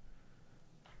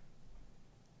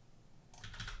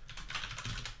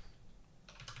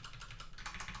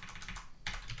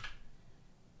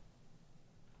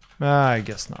 I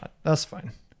guess not. That's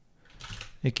fine.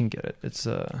 It can get it. It's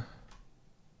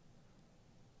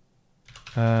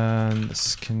and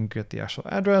this can get the actual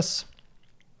address.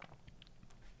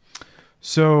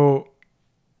 So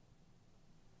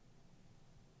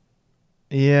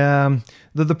yeah,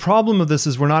 the problem of this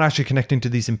is we're not actually connecting to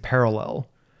these in parallel.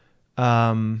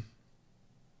 All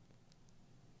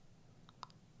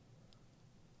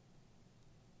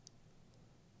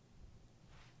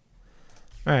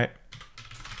right,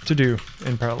 to do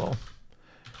in parallel.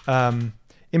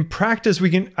 In practice,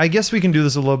 I guess we can do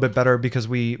this a little bit better because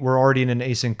we're already in an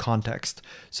async context.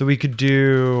 So we could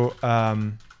do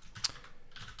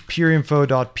peer info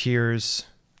dot peers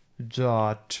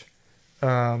dot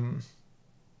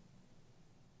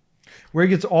where it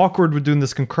gets awkward with doing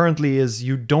this concurrently is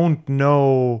you don't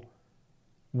know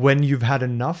when you've had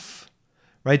enough,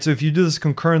 right? So if you do this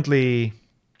concurrently,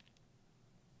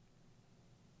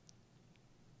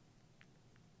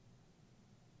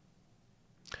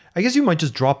 I guess you might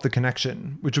just drop the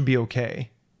connection, which would be okay.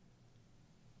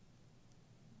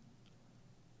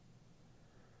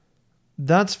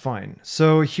 That's fine.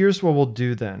 So here's what we'll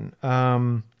do then.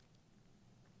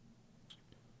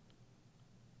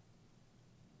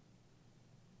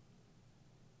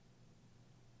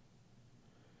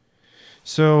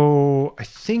 So I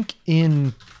think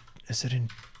is it in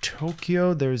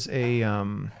Tokyo? There's a,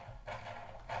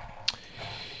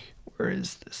 where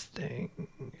is this thing?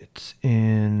 It's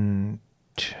in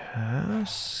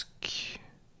task.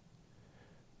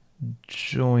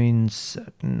 Join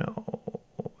set, no.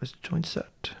 Is join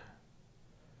set?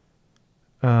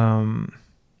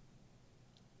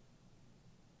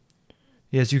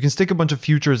 Yes, you can stick a bunch of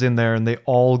futures in there and they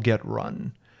all get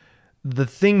run. The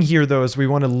thing here though is we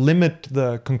want to limit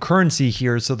the concurrency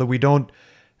here so that we don't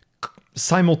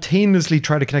simultaneously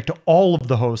try to connect to all of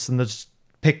the hosts and just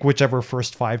pick whichever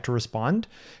first 5 to respond,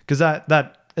 because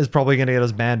that is probably going to get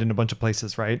us banned in a bunch of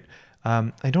places, right?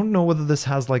 I don't know whether this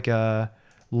has like a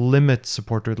limit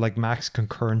support to it, like max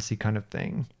concurrency kind of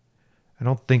thing. I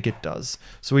don't think it does.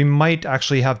 So we might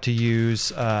actually have to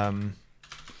use in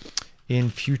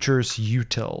futures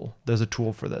util. There's a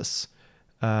tool for this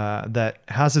that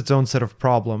has its own set of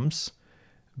problems,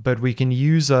 but we can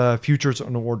use futures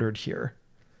unordered here,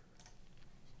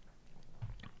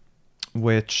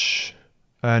 which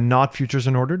not futures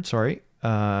unordered. Sorry,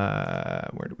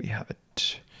 where do we have it?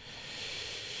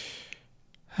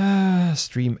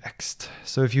 Stream ext.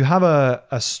 So if you have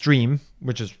a stream,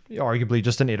 which is arguably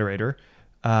just an iterator,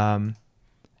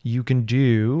 you can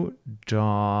do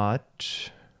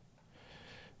dot,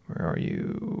 where are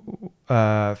you?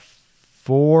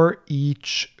 For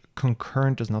each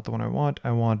concurrent is not the one I want.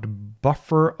 I want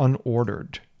buffer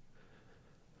unordered.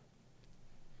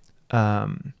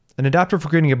 An adapter for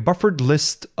creating a buffered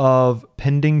list of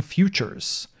pending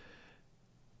futures.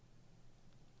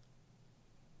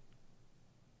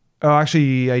 Oh,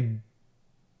 actually,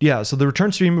 yeah, so the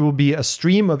return stream will be a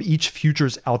stream of each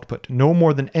future's output. No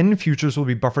more than n futures will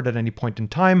be buffered at any point in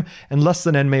time, and less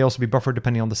than n may also be buffered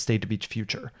depending on the state of each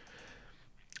future.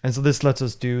 And so this lets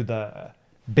us do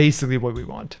basically what we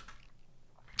want.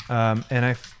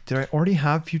 And did I already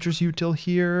have futures util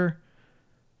here?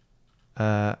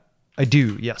 I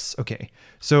do, yes, okay.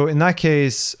 So in that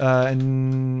case,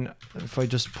 and if I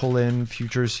just pull in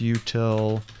futures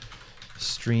util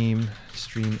stream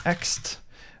ext,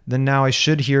 then now I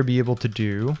should here be able to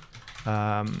do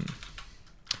dot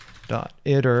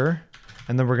iter,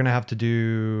 and then we're gonna have to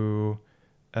do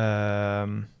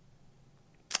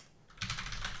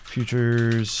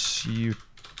futures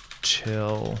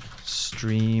util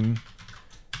stream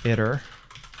iter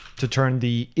to turn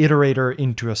the iterator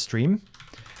into a stream.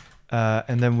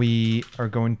 And then we are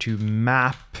going to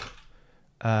map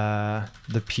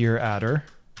the peer adder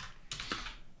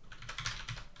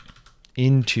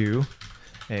into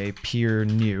a peer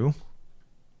new.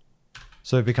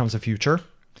 So it becomes a future.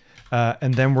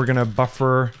 And then we're going to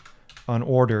buffer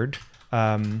unordered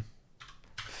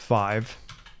 5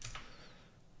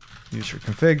 user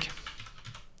config.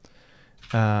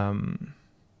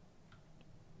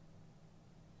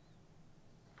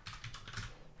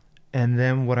 And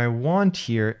then what I want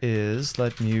here is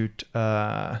let mute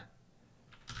so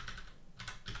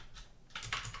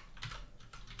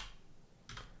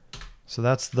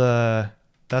that's the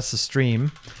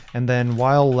stream, and then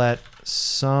while let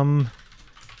some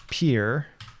peer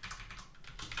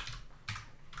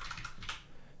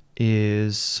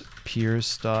is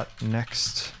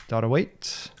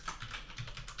peers.next.await.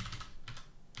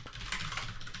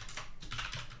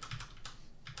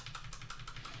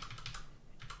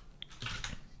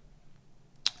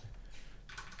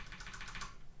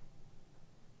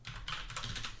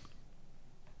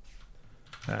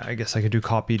 I guess I could do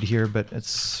copied here, but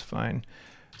it's fine.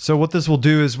 So what this will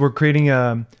do is we're creating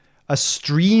a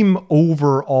stream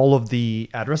over all of the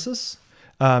addresses.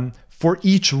 For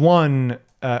each one,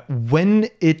 when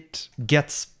it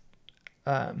gets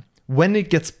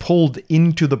pulled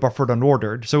into the buffered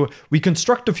unordered. So we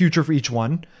construct a future for each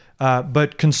one,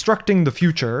 but constructing the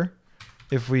future,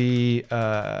 if we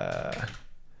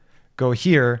go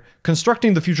here,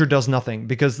 constructing the future does nothing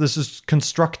because this just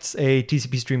constructs a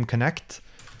TCP stream connect.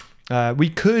 We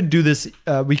could do this,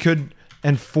 we could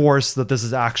enforce that this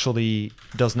is actually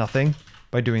does nothing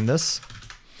by doing this.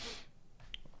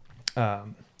 So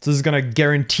this is going to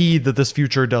guarantee that this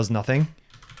future does nothing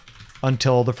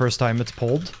until the first time it's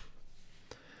pulled.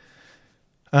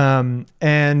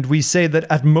 And we say that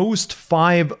at most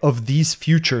 5 of these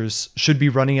futures should be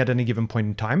running at any given point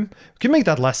in time. We can make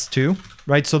that less too,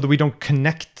 right? So that we don't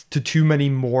connect to too many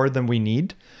more than we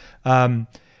need. And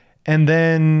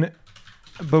then,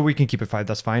 but we can keep it 5,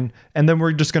 that's fine. And then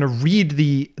we're just going to read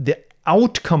the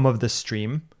outcome of this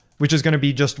stream, which is going to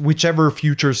be just whichever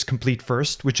futures complete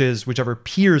first, which is whichever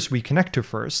peers we connect to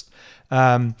first.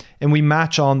 And we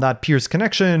match on that peers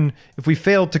connection. If we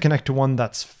fail to connect to one,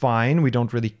 that's fine. We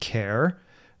don't really care.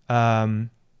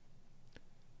 And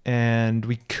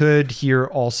we could here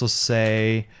also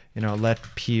say, let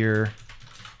peer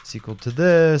is equal to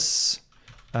this.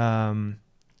 And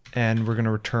we're going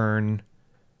to return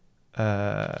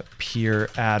peer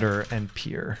adder and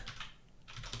peer.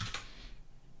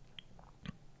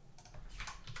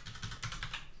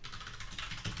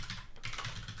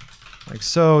 Like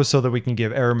so that we can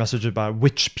give error message about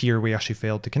which peer we actually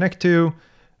failed to connect to.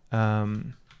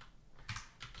 And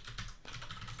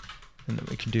then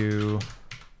we can do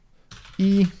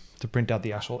E to print out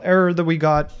the actual error that we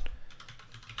got.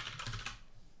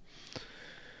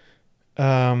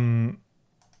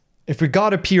 if we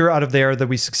got a peer out of there that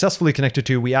we successfully connected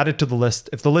to, we add it to the list.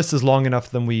 If the list is long enough,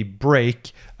 then we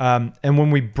break. And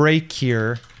when we break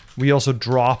here, we also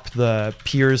drop the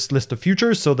peers list of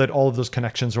futures so that all of those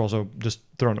connections are also just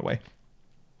thrown away.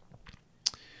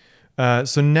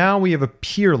 So now we have a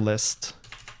peer list.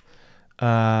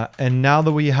 And now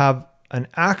that we have an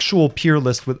actual peer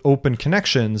list with open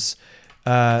connections,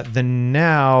 then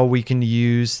now we can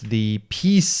use the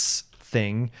piece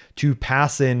thing to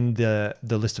pass in the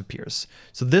list of peers.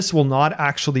 So this will not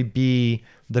actually be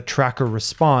the tracker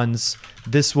response.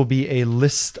 This will be a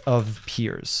list of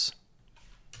peers.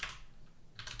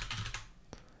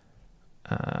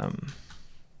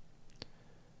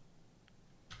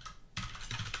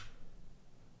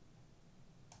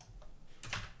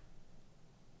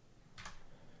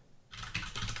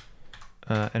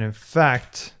 And in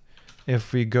fact,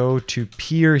 if we go to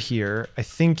peer here, I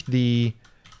think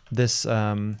this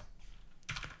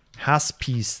has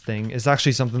piece thing is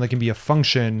actually something that can be a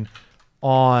function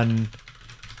on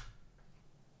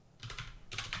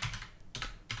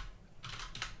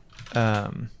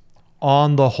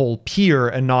the whole peer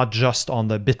and not just on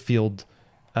the bitfield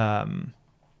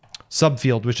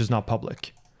subfield, which is not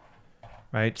public,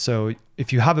 right? So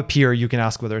if you have a peer, you can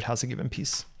ask whether it has a given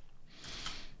piece.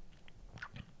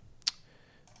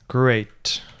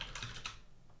 Great.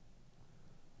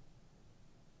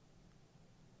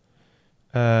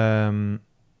 So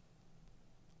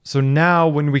now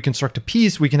when we construct a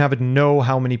piece, we can have it know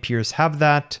how many peers have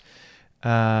that.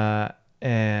 And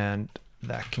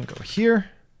that can go here.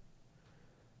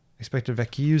 Expected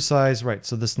VecU size, right?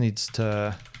 So this needs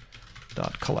to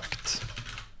 .collect.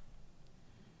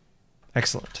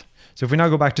 Excellent. So if we now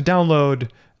go back to download,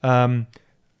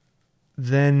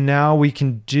 then now we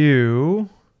can do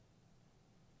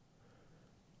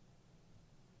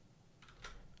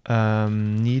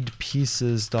need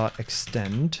pieces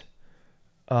 .extend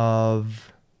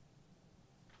of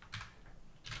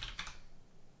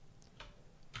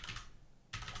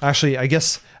actually I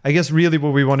guess really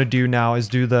what we want to do now is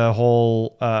do the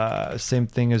whole same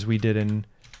thing as we did in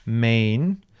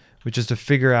main, which is to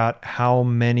figure out how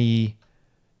many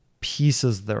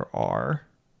pieces there are.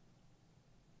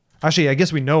 Actually, I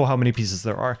guess we know how many pieces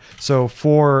there are. So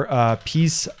for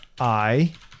piece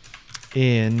I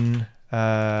in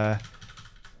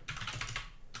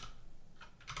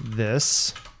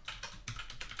this,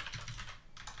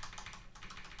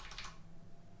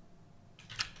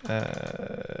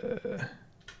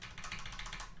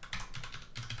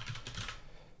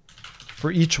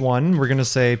 for each one, we're going to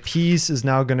say piece is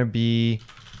now going to be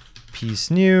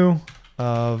piece new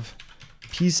of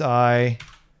piece I,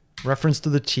 reference to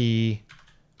the T,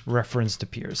 reference to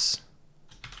peers.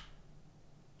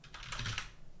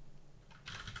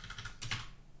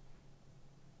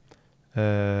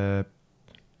 This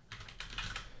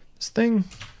thing.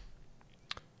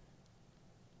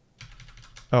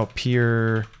 Oh,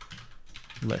 peer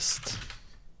list.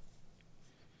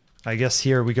 I guess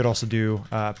here we could also do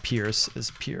peers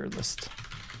is peer list.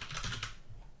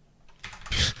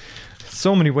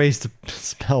 So many ways to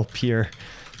spell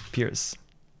peers.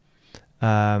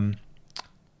 And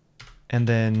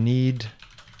then need,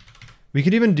 we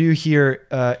could even do here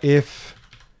if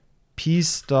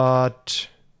piece dot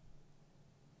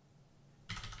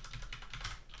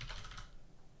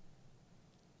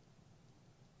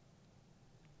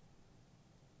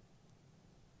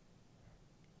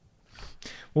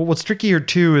well, what's tricky here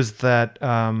too is that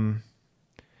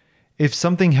if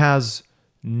something has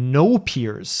no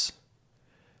peers,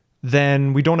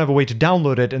 then we don't have a way to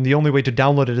download it, and the only way to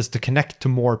download it is to connect to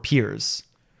more peers,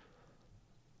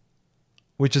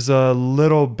 which is a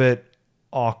little bit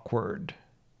awkward.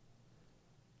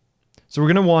 So we're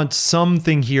going to want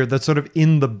something here that's sort of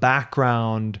in the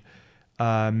background,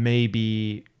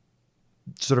 maybe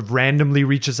sort of randomly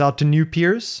reaches out to new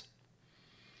peers.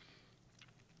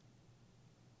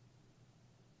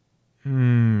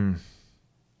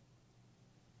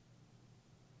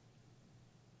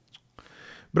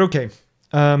 But okay,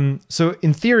 so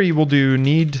in theory, we'll do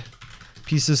need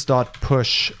pieces dot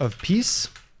push of piece.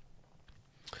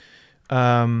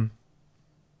 And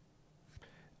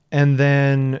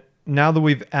then now that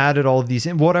we've added all of these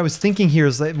in, what I was thinking here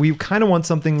is that we kind of want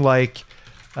something like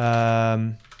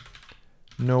no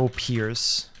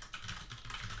peers.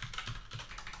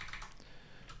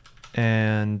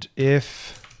 And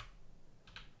if,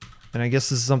 and I guess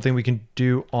this is something we can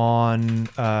do on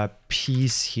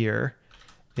piece here,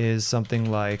 is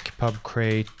something like pub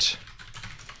crate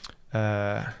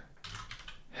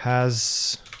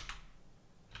has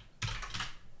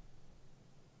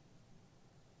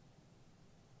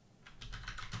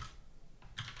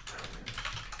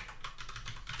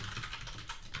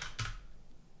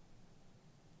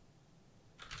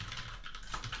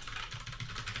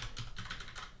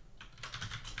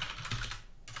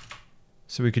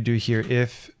So we could do here,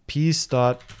 if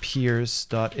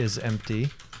piece.peers.is empty,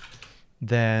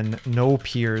 then no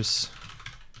peers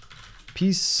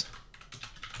piece,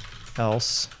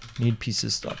 else need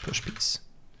pieces.push piece.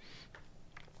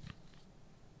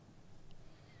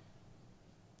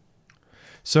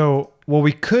 So what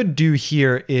we could do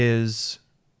here is,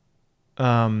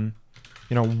 while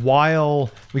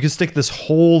we could stick this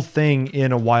whole thing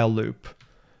in a while loop.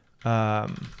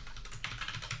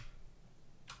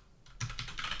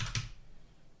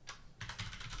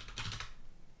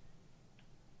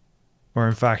 Or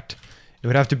in fact, it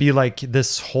would have to be like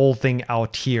this whole thing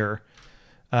out here.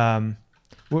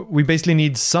 We basically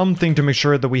need something to make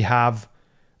sure that we have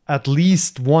at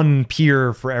least one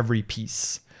peer for every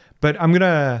piece. But I'm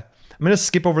gonna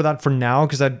skip over that for now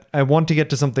because I want to get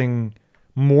to something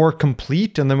more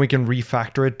complete, and then we can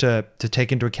refactor it to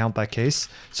take into account that case.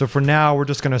 So for now, we're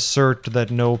just gonna assert that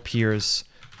no peers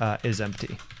is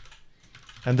empty.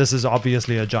 And this is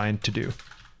obviously a giant to do.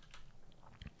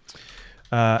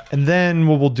 And then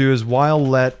what we'll do is while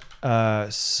let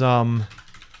some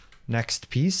next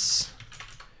piece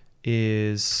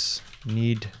is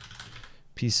need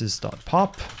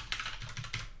pieces.pop.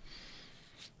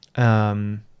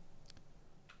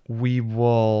 We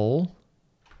will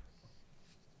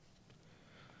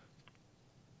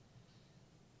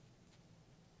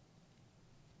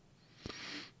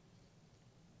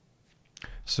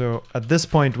so at this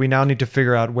point we now need to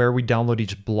figure out where we download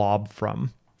each blob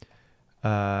from.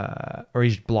 Or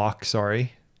each block,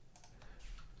 sorry.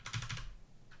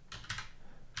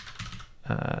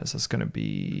 So it's going to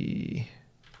be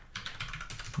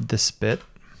this bit.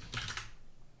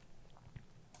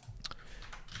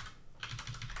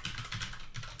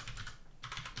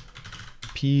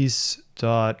 Piece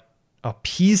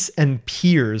and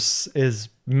peers is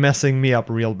messing me up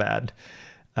real bad.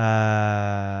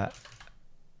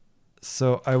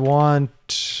 So I want,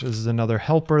 this is another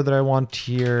helper that I want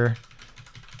here,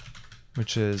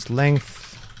 which is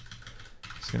length.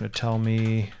 It's going to tell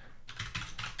me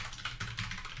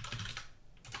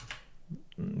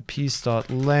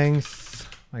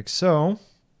piece.length, like so.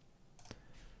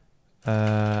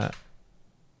 Oh,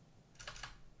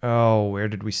 where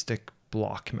did we stick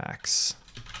block max?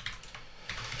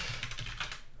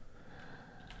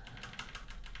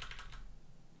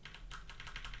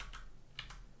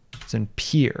 It's in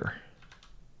peer.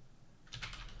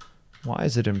 Why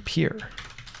is it in peer?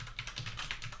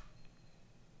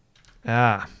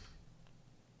 I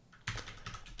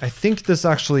think this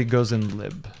actually goes in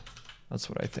lib. That's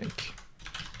what I think.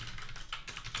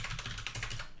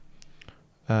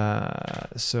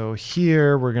 So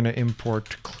here we're going to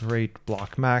import crate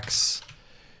block max,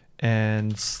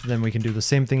 and then we can do the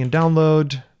same thing in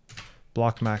download.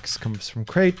 Block max comes from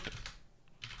crate.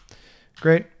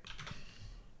 Great.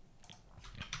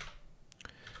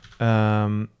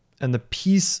 And the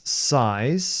piece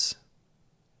size.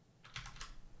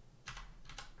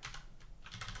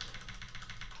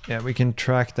 Yeah, we can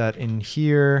track that in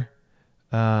here.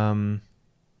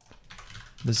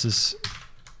 This is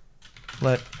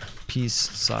let piece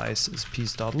size is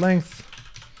piece.length.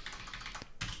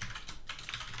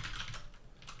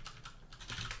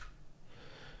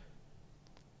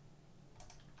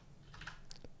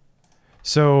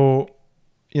 So,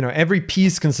 every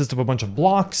piece consists of a bunch of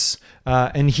blocks.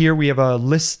 And here we have a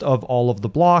list of all of the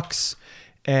blocks.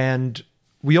 And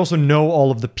we also know all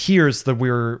of the peers that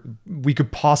we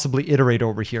could possibly iterate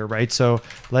over here, right? So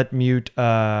let mute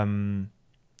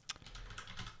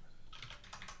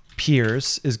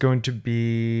peers is going to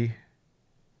be,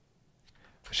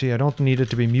 actually I don't need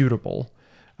it to be mutable.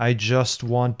 I just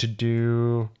want to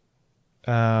do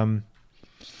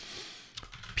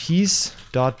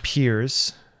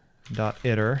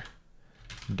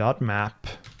piece.peers.iter.map.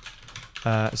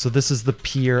 So this is the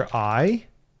peer I,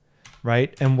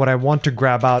 right? And what I want to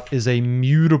grab out is a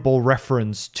mutable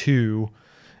reference to,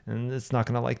 and it's not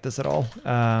going to like this at all.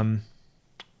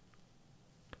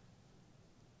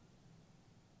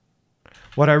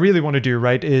 What I really want to do,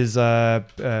 right, is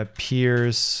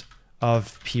peers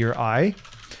of peer I.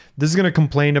 This is going to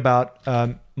complain about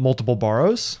multiple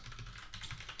borrows.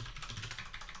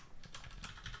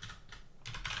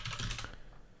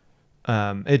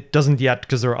 It doesn't yet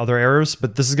because there are other errors,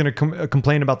 but this is going to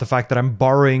complain about the fact that I'm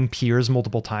borrowing peers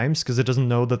multiple times because it doesn't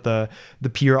know that the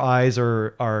peer I's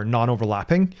are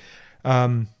non-overlapping.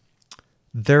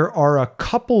 There are a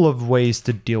couple of ways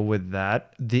to deal with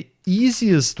that. The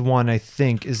easiest one, I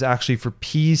think, is actually for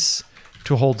piece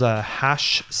to hold a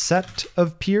hash set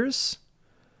of peers.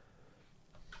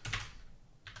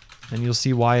 And you'll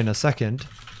see why in a second.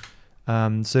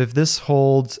 So if this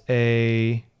holds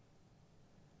a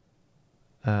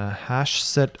hash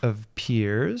set of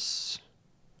peers.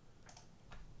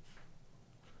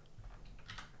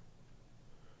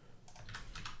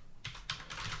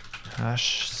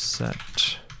 Hash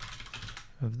set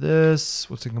of this.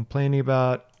 What's it complaining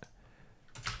about?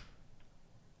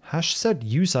 Hash set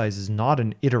usize is not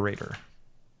an iterator.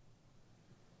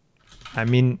 I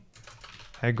mean,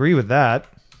 I agree with that.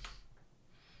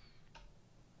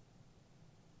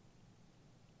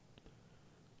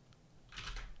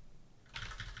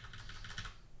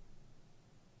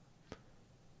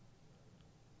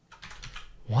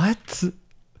 What?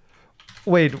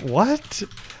 Wait, what?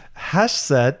 Hash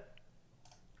set?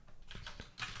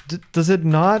 Does it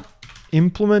not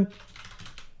implement?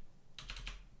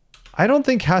 I don't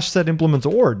think hash set implements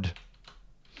ORD.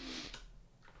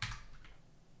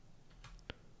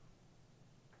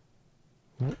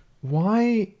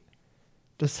 Why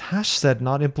does hash set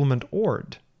not implement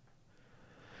ORD?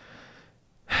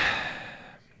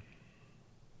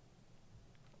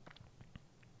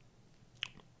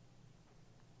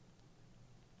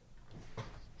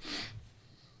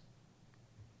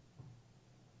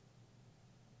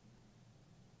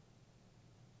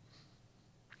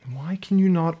 Why can you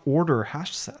not order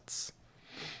hash sets?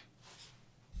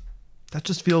 That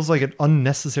just feels like an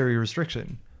unnecessary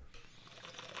restriction.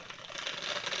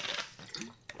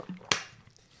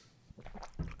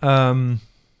 Can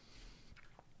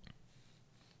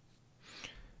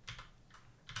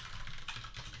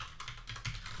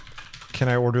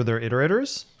I order their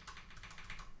iterators?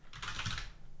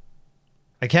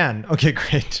 I can. Okay,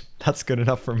 great. That's good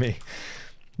enough for me.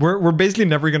 We're basically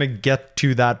never going to get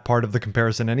to that part of the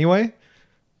comparison anyway.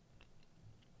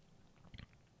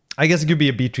 I guess it could be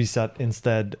a B-tree set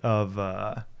instead of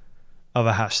a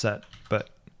hash set, but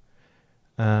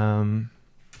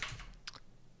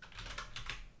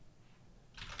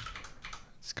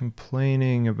it's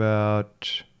complaining a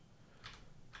bunch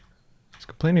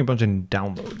in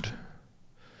download.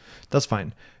 That's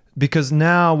fine, because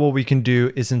now what we can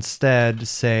do is instead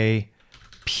say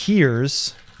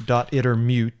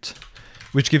peers.iterMute,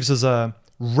 which gives us a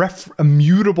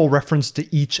mutable reference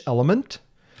to each element.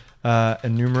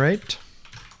 Enumerate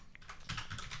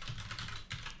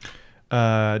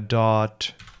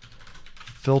dot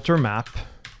filter map.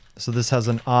 So this has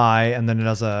an I, and then it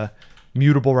has a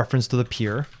mutable reference to the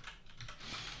peer.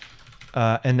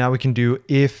 And now we can do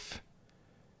if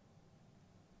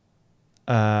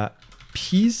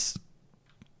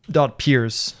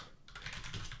peers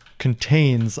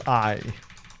contains I,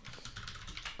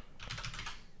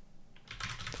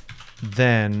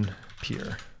 then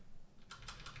peer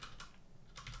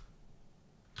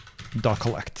dot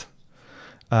collect.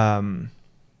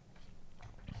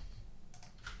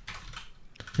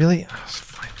 Really? Oh,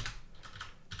 fine.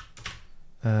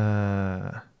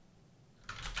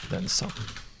 Then some.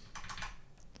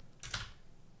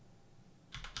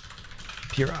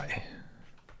 Peer I.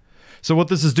 So what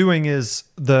this is doing is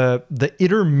the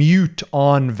iter mute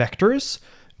on vectors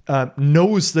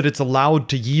knows that it's allowed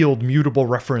to yield mutable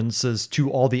references to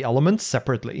all the elements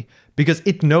separately, because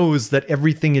it knows that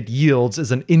everything it yields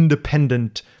is an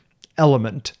independent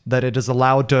element, that it is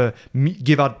allowed to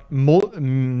give out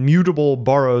mutable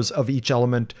borrows of each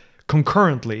element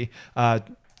concurrently,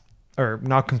 or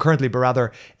not concurrently, but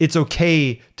rather it's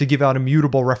okay to give out a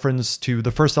mutable reference to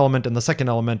the first element and the second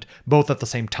element both at the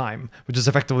same time, which is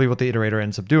effectively what the iterator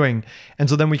ends up doing. And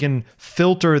so then we can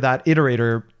filter that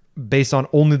iterator based on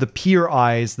only the peer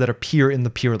I's that appear in the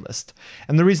peer list.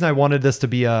 And the reason I wanted this to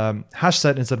be a hash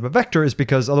set instead of a vector is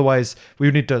because otherwise we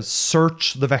would need to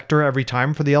search the vector every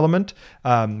time for the element,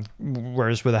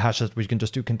 whereas with a hash set we can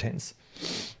just do contains.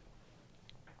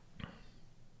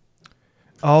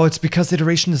 Oh, it's because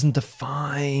iteration isn't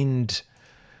defined.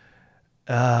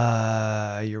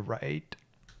 You're right.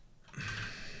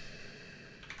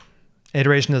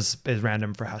 Iteration is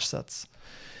random for hash sets.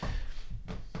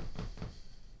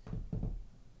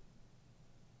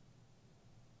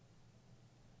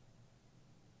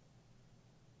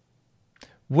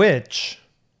 Which,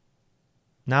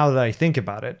 now that I think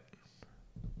about it,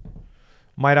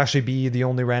 might actually be the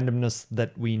only randomness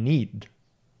that we need.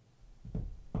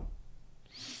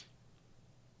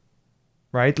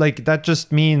 Right? Like, that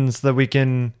just means that we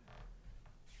can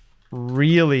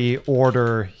really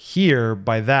order here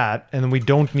by that, and then we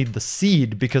don't need the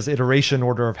seed because iteration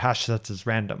order of hash sets is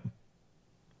random.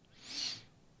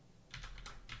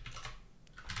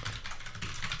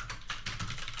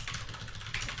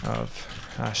 Of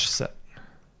hash set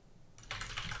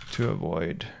to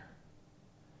avoid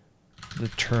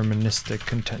deterministic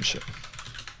contention.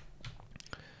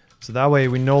 So that way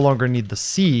we no longer need the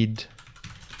seed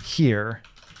here,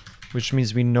 which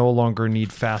means we no longer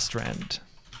need fast rand.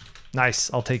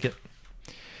 Nice, I'll take it.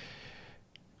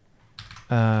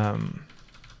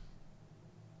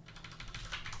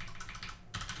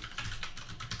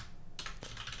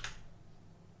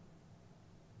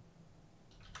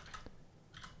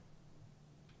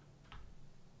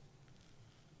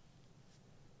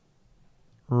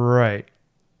 Right.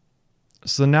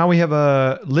 So now we have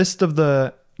a list of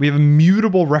we have a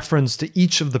mutable reference to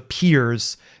each of the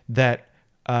peers that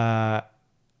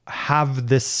have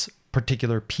this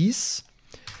particular piece.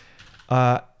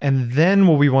 And then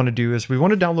what we want to do is we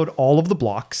want to download all of the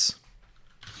blocks.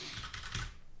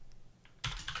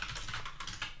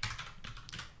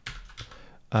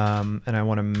 And I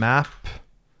want to map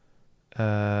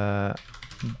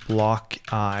block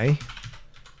I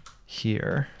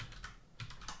here.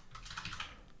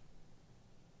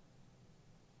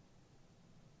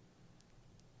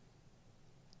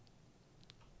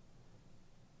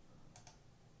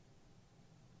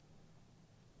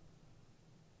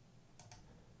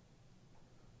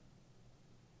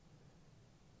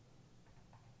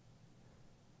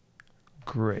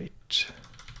 Great.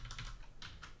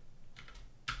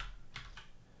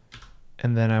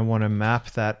 And then I want to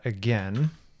map that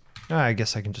again. I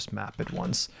guess I can just map it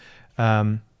once.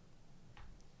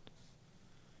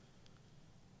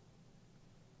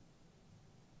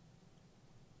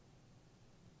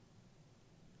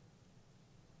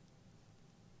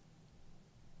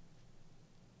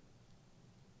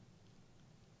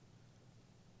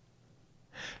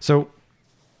 So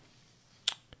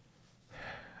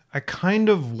I kind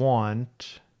of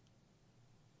want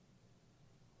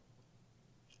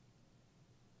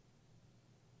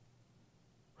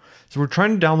so we're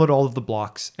trying to download all of the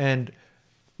blocks, and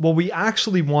what we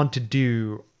actually want to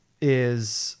do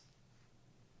is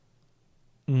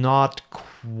not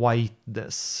quite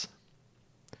this.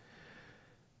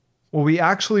 What we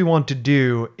actually want to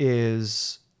do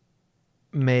is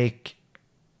make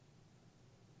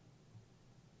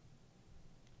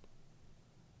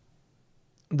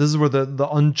this is where the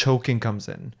unchoking comes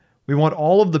in. We want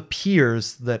all of the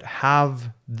peers that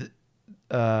have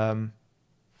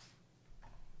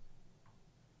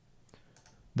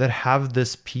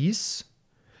this piece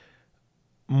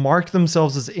mark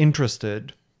themselves as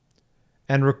interested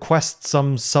and request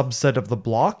some subset of the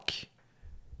block.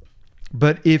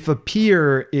 But if a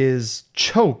peer is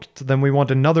choked, then we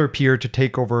want another peer to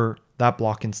take over that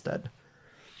block instead.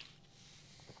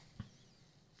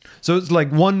 So it's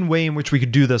like one way in which we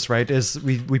could do this, right, is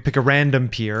we pick a random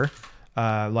peer,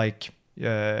 like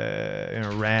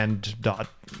rand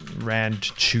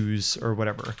choose or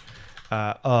whatever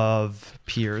of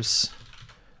peers,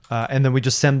 and then we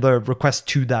just send the request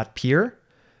to that peer,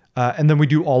 and then we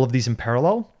do all of these in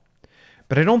parallel.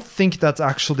 But I don't think that's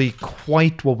actually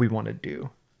quite what we want to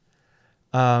do.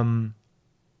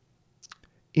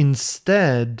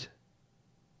 Instead,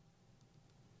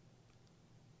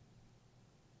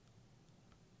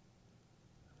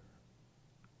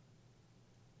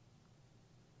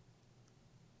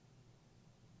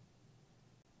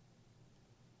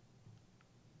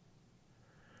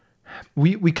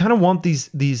 we kind of want these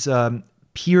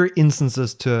peer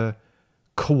instances to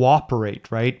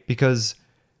cooperate, right? Because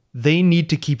they need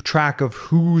to keep track of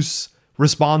who's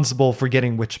responsible for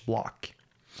getting which block.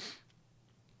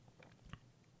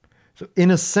 So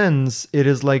in a sense, it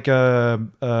is like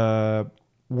a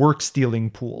work stealing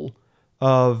pool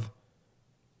of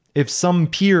if some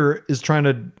peer is trying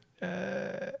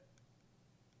to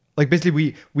like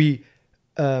basically we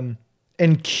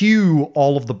enqueue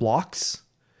all of the blocks,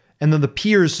 and then the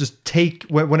peers just take,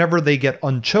 whenever they get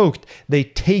unchoked, they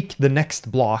take the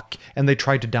next block and they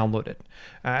try to download it.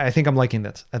 I think I'm liking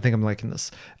this.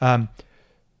 So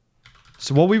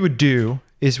what we would do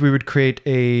is we would create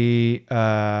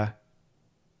a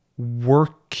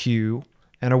work queue,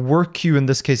 and a work queue in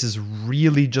this case is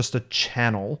really just a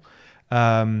channel.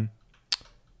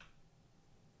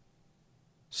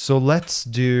 So let's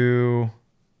do...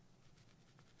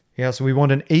 Yeah, so we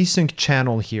want an async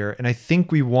channel here, and I think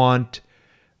we want,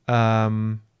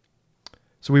 so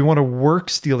we want a work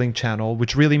stealing channel,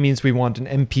 which really means we want an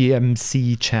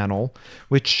npmc channel,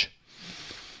 what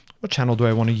channel do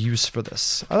I want to use for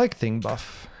this? I like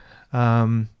ThingBuff,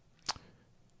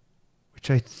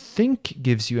 which I think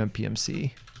gives you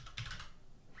npmc.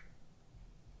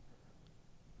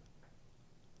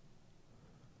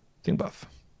 ThingBuff.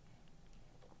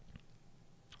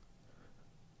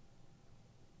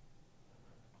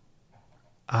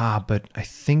 But I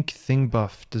think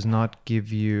ThingBuff does not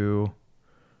give you...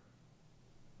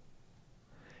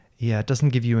 Yeah, it doesn't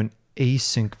give you an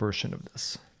async version of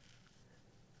this.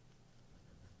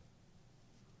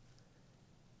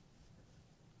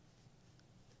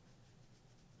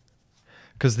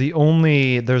 because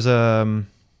there's an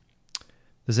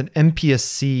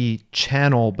MPSC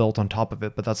channel built on top of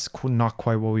it, but that's not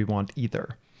quite what we want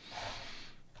either.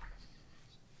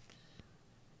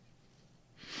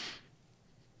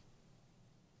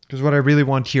 Because what I really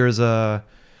want here is a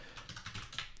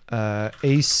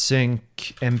async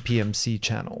MPMC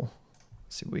channel.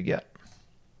 Let's see what we get.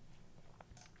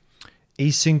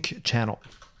 Async channel.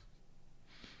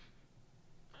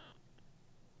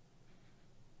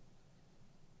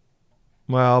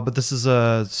 Well, but this is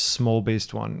a small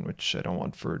based one, which I don't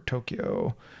want for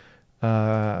Tokyo.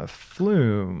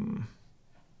 Flume.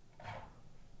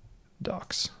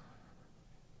 Docs.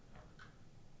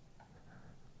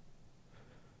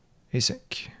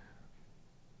 Async.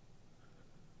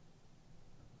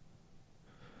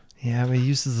 Yeah, but it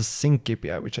uses a sync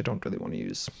API, which I don't really want to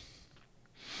use.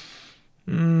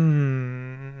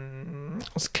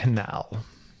 It's canal.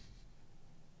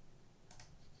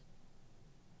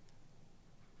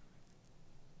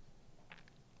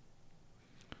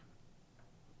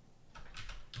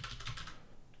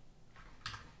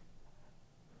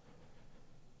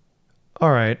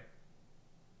 All right.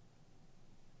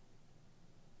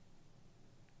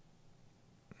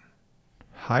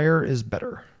 Higher is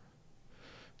better.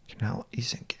 Canal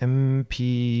async.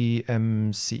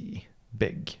 MPMC.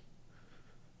 Big.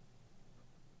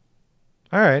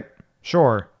 All right.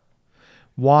 Sure.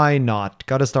 Why not?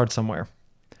 Got to start somewhere.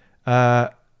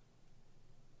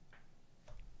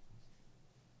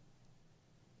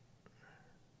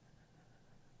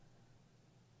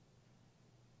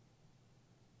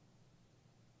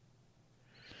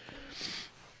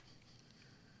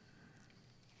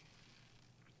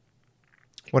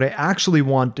 What I actually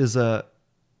want is a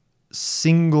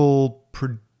single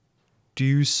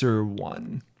producer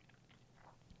one.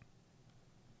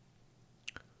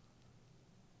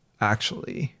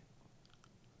 Actually.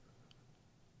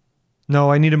 No,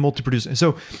 I need a multi-producer.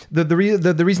 So the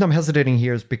reason I'm hesitating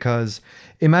here is because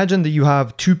imagine that you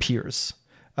have two peers,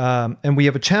 and we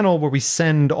have a channel where we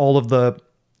send all of the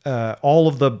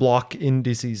block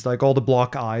indices, like all the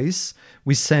block i's,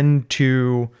 we send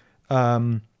to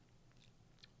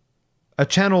a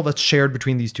channel that's shared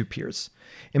between these two peers.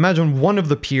 Imagine one of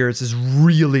the peers is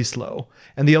really slow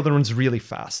and the other one's really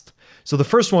fast. So the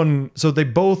first one, so they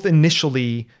both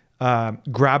initially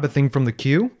grab a thing from the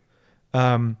queue,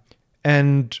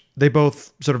 and they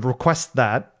both sort of request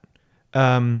that.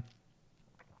 And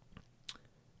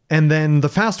then the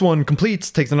fast one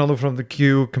completes, takes another from the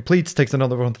queue, completes, takes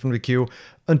another one from the queue,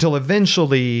 until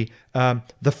eventually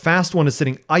the fast one is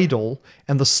sitting idle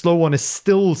and the slow one is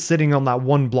still sitting on that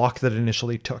one block that it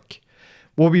initially took.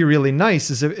 What would be really nice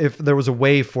is if there was a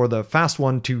way for the fast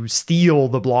one to steal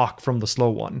the block from the slow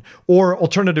one, or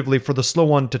alternatively for the slow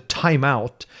one to time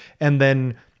out and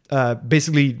then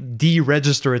basically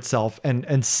deregister itself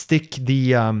and stick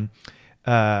the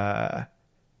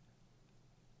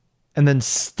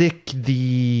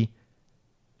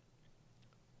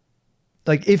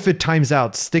like if it times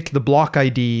out, stick the block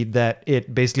ID that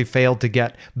it basically failed to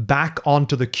get back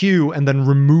onto the queue and then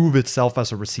remove itself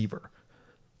as a receiver.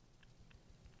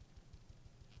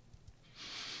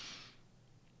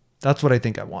 That's what I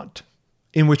think I want.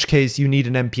 In which case you need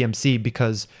an MPMC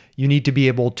because you need to be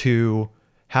able to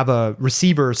have a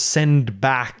receiver send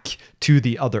back to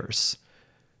the others.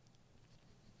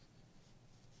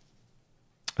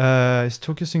 Is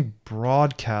Tokyo Sync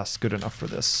broadcast good enough for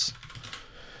this?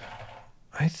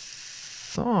 I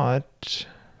thought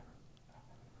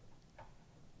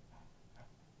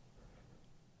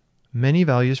many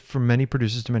values from many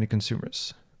producers to many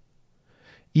consumers.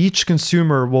 Each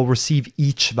consumer will receive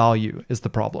each value is the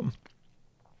problem.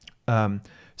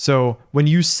 So when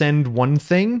you send one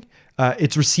thing,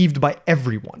 it's received by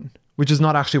everyone, which is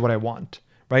not actually what I want,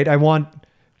 right? I want,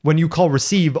 when you call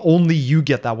receive, only you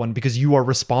get that one because you are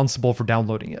responsible for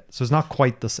downloading it. So it's not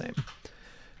quite the same.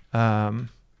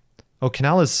 Oh,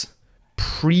 Canal is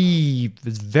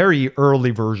very early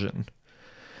version.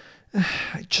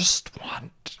 I just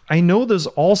want, I know there's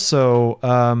also,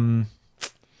 no,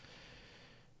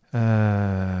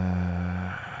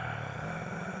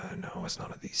 it's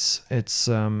none of these. It's,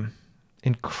 in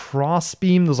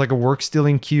Crossbeam, there's like a work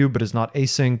stealing queue, but it's not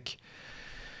async.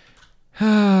 All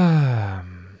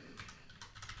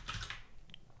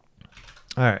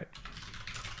right.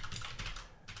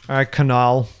 All right,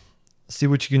 Canal. See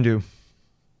what you can do.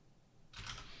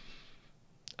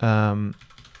 So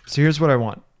here's what I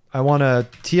want. I want a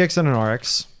TX and an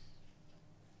RX.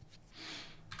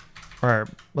 All right,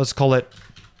 let's call it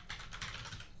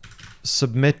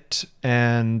submit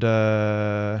and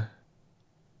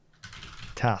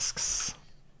tasks.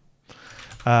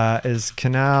 Is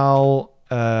Canal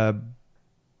I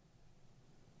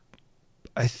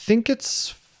think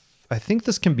this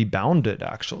can be bounded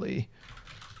actually.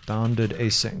 Bounded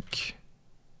async.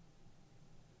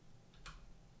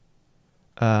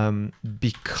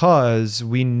 Because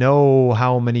we know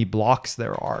how many blocks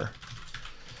there are.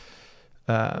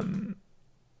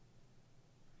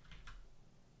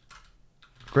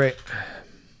 Great.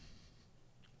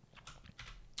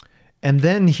 And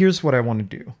then here's what I want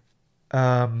to do.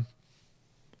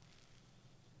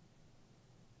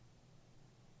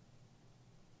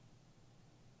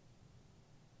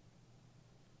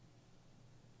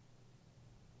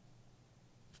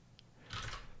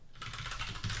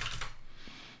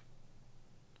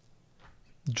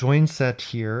 Join set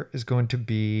here is going to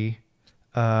be,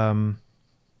 so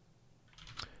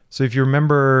if you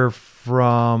remember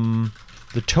from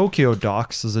the Tokyo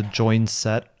docs, there's a join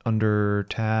set under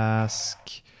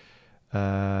task,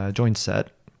 join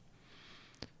set.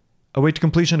 Await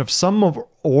completion of some of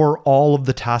or all of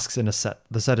the tasks in a set.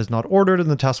 The set is not ordered and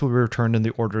the tasks will be returned in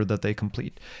the order that they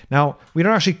complete. Now, we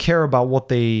don't actually care about what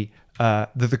the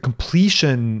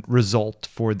completion result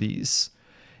for these.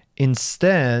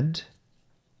 Instead,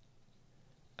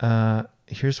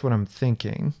 here's what I'm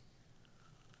thinking.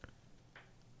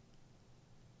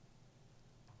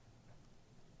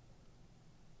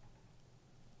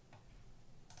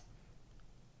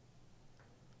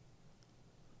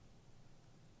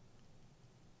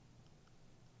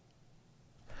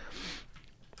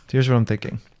 Here's what I'm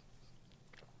thinking.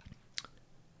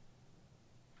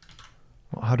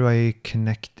 Well, how do I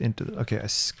connect into the, okay, I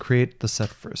create the set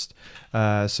first.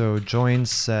 So join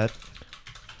set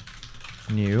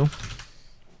new.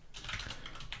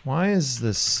 Why is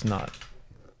this not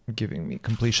giving me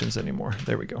completions anymore?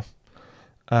 There we go.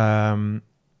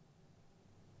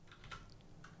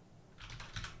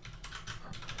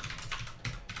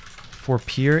 For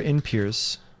peer in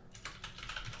peers.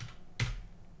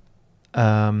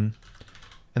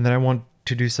 And then I want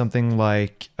to do something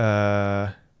like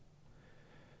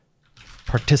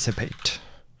participate.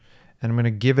 And I'm going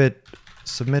to give it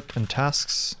submit and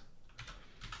tasks.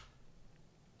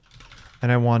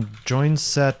 And I want join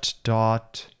set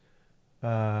dot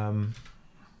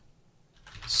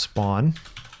spawn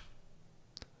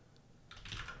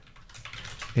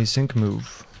async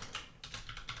move.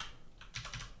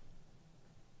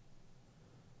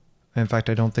 In fact,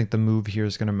 I don't think the move here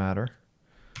is going to matter.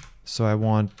 So I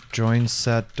want join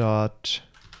set dot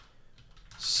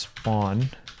spawn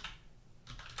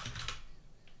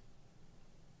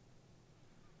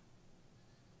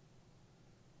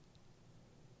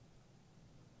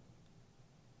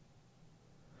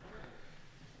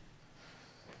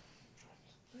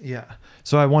yeah.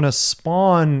 So I want to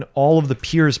spawn all of the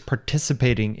peers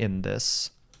participating in this.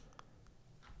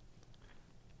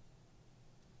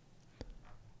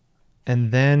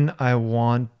 And then I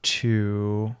want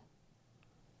to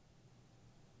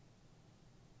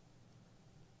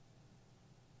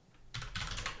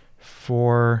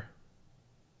for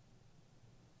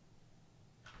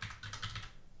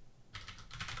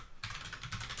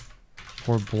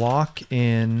block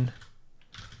in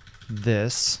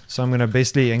this. So I'm going to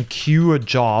basically enqueue a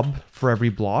job for every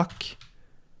block.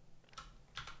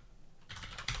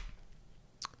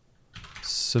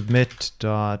 Submit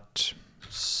dot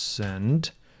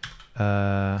send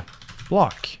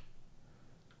block.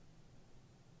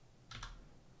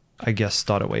 I guess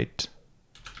dot await.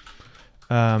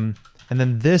 And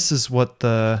then this is what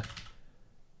the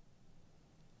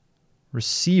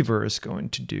receiver is going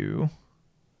to do.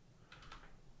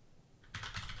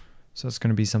 So it's going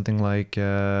to be something like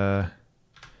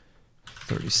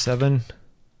 37.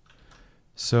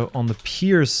 So on the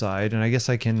peer side, and I guess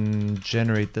I can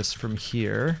generate this from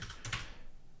here.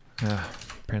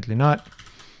 Apparently not.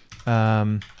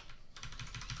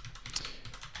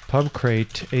 Pub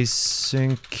crate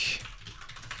async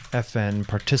fn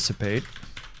participate.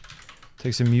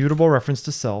 Takes a mutable reference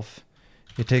to self.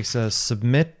 It takes a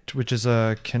submit, which is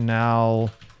a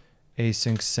canal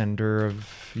async sender of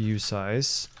view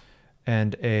size,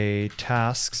 and a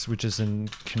tasks, which is a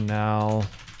canal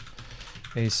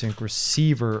async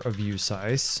receiver of view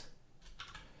size.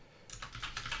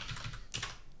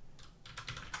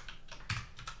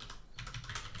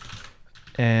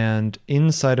 And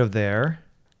inside of there,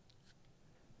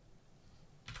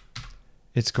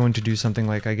 it's going to do something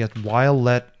like I get while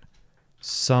let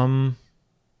some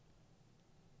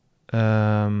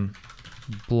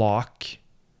block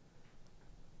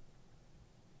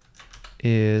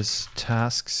is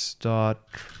tasks dot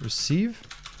receive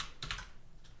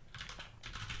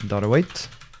dot await.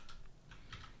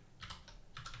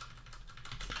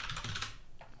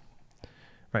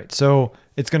 Right, so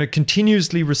it's going to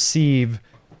continuously receive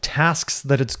tasks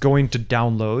that it's going to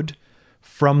download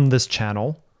from this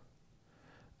channel.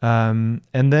 And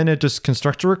then it just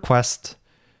constructs a request,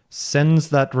 sends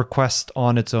that request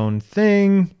on its own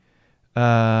thing,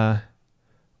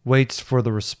 waits for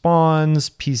the response,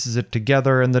 pieces it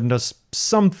together, and then does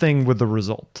something with the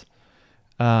result.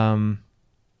 And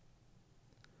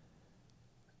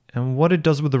what it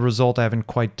does with the result, I haven't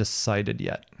quite decided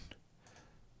yet.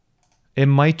 It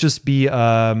might just be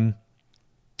a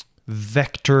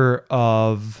vector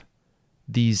of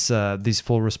these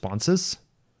full responses.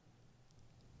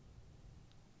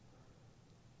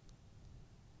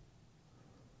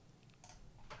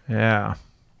 Yeah.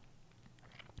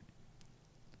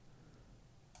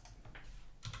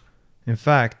 In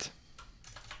fact,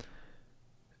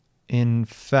 I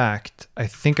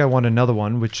think I want another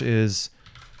one, which is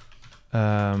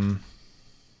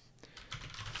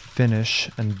finish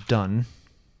and done.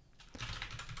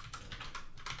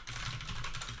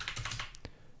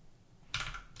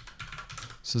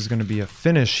 So there's going to be a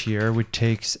finish here, which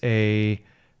takes a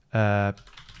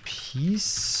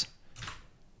piece.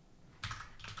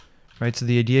 Right, so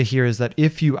the idea here is that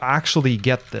if you actually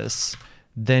get this,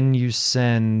 then you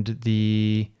send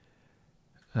the,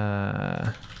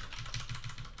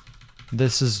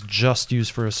 this is just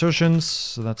used for assertions,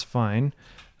 so that's fine.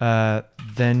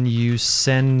 Then you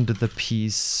send the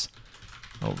piece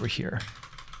over here.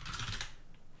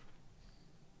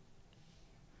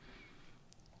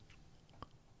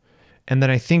 And then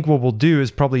I think what we'll do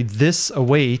is probably this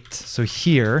await, so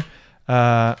here,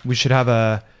 we should have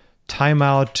a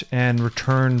timeout and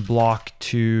return block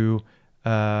to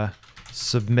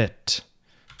submit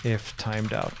if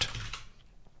timed out.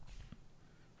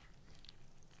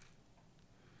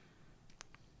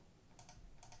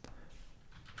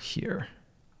 Here.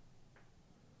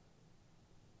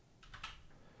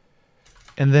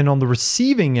 And then on the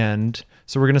receiving end,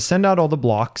 so we're going to send out all the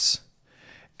blocks,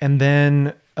 and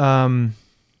then we're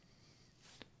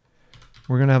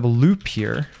going to have a loop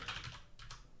here,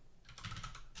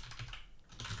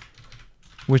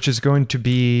 which is going to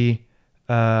be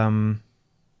a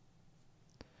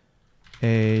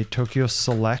Tokyo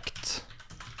select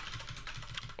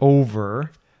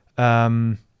over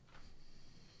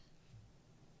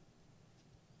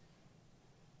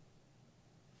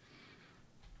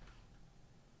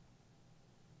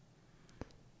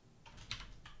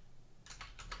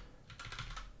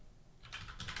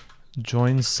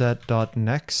join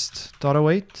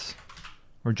set.next.await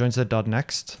or join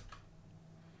set.next.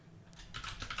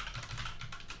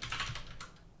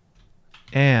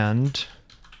 And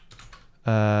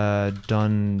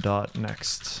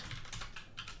done.next.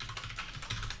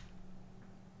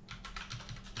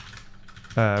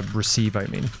 Receive, I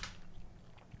mean.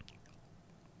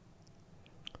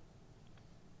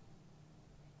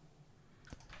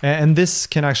 And this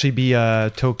can actually be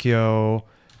a Tokyo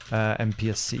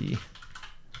MPSC.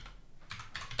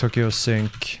 Tokyo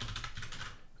Sync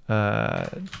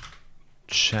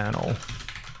channel.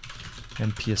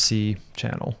 MPSC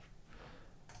channel.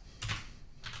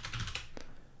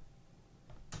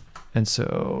 And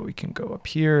so we can go up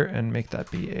here and make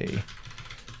that be a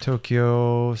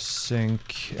Tokyo Sync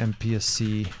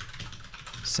MPSC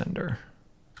sender.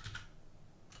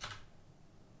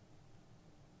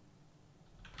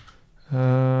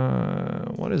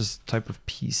 What is type of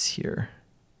piece here?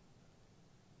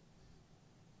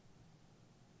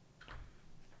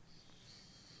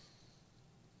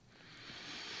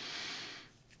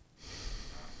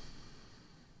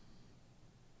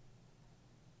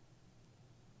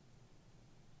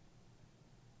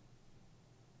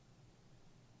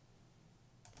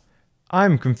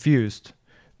 I'm confused.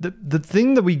 The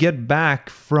thing that we get back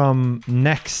from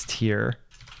next here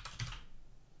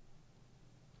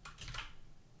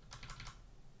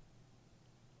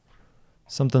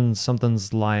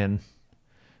something's lying.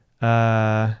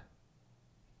 Right,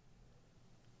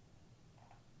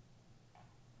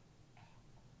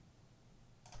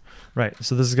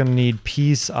 so this is going to need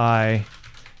piece I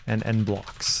and end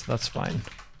blocks. That's fine.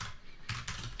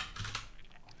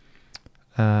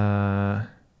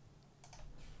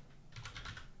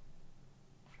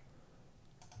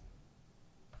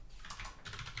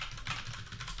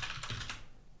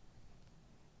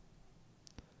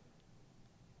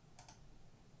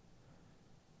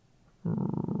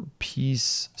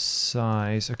 Piece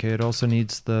size. Okay, it also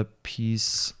needs the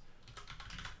piece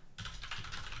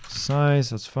size.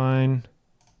 That's fine.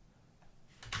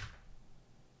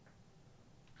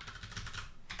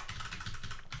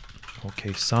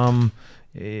 Okay, some.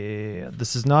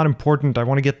 This is not important. I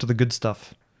want to get to the good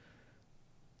stuff.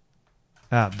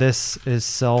 This is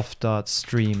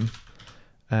self.stream,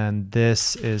 and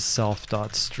this is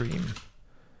self.stream.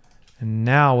 And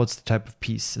now what's the type of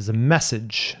piece? Is a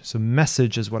message. So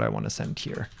message is what I want to send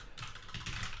here.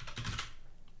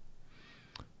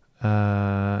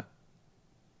 And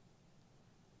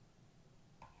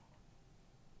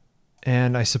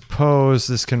I suppose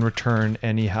this can return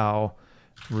anyhow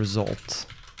result.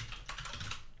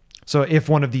 So if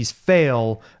one of these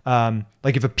fail,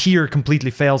 like if a peer completely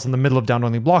fails in the middle of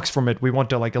downloading blocks from it, we want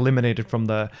to like eliminate it from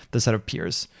the set of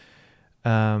peers.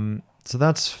 So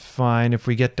that's fine. If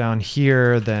we get down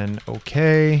here, then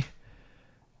okay.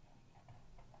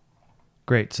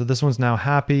 Great. So this one's now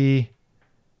happy.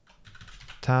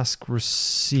 Task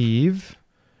receive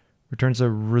returns a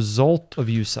result of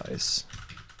usize.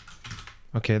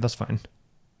 Okay, that's fine.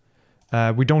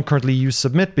 We don't currently use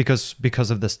submit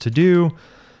because of this to do.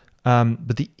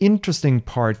 But the interesting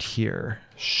part here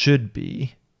should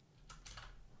be,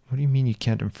 what do you mean you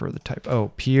can't infer the type?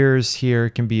 Oh, peers here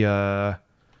can be a,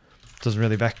 doesn't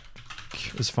really, vec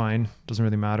is fine, doesn't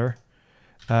really matter.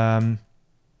 And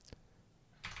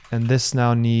this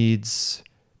now needs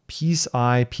piece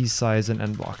I, piece size, and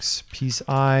end blocks. Piece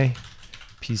I,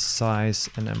 piece size,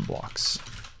 and end blocks.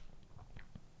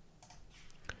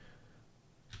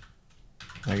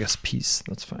 I guess piece,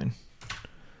 that's fine.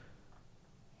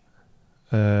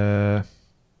 Oh,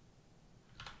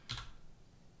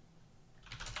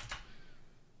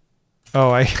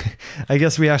 I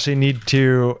guess we actually need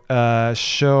to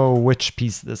show which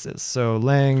piece this is. So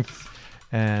length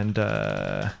and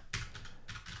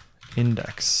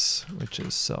index, which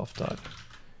is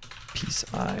self.piece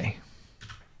I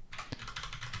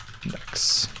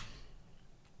index.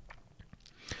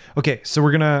 Okay, so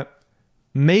we're gonna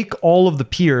make all of the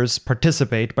peers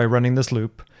participate by running this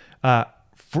loop.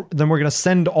 Then we're going to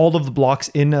send all of the blocks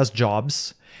in as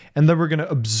jobs, and then we're going to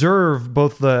observe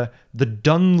both the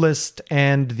done list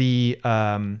and the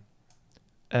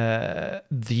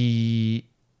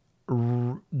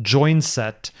join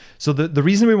set. So the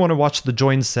reason we want to watch the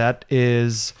join set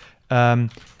is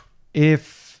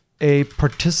if a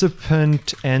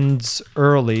participant ends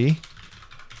early,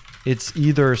 it's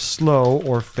either slow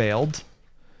or failed.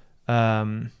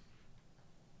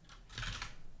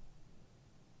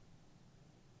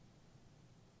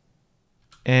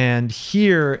 And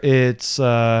here it's,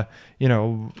 you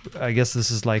know, I guess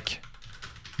this is like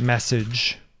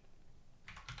message.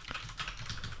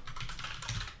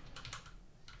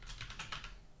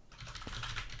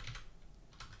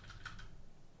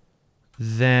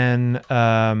 Then,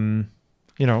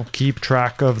 you know, keep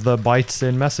track of the bytes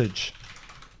in message.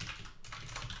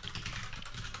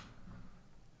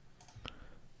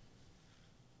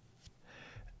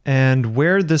 And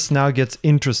where this now gets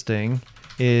interesting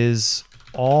is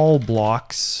all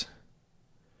blocks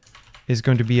is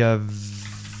going to be a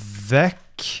vec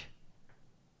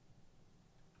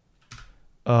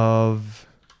of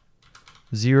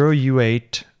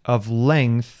 0u8 of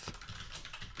length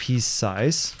piece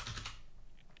size.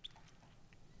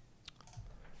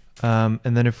 And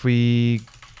then if we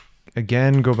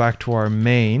again go back to our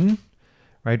main,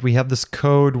 right, we have this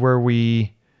code where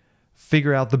we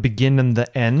figure out the begin and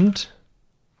the end.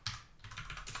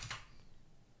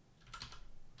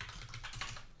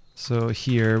 So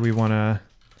here we want to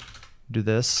do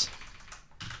this.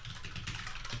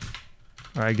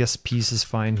 Or I guess piece is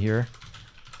fine here.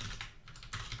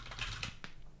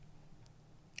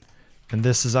 And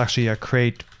this is actually a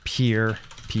create peer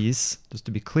piece, just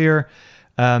to be clear.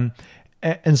 And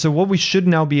so what we should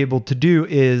now be able to do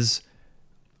is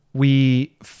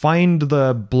we find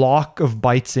the block of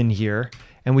bytes in here,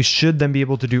 and we should then be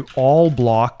able to do all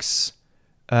blocks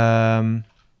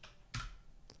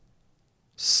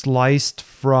sliced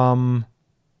from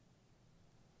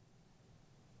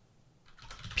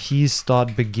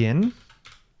piece.begin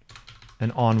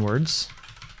and onwards.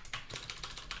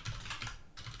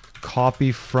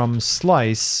 Copy from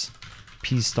slice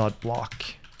piece.block.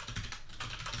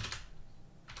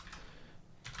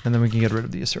 And then we can get rid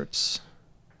of the asserts.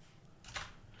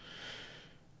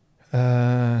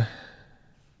 What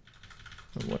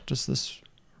does this...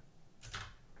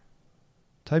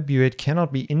 Type U8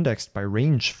 cannot be indexed by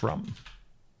range from.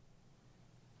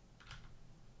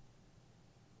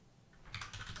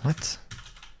 What?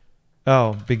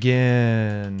 Oh,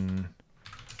 begin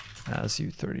as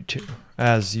U32,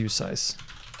 as U size.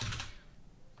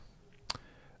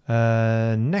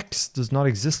 Next does not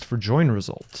exist for join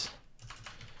result.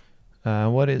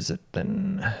 What is it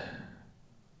then?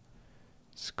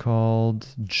 It's called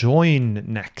join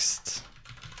next.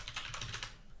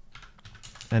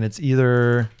 And it's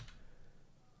either,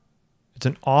 it's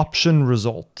an option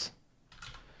result.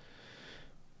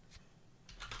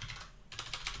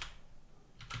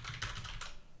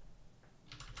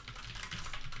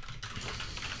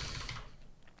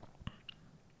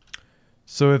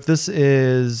 So if this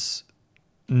is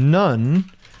none,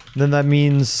 then that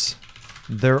means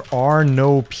there are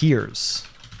no peers.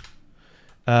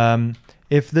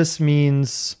 If this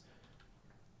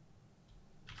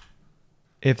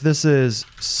is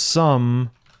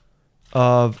sum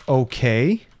of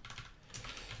OK,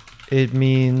 it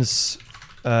means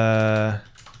the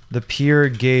peer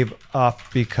gave up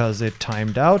because it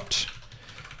timed out.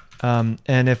 And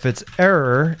if its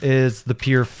error is the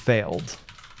peer failed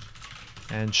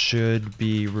and should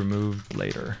be removed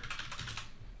later.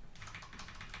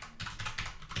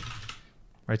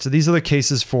 Right, so these are the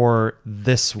cases for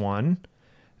this one.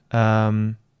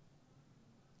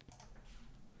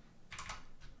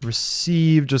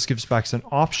 Receive just gives back an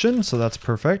option, so that's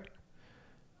perfect.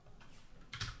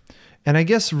 And I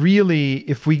guess really,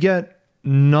 if we get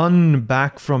none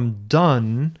back from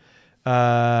done,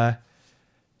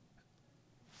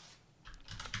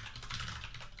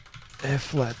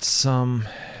 if let some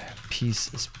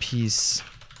piece is piece,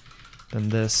 then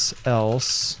this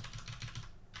else.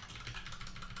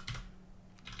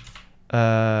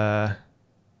 Have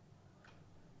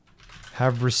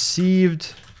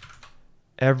received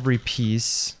every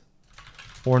piece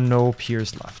or no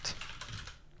peers left.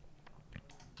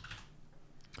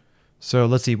 So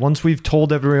let's see, once we've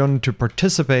told everyone to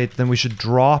participate, then we should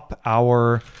drop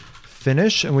our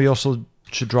finish, and we also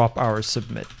should drop our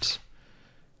submit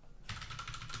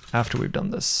after we've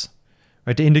done this,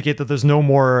 right? To indicate that there's no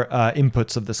more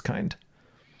inputs of this kind.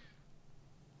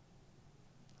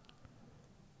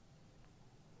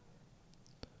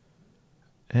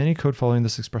 Any code following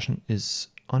this expression is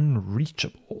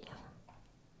unreachable.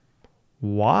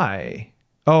 Why?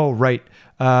 Oh, right.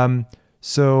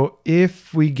 So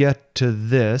if we get to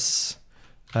this,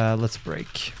 let's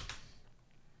break.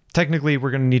 Technically,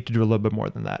 we're going to need to do a little bit more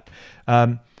than that.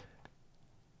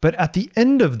 But at the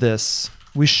end of this,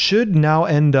 we should now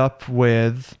end up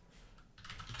with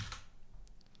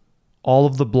all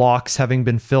of the blocks having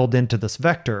been filled into this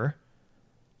vector.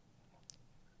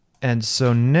 And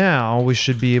so now we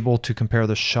should be able to compare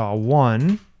the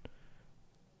SHA-1.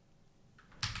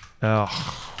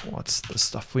 What's the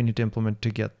stuff we need to implement to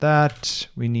get that?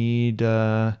 We need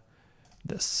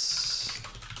this.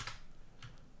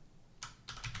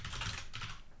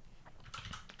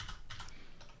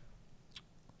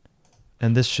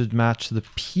 And this should match the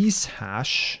piece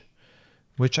hash,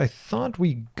 which I thought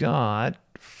we got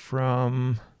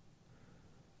from...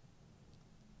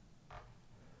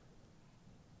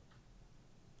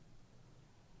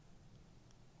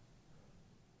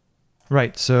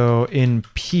 Right, so in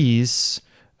piece,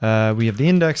 we have the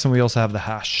index and we also have the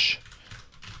hash.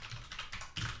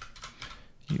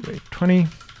 U820.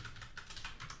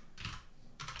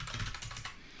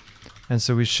 And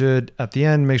so we should, at the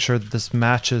end, make sure that this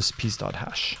matches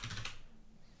piece.hash.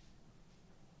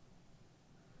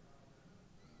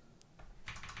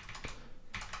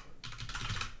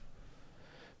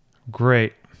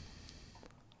 Great.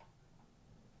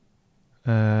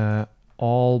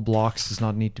 All blocks does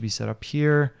not need to be set up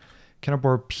here. Can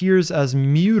abort peers as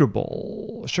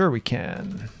mutable? Sure, we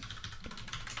can.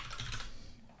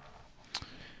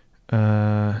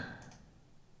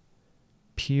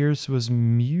 Peers was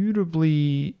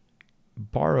mutably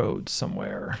borrowed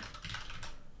somewhere.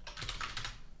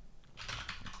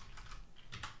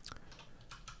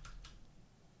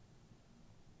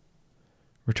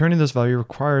 Returning this value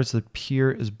requires that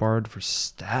peer is borrowed for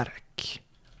static.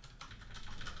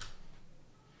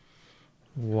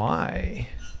 Why?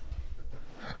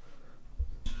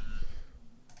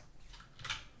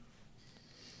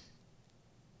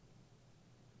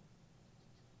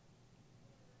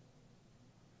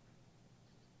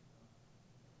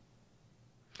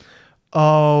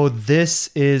 Oh, this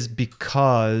is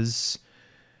because...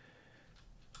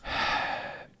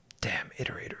 Damn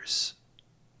iterators.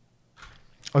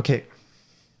 Okay.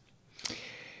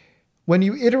 When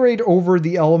you iterate over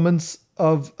the elements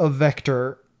of a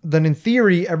vector, then in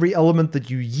theory, every element that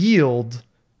you yield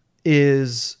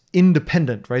is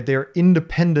independent, right? They're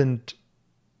independent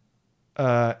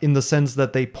in the sense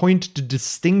that they point to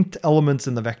distinct elements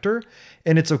in the vector,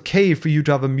 and it's okay for you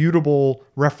to have a mutable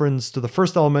reference to the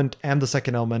first element and the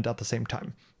second element at the same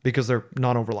time, because they're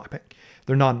non-overlapping.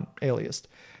 They're non-aliased.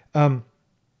 And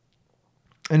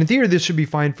in theory, this should be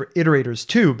fine for iterators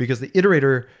too, because the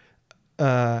iterator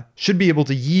should be able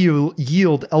to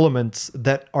yield elements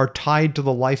that are tied to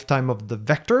the lifetime of the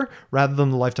vector rather than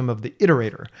the lifetime of the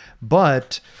iterator.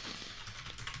 But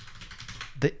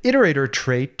the iterator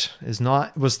trait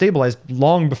was stabilized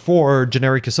long before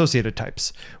generic associated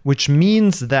types, which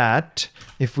means that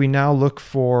if we now look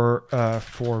for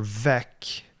vec,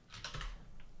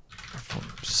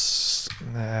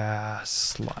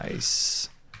 Slice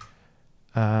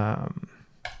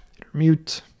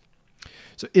iter_mute.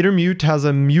 So iter_mute has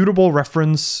a mutable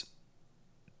reference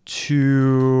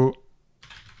to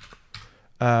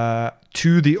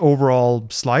the overall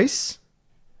slice,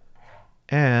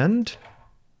 and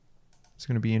it's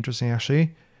going to be interesting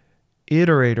actually.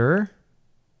 Iterator.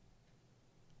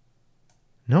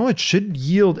 No, it should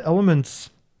yield elements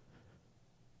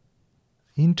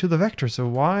into the vector. So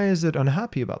why is it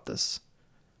unhappy about this?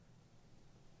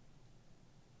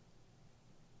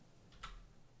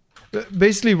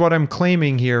 Basically what I'm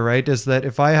claiming here, right, is that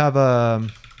if I have a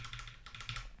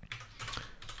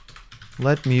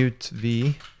let mute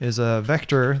v is a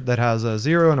vector that has a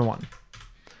 0 and a 1.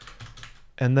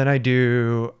 And then I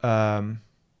do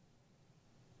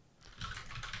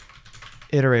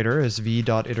iterator is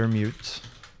v.iter_mute.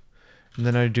 And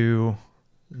then I do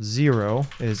 0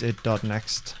 is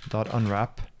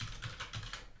it.next.unwrap.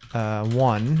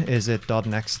 1 is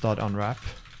it.next.unwrap.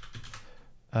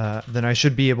 Then I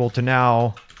should be able to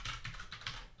now,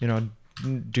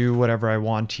 do whatever I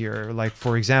want here. Like,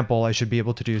 for example, I should be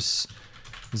able to do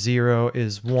 0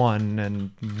 is 1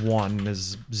 and 1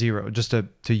 is 0, just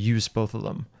to use both of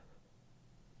them.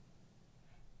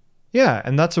 Yeah,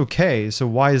 and that's okay. So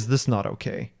why is this not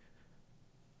okay?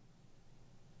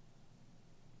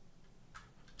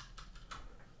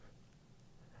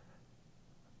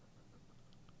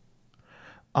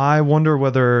 I wonder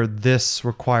whether this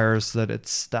requires that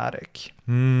it's static.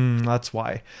 That's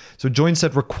why. So join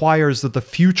set requires that the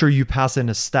future you pass in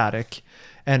is static,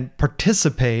 and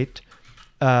participate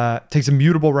takes a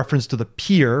mutable reference to the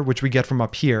peer, which we get from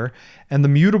up here, and the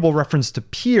mutable reference to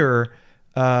peer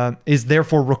is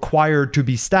therefore required to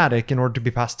be static in order to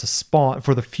be passed to spawn,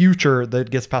 for the future that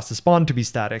gets passed to spawn to be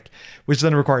static, which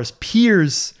then requires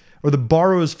peers, or the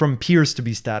borrows from peers to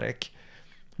be static,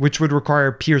 which would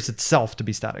require peers itself to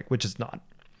be static, which is not.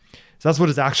 So that's what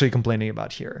it's actually complaining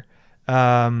about here.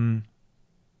 I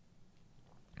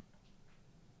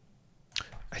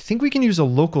think we can use a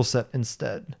local set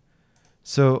instead.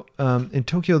 So in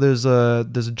Tokyo, there's a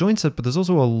join set, but there's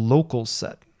also a local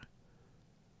set.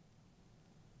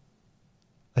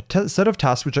 A set of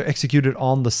tasks which are executed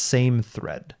on the same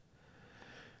thread.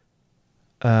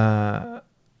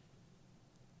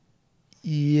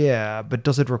 Yeah, but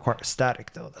does it require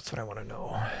static though? That's what I want to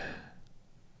know.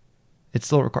 It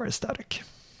still requires static.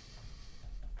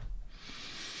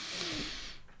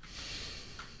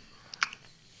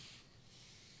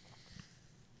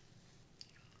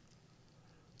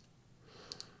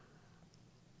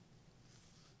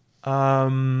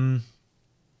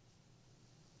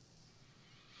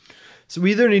 So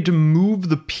we either need to move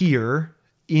the peer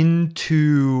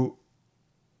into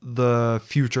the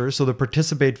future, so the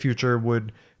participate future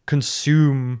would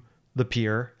consume the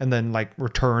peer and then like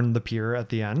return the peer at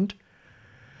the end,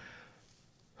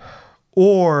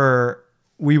 or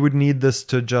we would need this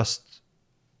to just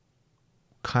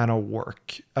kind of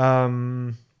work.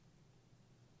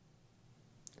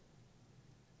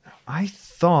 I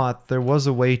thought there was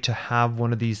a way to have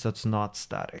one of these that's not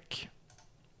static.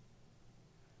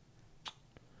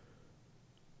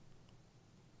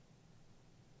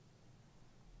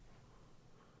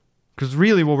 Because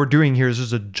really what we're doing here is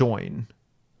just a join.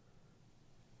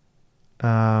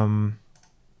 But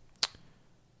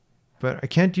I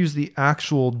can't use the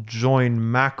actual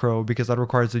join macro because that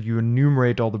requires that you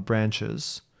enumerate all the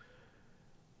branches.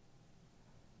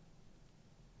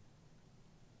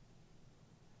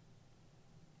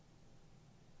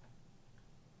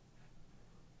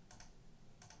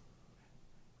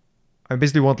 I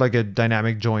basically want like a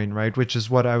dynamic join, right? Which is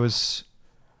what I was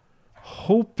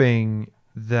hoping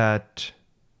that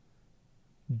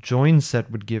join set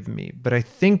would give me. But I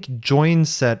think join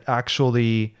set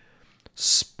actually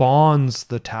spawns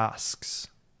the tasks.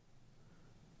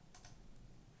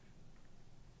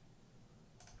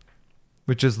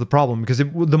 Which is the problem, because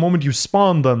the moment you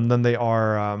spawn them, then they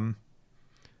are,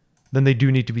 then they do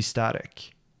need to be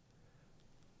static.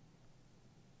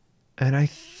 And I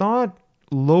thought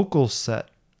local set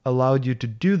allowed you to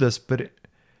do this, but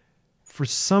for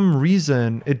some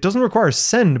reason, it doesn't require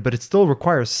send, but it still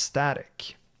requires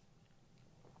static.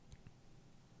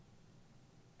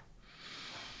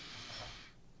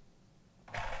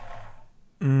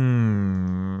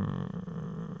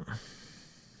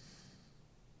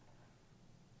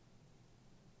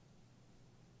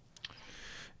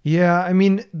 Yeah, I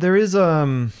mean, there is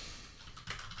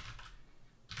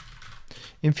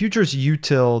in futures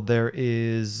util there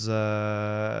is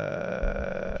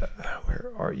where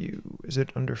are you? Is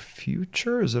it under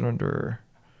future? Is it under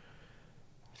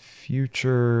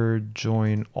future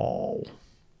join all?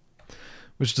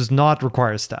 which does not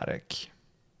require static.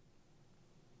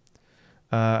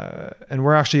 And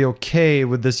we're actually okay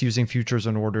with this using futures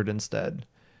unordered instead.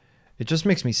 It just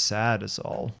makes me sad is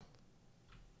all.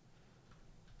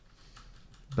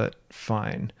 But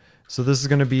fine. So this is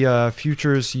going to be a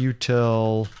futures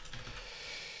util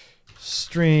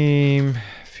stream,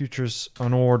 futures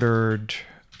unordered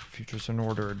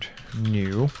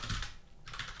new.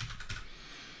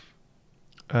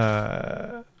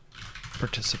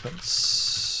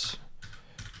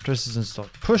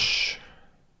 Participants.push.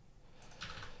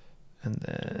 And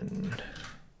then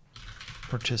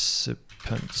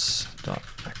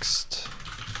participants.next.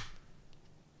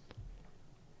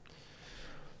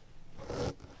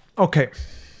 Okay.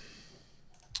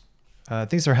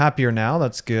 Things are happier now.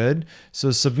 That's good. So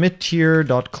submit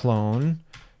here.clone,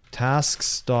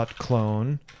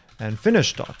 tasks.clone, and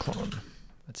finish.clone.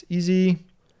 That's easy.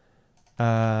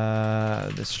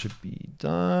 This should be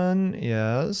done.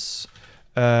 Yes.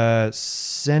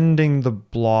 Sending the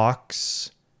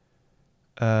blocks.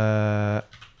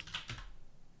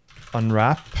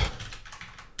 Unwrap.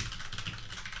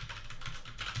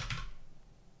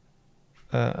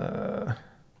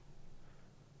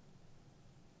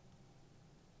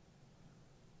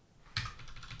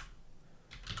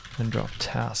 And drop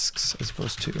tasks as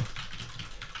opposed to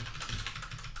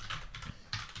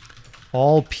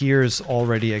all peers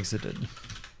already exited,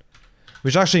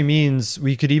 which actually means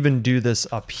we could even do this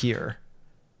up here.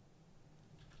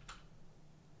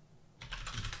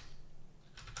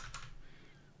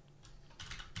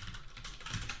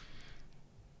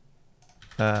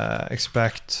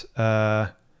 Expect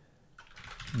bound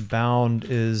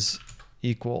is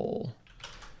equal.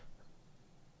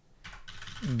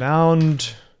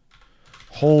 Bound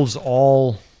holds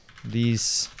all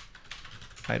these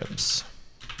items.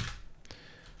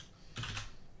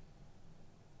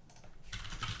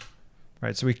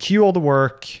 Right, so we queue all the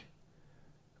work.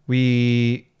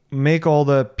 We make all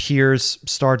the peers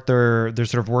start their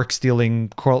sort of work stealing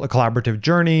collaborative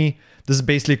journey. This is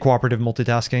basically cooperative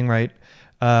multitasking, right?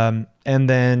 And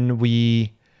then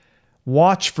we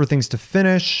watch for things to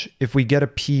finish. If we get a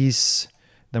piece,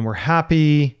 then we're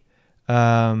happy.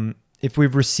 If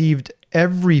we've received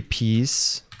every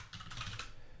piece,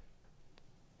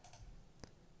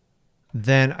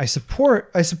 then I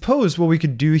suppose what we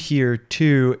could do here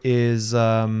too is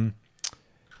mute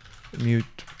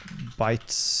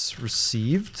bytes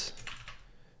received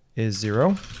is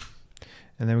 0.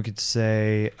 And then we could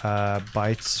say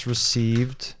bytes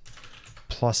received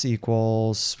plus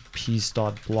equals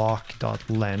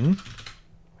piece.block.len.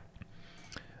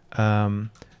 And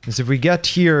so if we get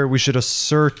here, we should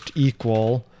assert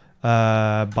equal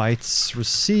bytes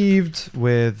received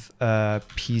with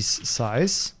piece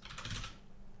size.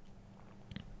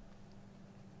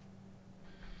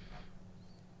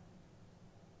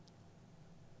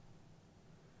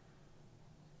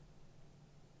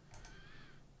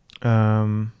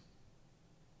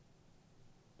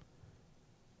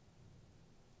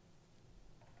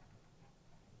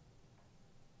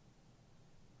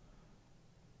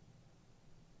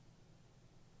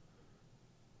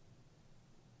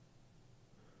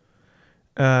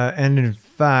 And in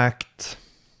fact,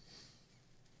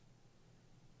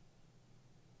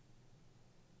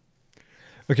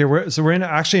 okay, we're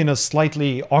actually in a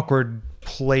slightly awkward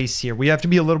place here. We have to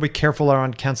be a little bit careful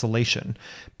around cancellation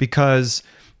because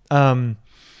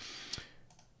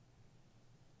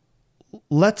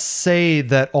let's say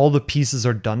that all the pieces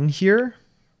are done here.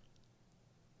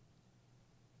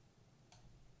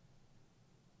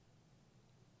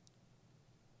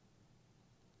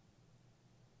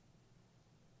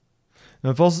 Now,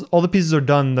 if all the pieces are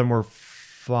done, then we're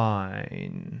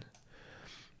fine.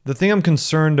 The thing I'm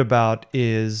concerned about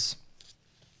is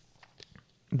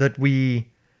that we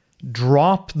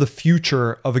drop the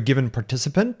future of a given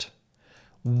participant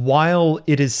while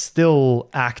it is still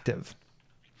active.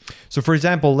 So for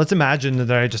example, let's imagine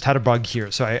that I just had a bug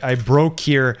here. So I broke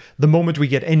here the moment we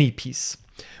get any piece.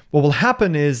 What will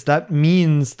happen is that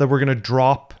means that we're going to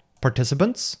drop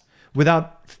participants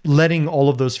without letting all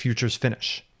of those futures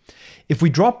finish. If we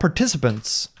drop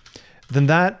participants, then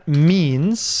that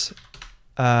means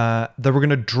that we're going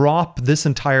to drop this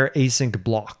entire async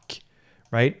block,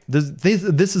 right?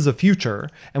 This is a future,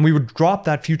 and we would drop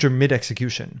that future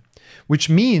mid-execution, which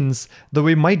means that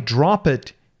we might drop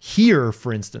it here,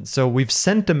 for instance. So we've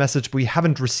sent a message, but we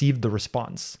haven't received the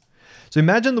response. So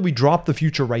imagine that we drop the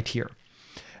future right here.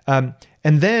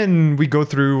 And then we go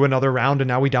through another round and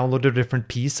now we download a different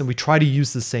piece and we try to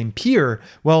use the same peer.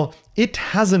 Well, it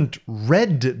hasn't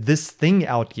read this thing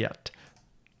out yet.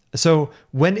 So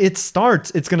when it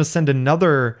starts, it's going to send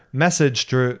another message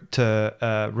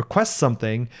to request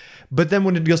something. But then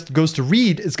when it goes to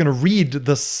read, it's going to read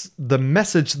the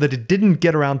message that it didn't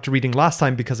get around to reading last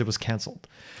time because it was canceled.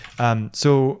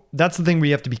 So that's the thing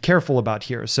we have to be careful about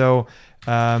here. So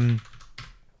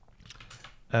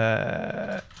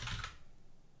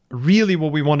really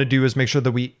what we want to do is make sure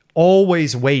that we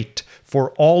always wait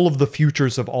for all of the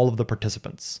futures of all of the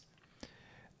participants.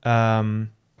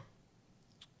 And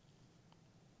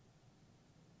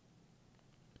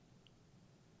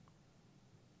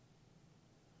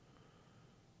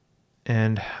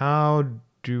how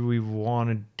do we want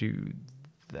to do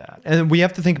that? And we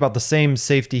have to think about the same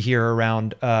safety here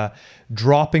around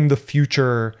dropping the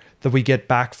future that we get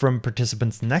back from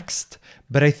participants next.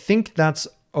 But I think that's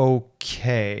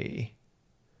okay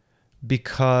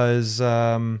because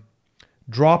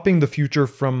dropping the future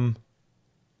from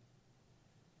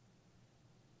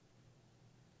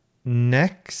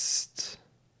next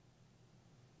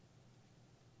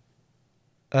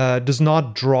does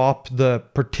not drop the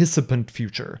participant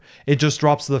future. It just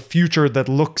drops the future that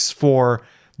looks for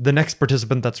the next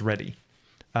participant that's ready.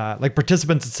 Like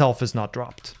participants itself is not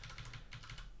dropped.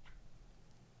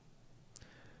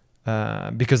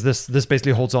 Because this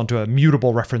basically holds on to a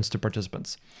mutable reference to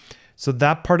participants. So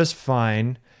that part is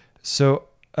fine. So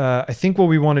I think what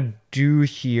we want to do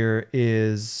here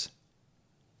is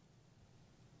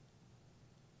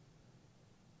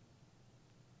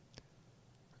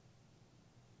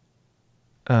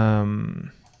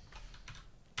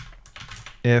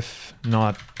if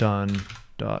not done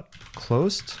dot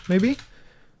closed, maybe.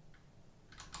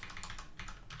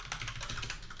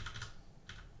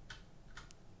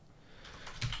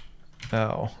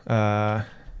 Oh,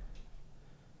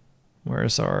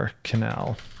 where's our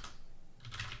canal?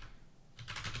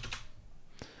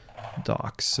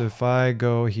 Docs. So if I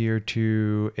go here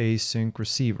to async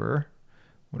receiver,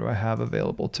 what do I have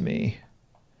available to me?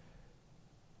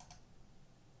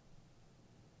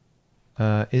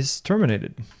 Is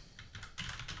terminated.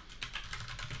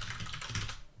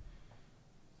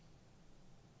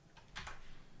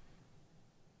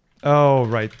 Oh,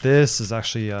 right. This is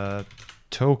actually a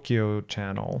Tokyo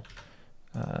channel.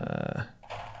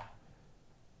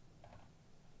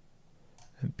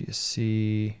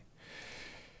 MPSC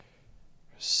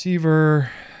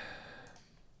receiver.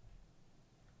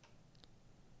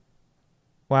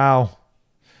 Wow.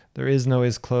 There is no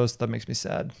is closed. That makes me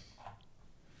sad.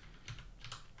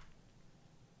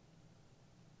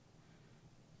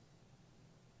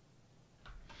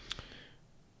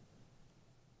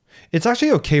 It's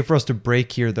actually okay for us to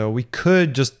break here, though. We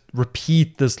could just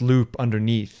repeat this loop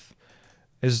underneath.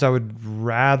 It's just I would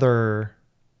rather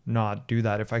not do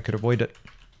that if I could avoid it.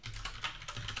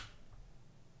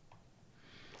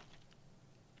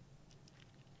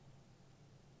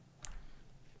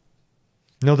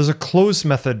 No, there's a close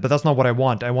method, but that's not what I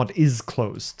want. I want is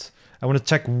closed. I want to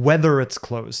check whether it's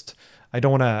closed. I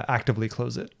don't want to actively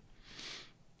close it.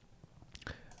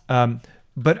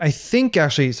 But I think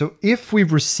actually, so if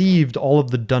we've received all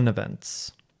of the done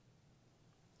events,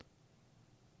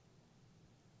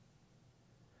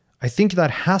 I think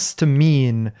that has to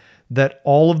mean that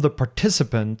all of the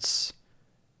participants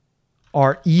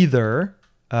are either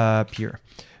here.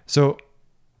 So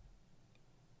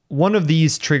one of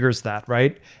these triggers that,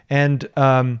 right? And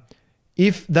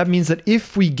if that means that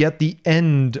if we get the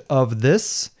end of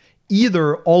this,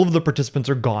 either all of the participants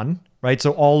are gone, right?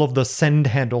 So all of the send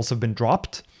handles have been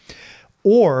dropped,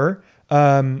 or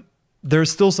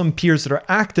there's still some peers that are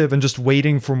active and just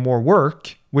waiting for more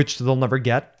work, which they'll never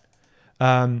get.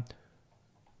 And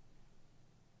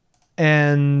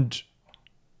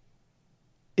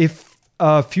if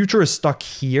a future is stuck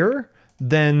here,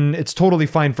 then it's totally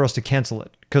fine for us to cancel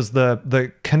it because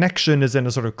the connection is in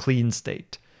a sort of clean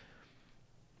state.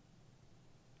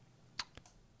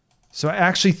 So I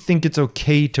actually think it's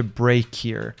okay to break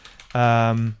here.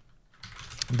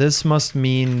 This must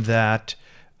mean that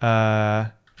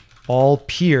all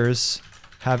peers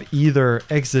have either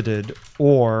exited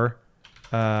or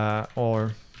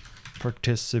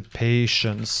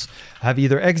participations have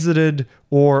either exited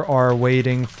or are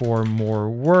waiting for more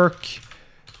work.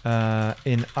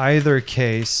 In either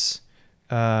case,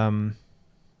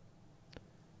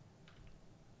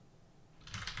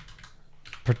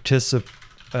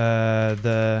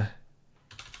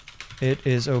 it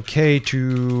is okay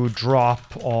to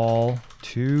drop all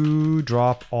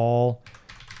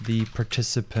the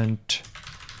participant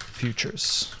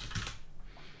futures.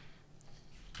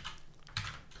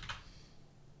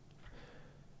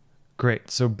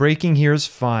 Great. So breaking here is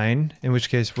fine, in which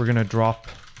case we're going to drop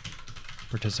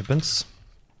participants.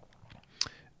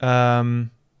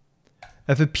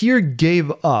 If a peer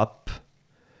gave up,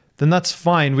 then that's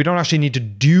fine. We don't actually need to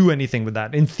do anything with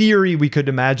that. In theory, we could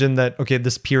imagine that, okay,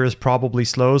 this peer is probably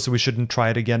slow, so we shouldn't try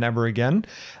it again ever again.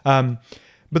 But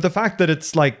the fact that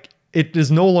it's like, it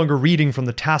is no longer reading from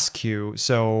the task queue,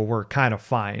 so we're kind of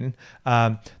fine.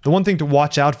 The one thing to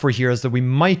watch out for here is that we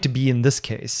might be in this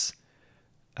case.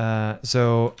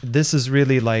 So this is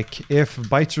really like, if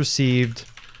bytes received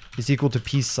is equal to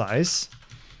piece size,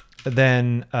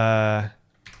 then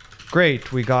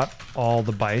great, we got all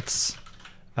the bytes.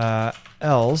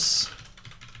 Else,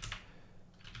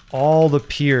 all the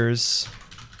peers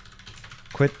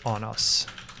quit on us.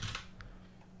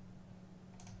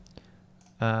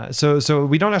 So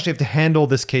we don't actually have to handle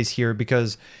this case here,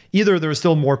 because either there are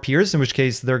still more peers, in which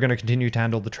case they're going to continue to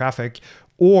handle the traffic,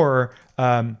 or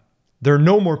there are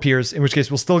no more peers, in which case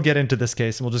we'll still get into this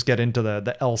case, and we'll just get into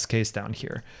the else case down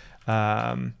here.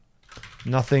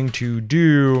 Nothing to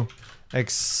do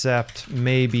except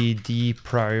maybe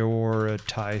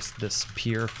deprioritize this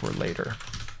peer for later.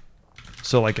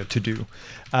 So like a to-do.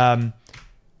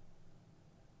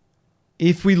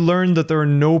 If we learn that there are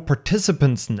no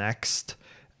participants next,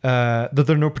 that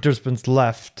there are no participants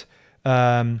left,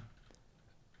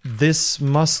 this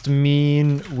must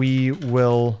mean we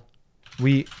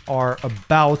are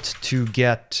about to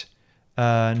get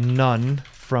none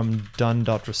from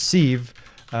done.receive,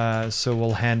 so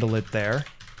we'll handle it there.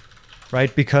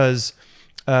 Right, because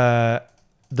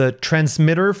the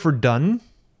transmitter for done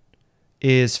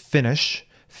is finish.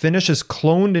 Finish is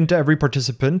cloned into every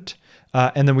participant,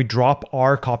 and then we drop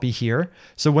our copy here.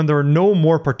 So when there are no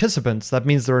more participants, that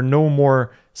means there are no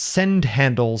more send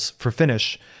handles for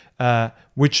finish,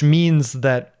 which means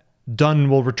that done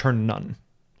will return none.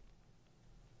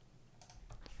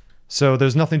 So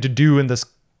there's nothing to do in this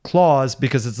clause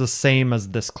because it's the same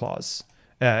as this clause.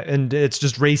 And it's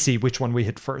just racy which one we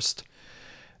hit first.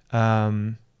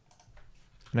 And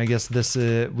I guess this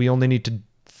we only need to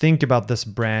think about this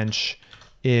branch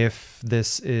if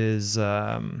this is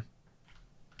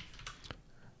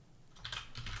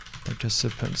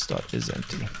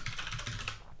participants.isEmpty.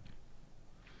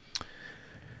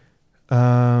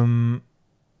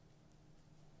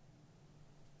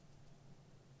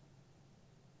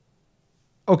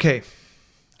 Okay,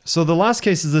 so the last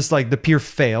case is this, like the peer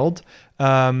failed.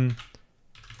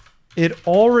 It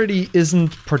already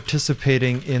isn't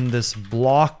participating in this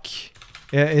block,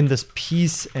 in this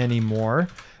piece anymore.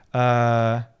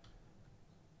 So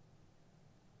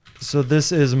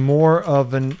this is more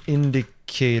of an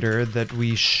indicator that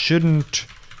we shouldn't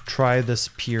try this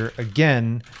peer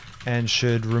again and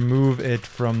should remove it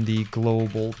from the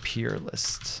global peer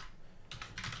list.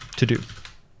 To do.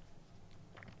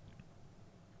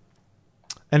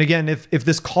 And again, if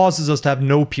this causes us to have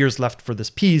no peers left for this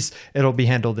piece, it'll be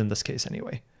handled in this case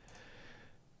anyway.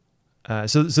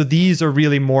 So these are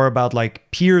really more about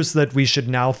like peers that we should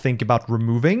now think about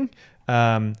removing,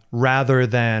 rather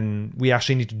than we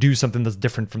actually need to do something that's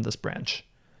different from this branch.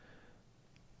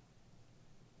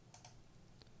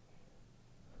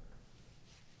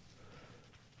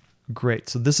 Great,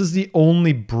 so this is the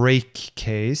only break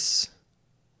case.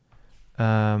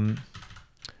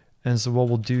 And so what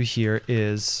we'll do here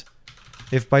is,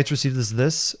 if bytes received is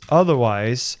this,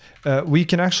 otherwise, we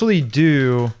can actually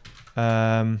do,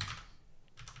 so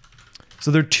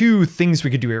there are two things we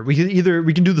could do here. We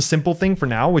can do the simple thing for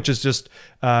now, which is just,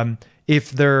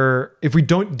 if we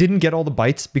didn't get all the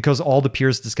bytes because all the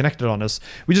peers disconnected on us,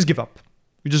 we just give up.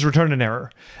 We just return an error.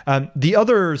 The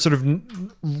other sort of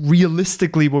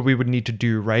realistically what we would need to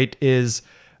do, right, is,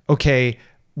 okay,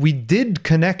 we did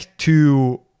connect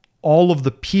to all of the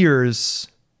peers,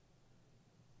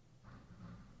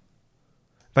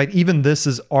 right? Even this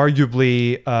is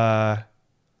arguably a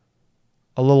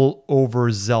little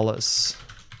overzealous.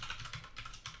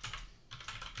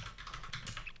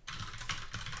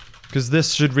 Because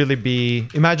this should really be,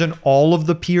 imagine all of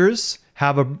the peers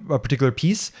have a particular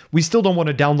piece. We still don't want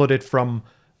to download it from,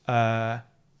 I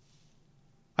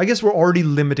guess we're already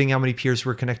limiting how many peers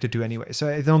we're connected to anyway, so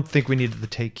I don't think we needed the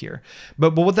take here.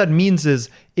 But what that means is,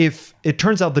 if it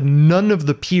turns out that none of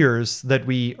the peers that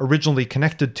we originally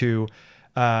connected to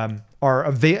are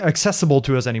accessible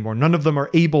to us anymore, none of them are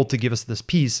able to give us this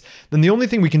piece, then the only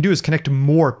thing we can do is connect to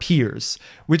more peers,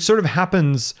 which sort of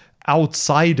happens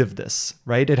outside of this,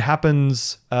 right? It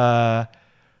happens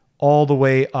all the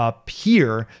way up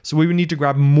here, so we would need to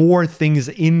grab more things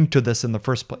into this in the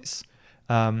first place.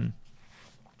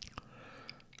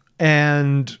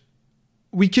 And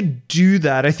we could do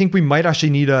that. I think we might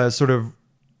actually need a sort of,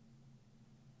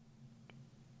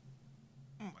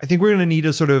 I think we're going to need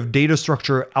a sort of data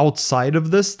structure outside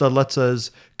of this that lets us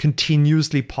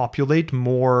continuously populate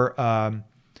more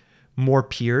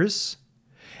peers.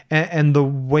 And the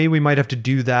way we might have to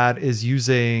do that is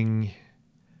using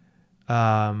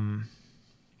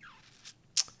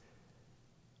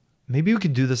maybe we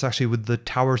could do this actually with the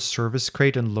tower service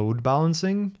crate and load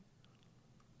balancing.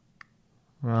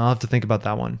 I'll have to think about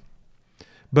that one.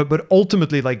 But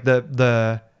ultimately, like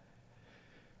the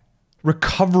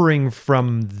recovering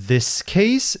from this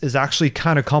case is actually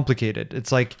kind of complicated.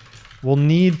 It's like we'll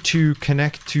need to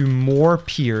connect to more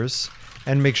peers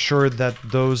and make sure that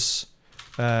those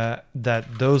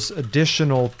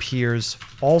additional peers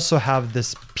also have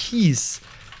this piece,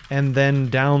 and then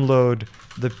download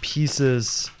the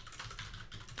pieces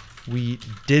we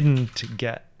didn't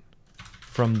get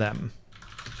from them.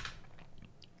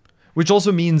 Which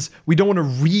also means we don't want to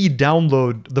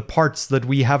re-download the parts that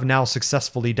we have now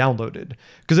successfully downloaded.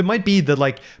 Because it might be that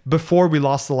like before we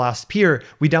lost the last peer,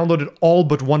 we downloaded all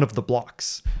but one of the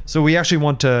blocks. So we actually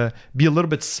want to be a little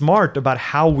bit smart about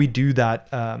how we do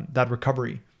that, that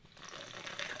recovery.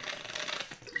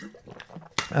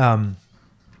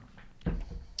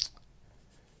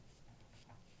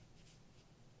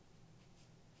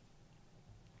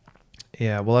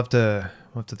 Yeah, we'll have to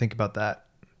think about that.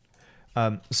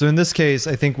 So in this case,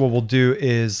 I think what we'll do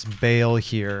is bail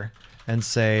here and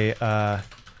say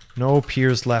no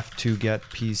peers left to get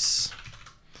piece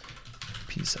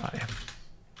I.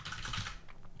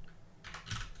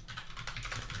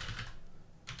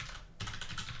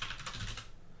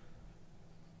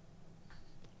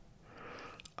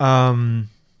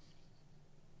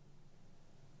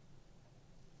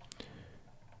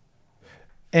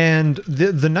 And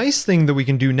the nice thing that we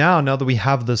can do now that we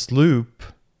have this loop,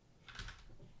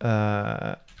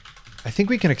 I think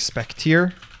we can expect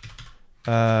here,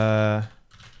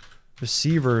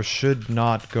 receiver should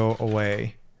not go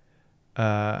away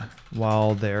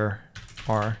while there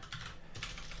are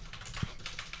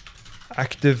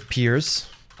active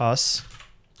peers, us,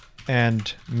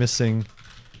 and missing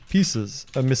pieces,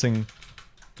 missing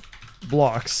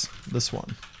blocks, this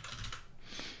one.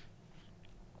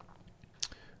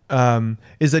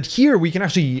 Is that here we can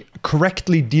actually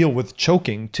correctly deal with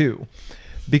choking too.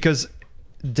 Because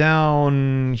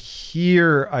down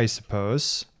here, I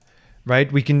suppose,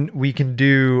 right? We can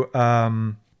do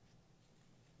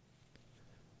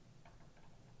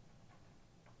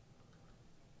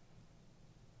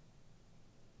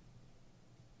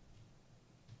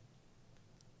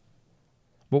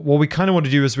what we kind of want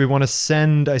to do is we want to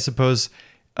send, I suppose,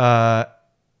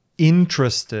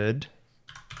 interested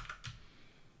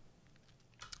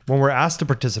when we're asked to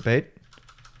participate.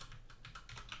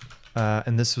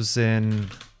 And this was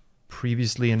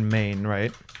previously in main,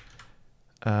 right?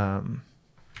 So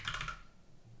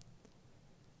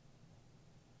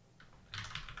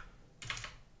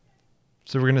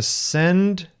we're going to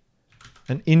send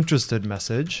an interested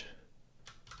message.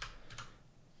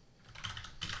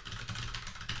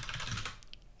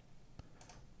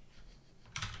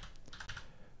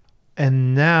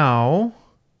 And now,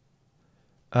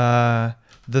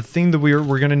 the thing that we're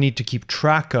going to need to keep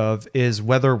track of is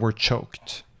whether we're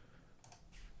choked.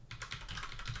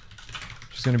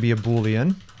 Which is going to be a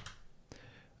Boolean.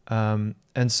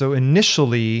 And so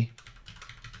initially,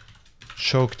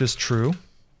 choked is true.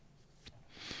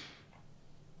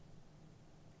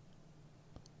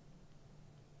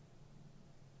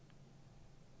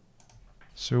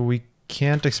 So we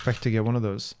can't expect to get one of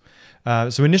those.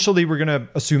 So initially, we're going to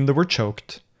assume that we're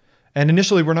choked. And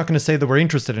initially, we're not going to say that we're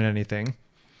interested in anything.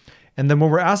 And then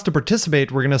when we're asked to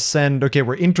participate, we're going to send, okay,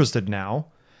 we're interested now.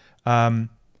 And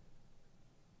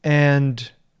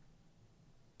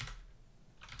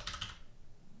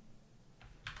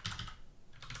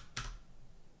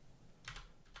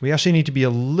we actually need to be a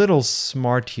little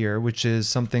smart here, which is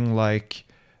something like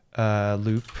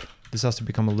loop. This has to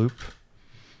become a loop.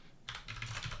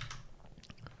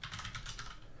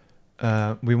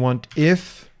 We want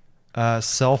if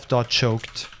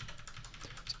self.choked.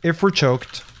 If we're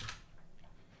choked,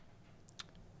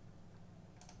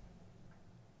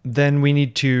 then we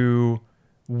need to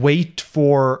wait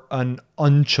for an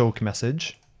unchoke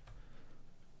message.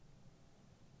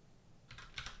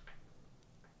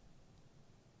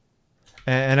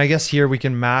 And I guess here we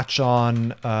can match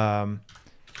on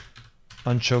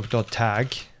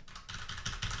unchoke.tag.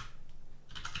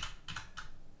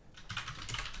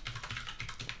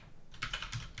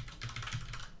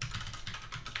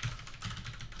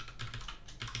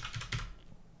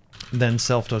 Then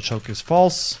self.choke is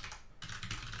false.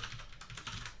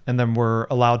 And then we're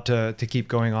allowed to keep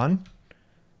going on.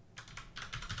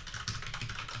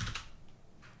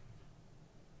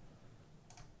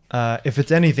 if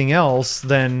it's anything else,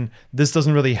 then this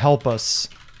doesn't really help us.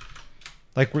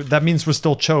 Like, that means we're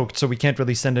still choked, so we can't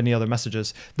really send any other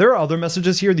messages. There are other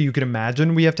messages here that you can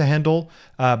imagine we have to handle,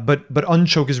 but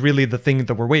unchoke is really the thing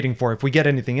that we're waiting for. If we get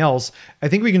anything else, I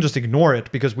think we can just ignore it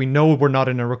because we know we're not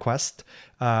in a request.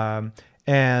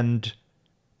 And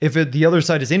if the other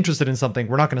side is interested in something,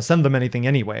 we're not going to send them anything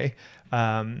anyway.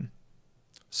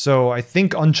 So I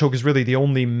think unchoke is really the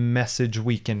only message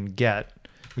we can get.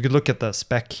 We could look at the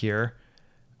spec here.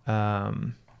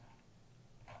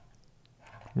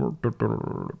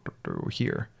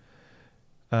 Here.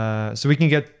 So we can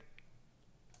get,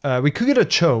 we could get a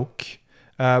choke.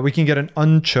 We can get an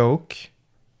unchoke,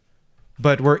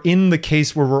 but we're in the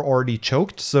case where we're already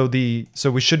choked. So we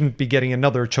shouldn't be getting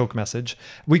another choke message.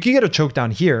 We could get a choke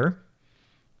down here.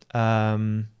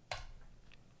 So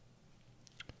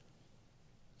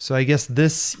I guess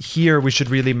this here, we should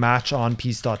really match on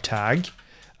piece.tag.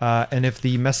 And if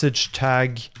the message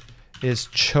tag is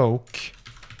choke,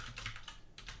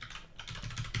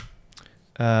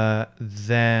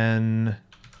 then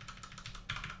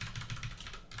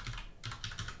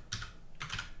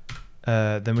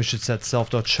we should set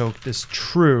self.choked is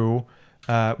true.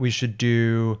 We should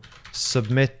do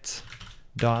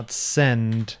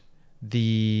submit.send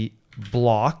the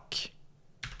block,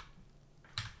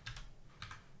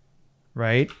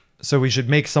 right? So we should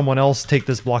make someone else take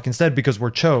this block instead because we're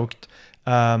choked.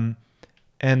 And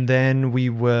then we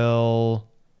will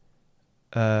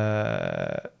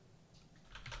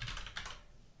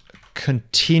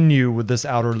continue with this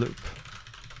outer loop.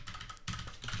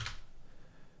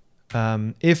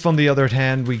 If on the other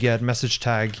hand we get message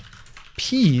tag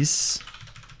piece,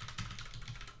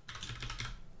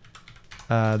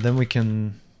 then we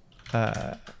can,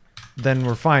 then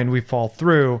we're fine, we fall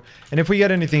through. And if we get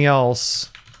anything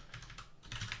else,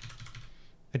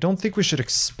 I don't think we should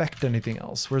expect anything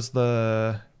else. Where's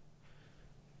the...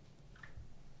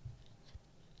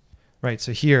 Right,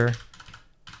 so here,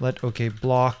 let OK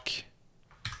block.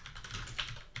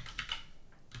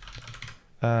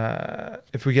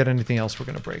 If we get anything else, we're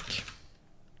going to break.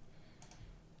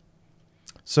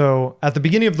 So at the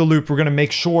beginning of the loop, we're going to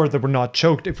make sure that we're not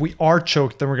choked. If we are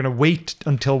choked, then we're going to wait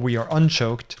until we are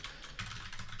unchoked.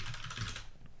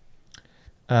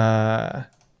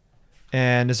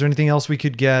 And is there anything else we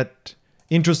could get?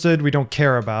 Interested, we don't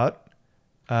care about.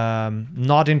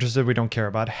 Not interested, we don't care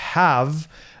about. Have.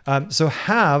 So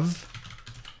have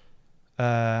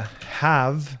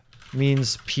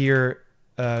means peer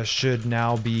should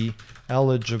now be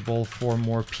eligible for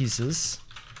more pieces.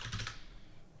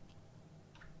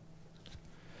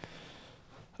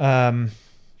 So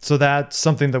that's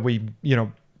something that we,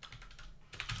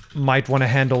 might want to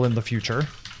handle in the future.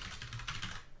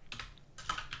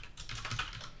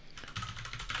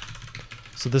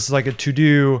 So this is like a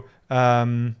to-do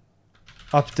update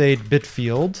bit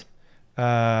field,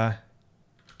 and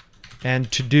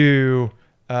to-do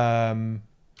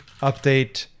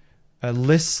update a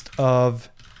list of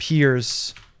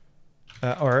peers,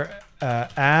 or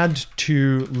add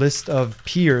to list of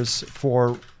peers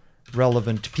for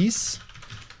relevant piece.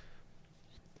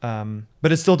 But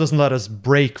it still doesn't let us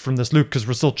break from this loop because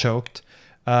we're still choked.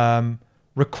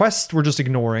 Request we're just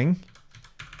ignoring,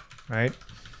 right?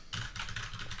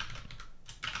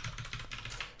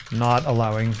 Not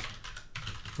allowing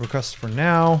request for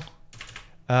now.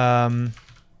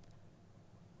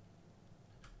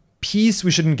 Piece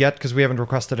we shouldn't get because we haven't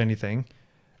requested anything.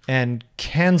 And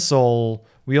cancel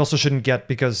we also shouldn't get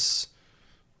because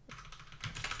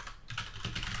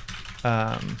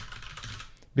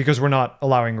we're not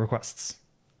allowing requests.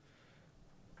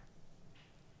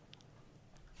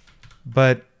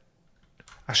 But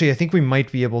actually, I think we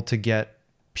might be able to get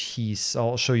piece.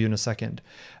 I'll show you in a second.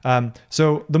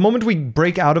 So the moment we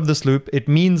break out of this loop, it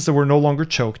means that we're no longer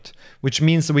choked, which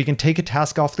means that we can take a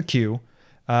task off the queue.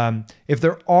 If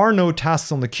there are no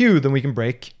tasks on the queue, then we can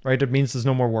break, right? It means there's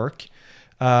no more work.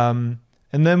 And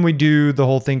then we do the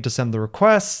whole thing to send the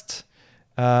request.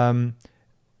 And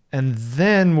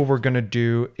then what we're going to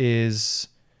do is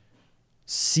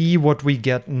see what we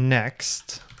get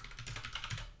next.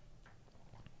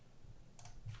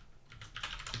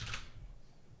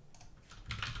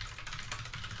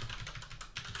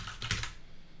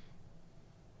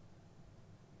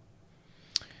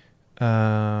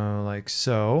 Like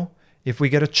so. If we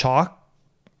get a choke,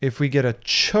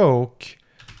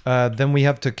 then we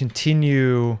have to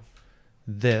continue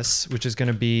this, which is going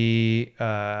to be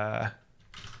then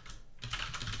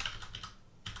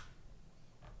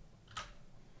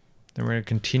we're going to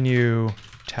continue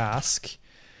task.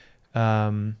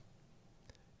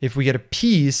 If we get a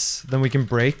piece, then we can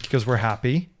break because we're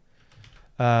happy.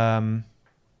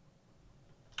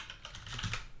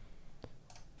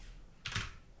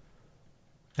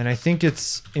 And I think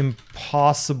it's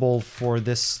impossible for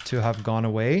this to have gone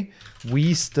away.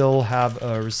 We still have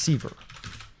a receiver.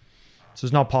 So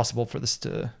it's not possible for this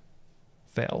to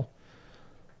fail.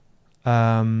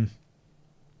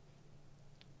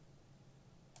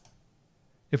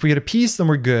 If we get a piece, then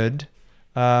we're good.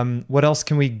 What else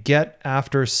can we get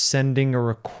after sending a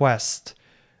request?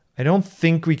 I don't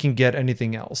think we can get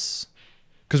anything else.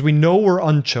 Because we know we're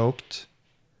unchoked.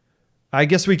 I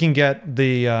guess we can get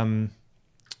the...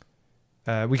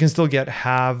 we can still get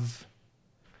have.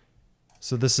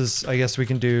 So this is, I guess we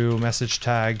can do message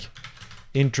tag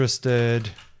interested,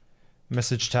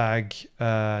 message tag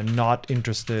not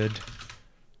interested.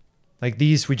 Like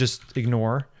these we just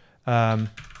ignore.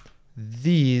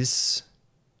 These,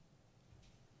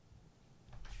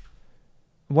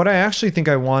 what I actually think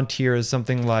I want here is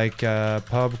something like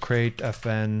pub crate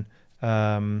fn.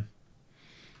 Well,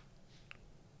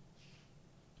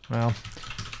 yeah,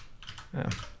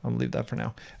 I'll leave that for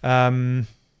now.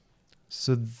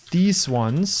 So these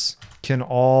ones can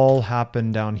all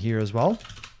happen down here as well.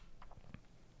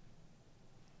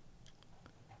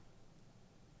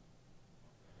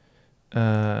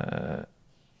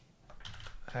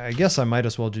 I guess I might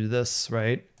as well do this,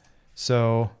 right?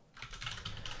 So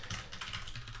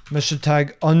message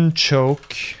tag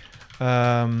unchoke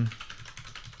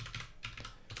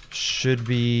should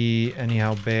be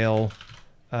anyhow bail.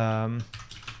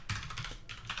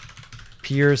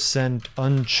 Peer sent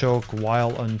unchoke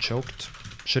while unchoked.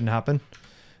 Shouldn't happen.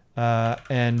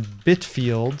 And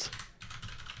bitfield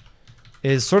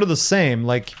is sort of the same.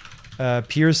 Like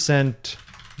peer sent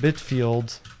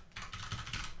bitfield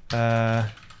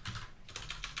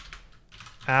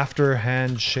after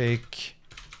handshake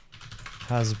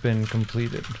has been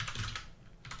completed.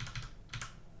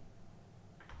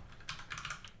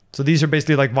 So these are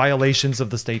basically like violations of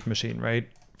the state machine, right?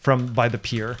 By the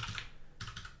peer.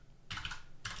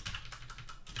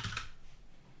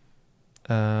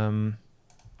 And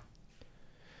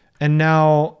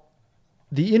now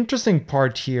the interesting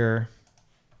part here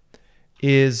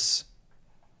is,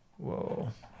 whoa,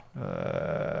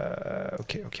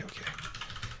 okay.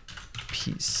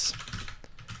 Piece.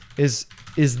 Is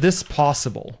this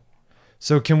possible?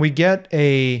 So can we get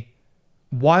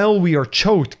while we are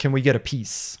choked, can we get a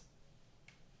piece?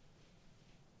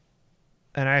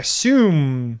 And I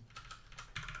assume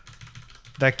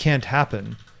that can't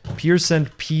happen. Peer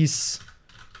sent piece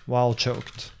while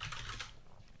choked.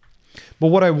 But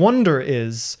what I wonder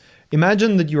is,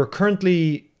 imagine that you're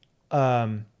currently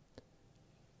unchoked.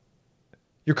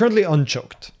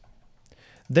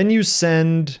 Then you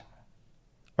send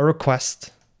a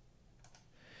request.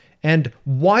 And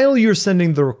while you're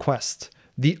sending the request,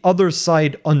 the other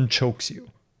side unchokes you.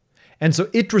 And so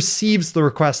it receives the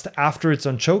request after it's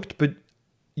unchoked, but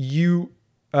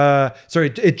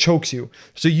it chokes you.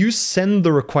 So you send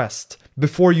the request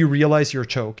before you realize you're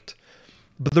choked.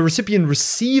 But the recipient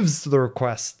receives the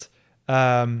request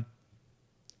while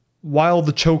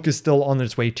the choke is still on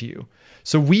its way to you.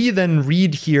 So we then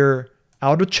read here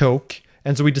out of choke,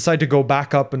 and so we decide to go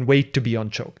back up and wait to be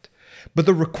unchoked. But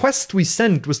the request we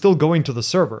sent was still going to the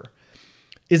server.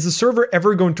 Is the server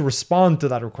ever going to respond to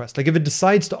that request? Like if it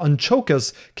decides to unchoke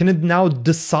us, can it now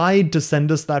decide to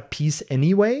send us that piece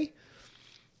anyway?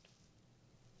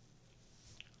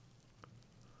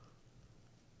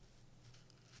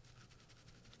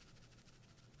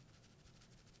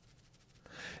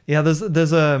 Yeah,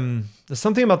 there's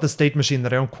something about the state machine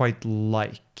that I don't quite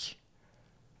like.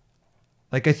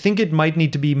 Like I think it might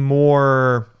need to be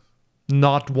more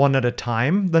not one at a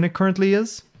time than it currently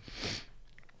is.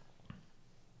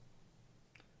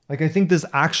 Like I think this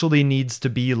actually needs to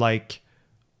be like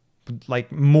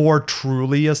more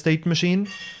truly a state machine.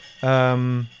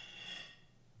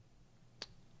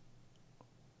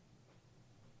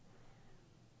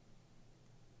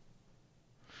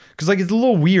 Because like it's a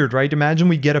little weird, right? Imagine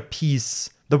we get a piece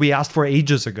that we asked for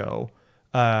ages ago,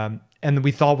 and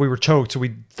we thought we were choked, so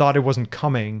we thought it wasn't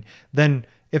coming. Then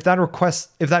if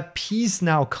that piece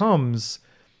now comes,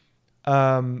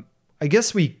 I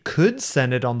guess we could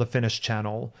send it on the finished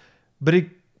channel, but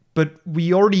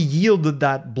we already yielded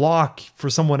that block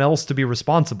for someone else to be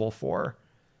responsible for.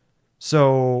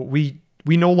 So we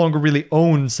no longer really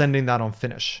own sending that on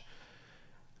finish.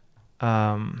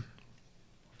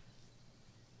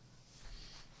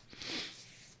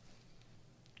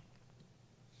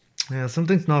 Yeah,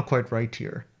 something's not quite right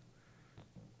here.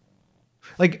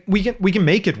 Like we can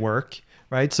make it work,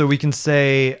 right? So we can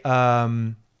say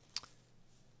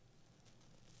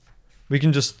we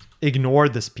can just ignore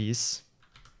this piece.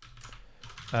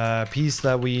 piece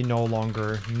that we no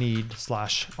longer need /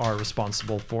 are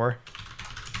responsible for.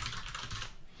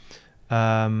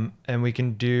 And we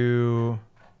can do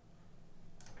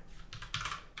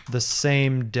the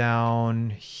same down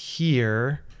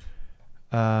here.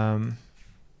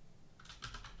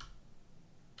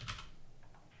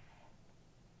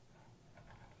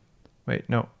 Wait,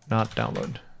 no, not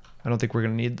download. I don't think we're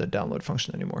going to need the download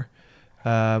function anymore.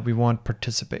 We want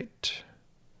participate.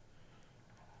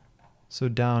 So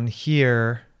down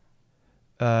here,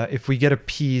 if we get a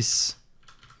piece,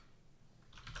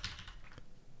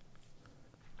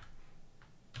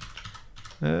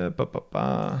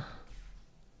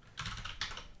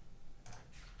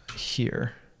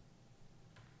 here.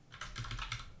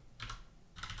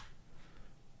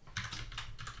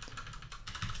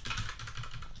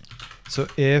 So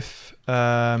if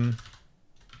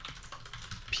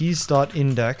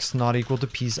piece.index not equal to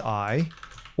piece I,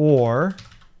 or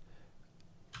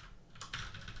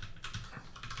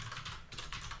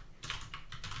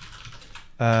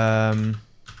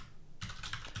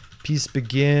piece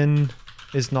begin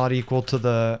is not equal to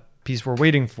the piece we're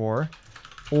waiting for,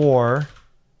 or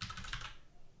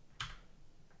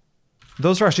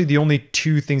those are actually the only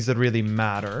two things that really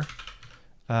matter.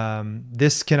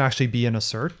 This can actually be an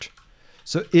assert.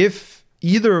 So if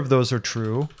either of those are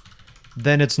true,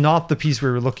 then it's not the piece we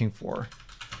were looking for.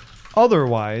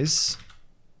 Otherwise,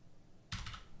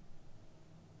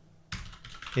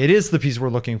 it is the piece we're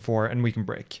looking for and we can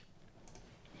break.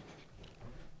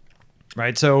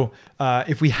 Right? So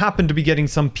if we happen to be getting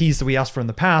some piece that we asked for in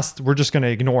the past, we're just going to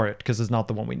ignore it because it's not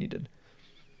the one we needed.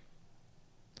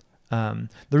 The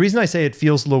reason I say it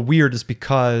feels a little weird is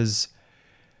because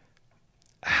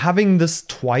having this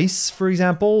twice, for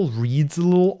example, reads a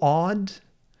little odd.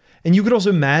 And you could also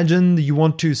imagine that you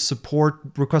want to support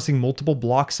requesting multiple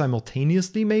blocks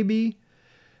simultaneously, maybe.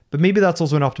 But maybe that's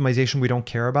also an optimization we don't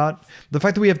care about. The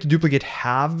fact that we have to duplicate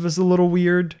have is a little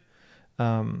weird.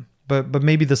 But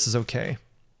maybe this is okay.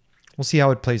 We'll see how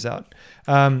it plays out.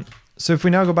 So if we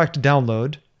now go back to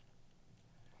download,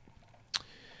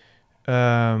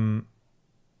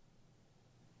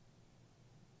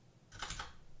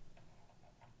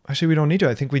 actually, we don't need to.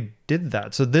 I think we did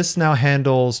that. So this now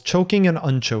handles choking and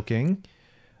unchoking.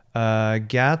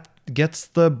 Gets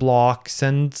the block,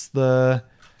 sends the...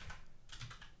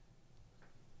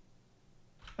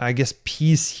 I guess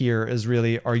piece here is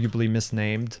really arguably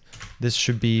misnamed. This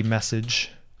should be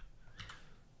message.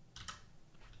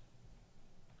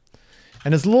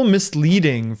 And it's a little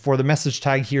misleading for the message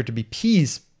tag here to be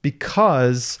piece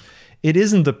because it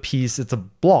isn't a piece, it's a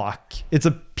block. It's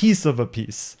a piece of a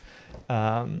piece.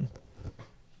 But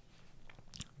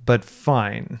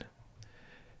fine.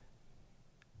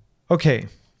 Okay.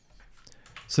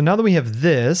 So now that we have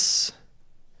this,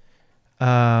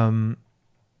 and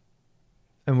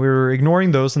we're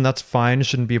ignoring those, and that's fine. It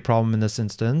shouldn't be a problem in this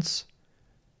instance.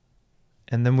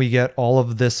 And then we get all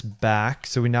of this back.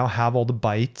 So we now have all the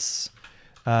bytes.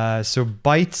 So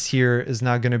bytes here is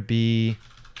now going to be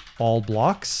all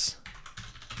blocks.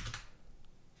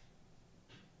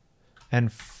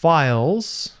 And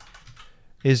files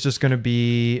is just going to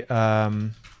be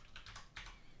oh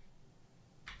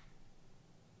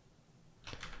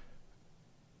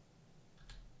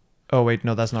wait,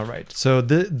 no, that's not right. So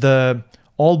the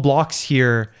all blocks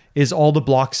here is all the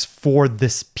blocks for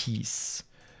this piece.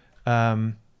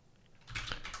 And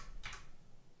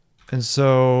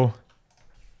so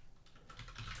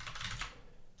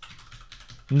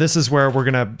this is where we're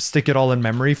going to stick it all in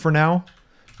memory for now.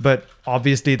 But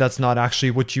obviously that's not actually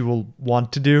what you will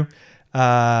want to do.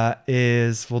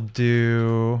 Is we'll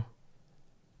do...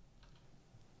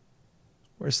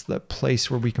 Where's the place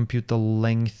where we compute the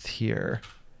length here?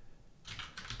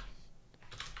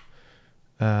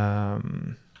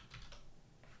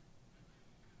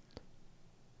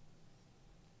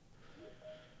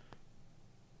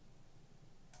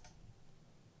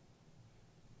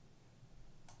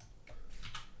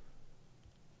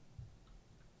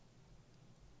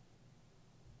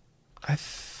 I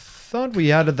thought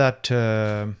we added that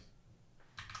to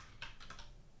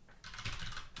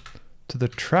the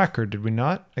tracker, did we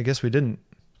not? I guess we didn't.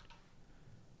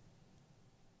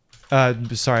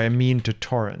 Sorry, I mean to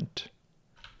torrent.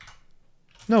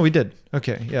 No, we did.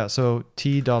 Okay, yeah, so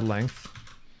t.length.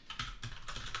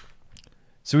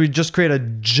 So we just create a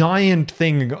giant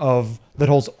thing of that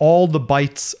holds all the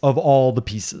bytes of all the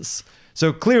pieces.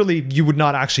 So clearly you would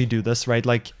not actually do this, right?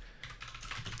 Like,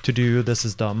 to do this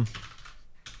is dumb.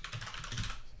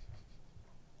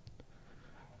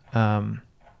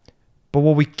 But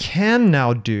what we can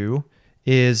now do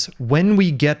is when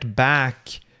we get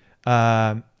back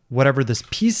whatever this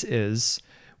piece is,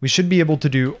 we should be able to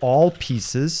do all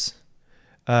pieces,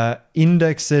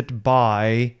 index it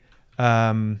by,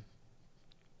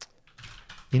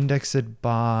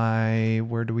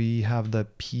 where do we have the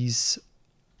piece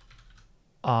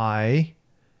I,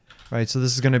 right? So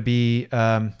this is going to be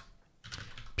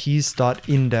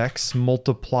piece.index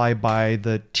multiply by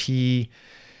the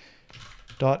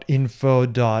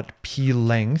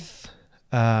t.info.plength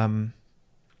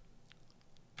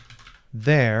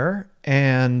there,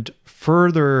 and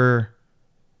further,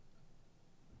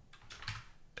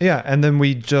 yeah, and then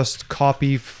we just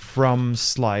copy from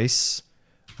slice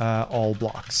all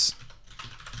blocks.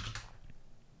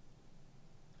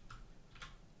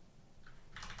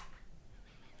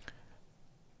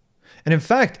 And in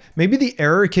fact, maybe the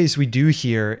error case we do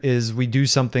here is we do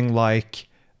something like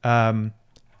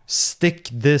stick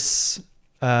this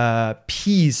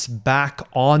piece back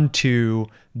onto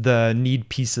the need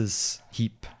pieces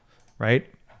heap, right?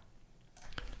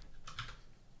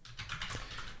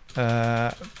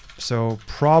 So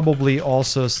probably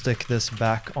also stick this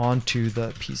back onto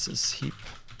the pieces heap.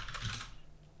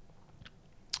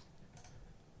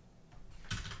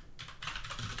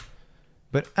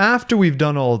 But after we've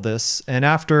done all of this, and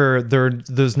after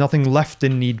there's nothing left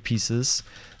in need pieces,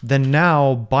 then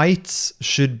now bytes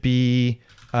should be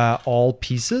all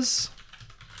pieces,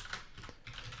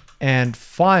 and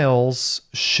files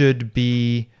should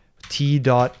be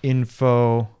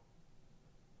t.info.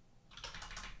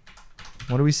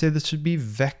 What do we say this should be?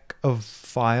 Vec of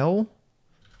file.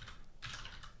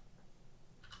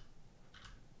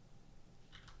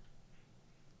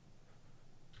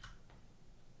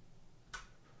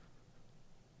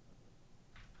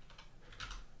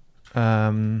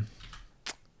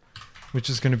 Which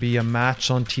is going to be a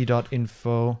match on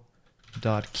t.info.keys.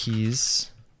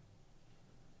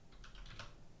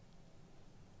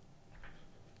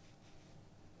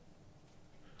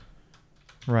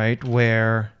 Right,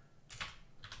 where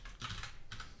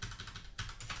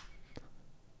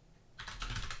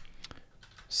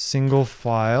single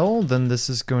file, then this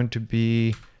is going to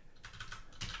be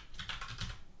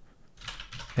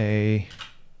a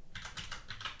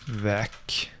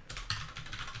vec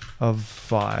of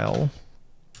file.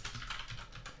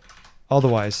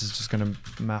 Otherwise, it's just going to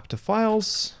map to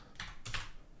files.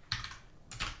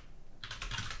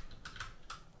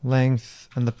 Length,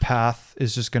 and the path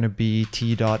is just going to be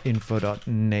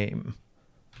t.info.name.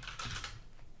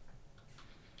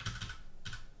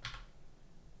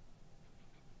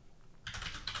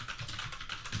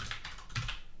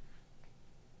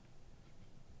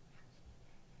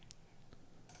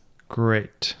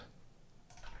 Great.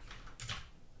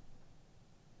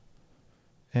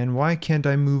 And why can't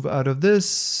I move out of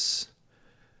this?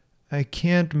 I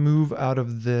can't move out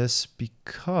of this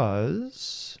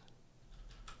because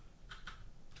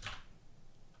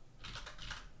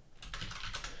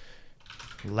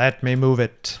let me move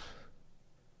it.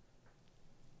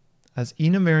 As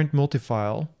enumeric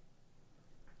multifile,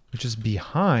 which is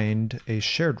behind a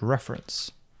shared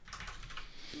reference.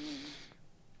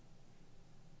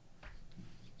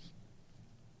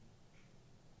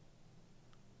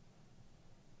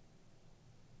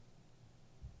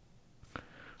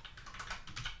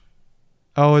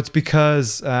 Oh, it's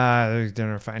because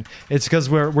they're fine. It's because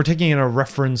we're taking in a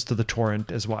reference to the torrent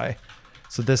is why.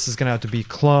 So this is gonna have to be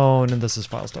clone, and this is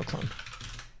files.clone.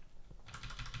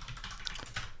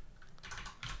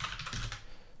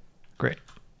 Great.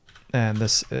 And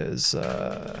this is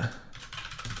length.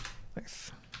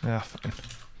 Yeah, fine.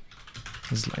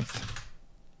 This is length.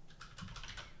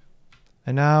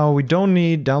 And now we don't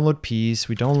need download piece.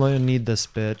 We don't need this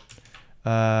bit.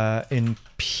 In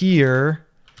peer,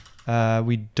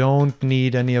 we don't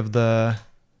need any of the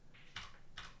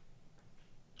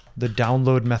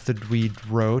download method we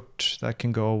wrote. That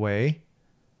can go away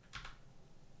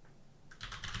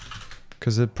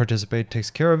because the participate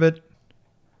takes care of it.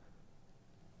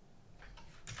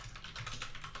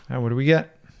 Now what do we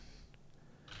get?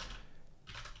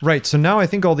 Right, so now I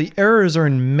think all the errors are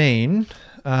in main.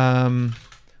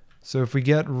 So if we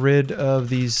get rid of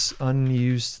these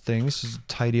unused things, just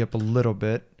tidy up a little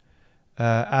bit.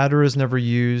 Adder is never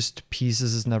used,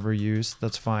 pieces is never used,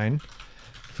 that's fine.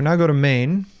 If we now go to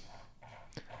main,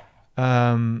 what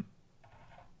I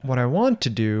want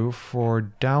to do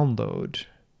for download,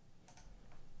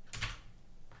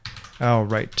 oh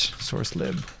right, source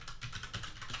lib,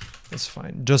 that's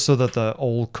fine, just so that the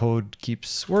old code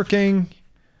keeps working.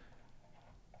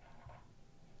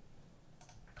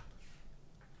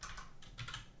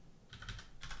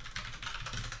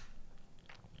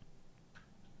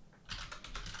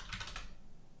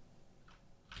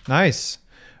 Nice.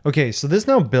 Okay, so this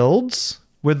now builds.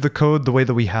 with the code the way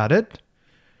that we had it.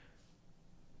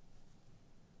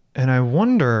 And I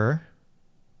wonder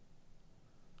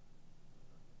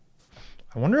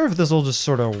if this will just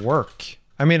sort of work.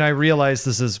 I mean, I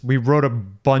realize we wrote a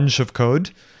bunch of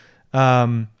code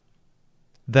that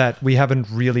we haven't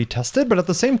really tested, but at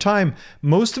the same time,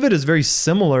 most of it is very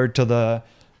similar to the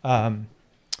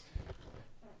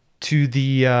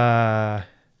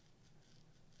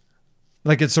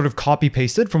like it's sort of copy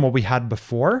pasted from what we had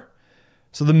before.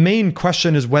 So the main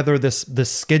question is whether this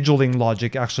scheduling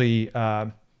logic actually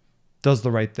does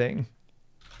the right thing.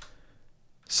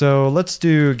 So let's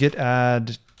do git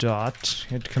add dot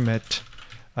git commit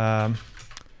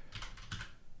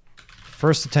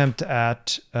first attempt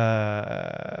at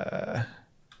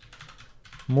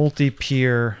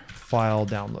multi-peer file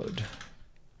download.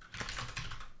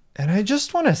 And I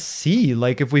just want to see,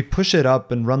 like, if we push it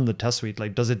up and run the test suite,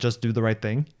 like, does it just do the right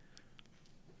thing?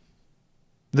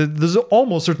 There's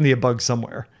almost certainly a bug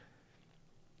somewhere.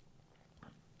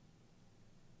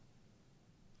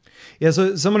 Yeah,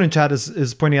 so someone in chat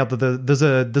is pointing out that there's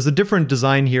a different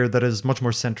design here that is much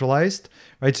more centralized,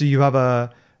 right? So you have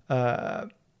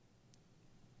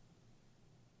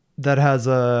that has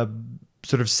a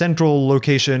sort of central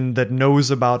location that knows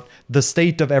about the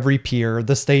state of every peer,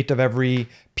 the state of every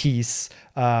piece,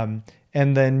 and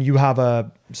then you have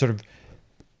a sort of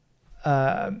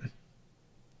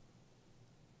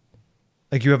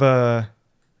like you have a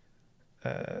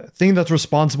thing that's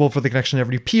responsible for the connection of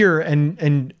every peer,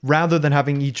 and rather than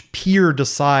having each peer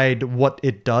decide what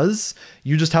it does,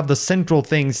 you just have the central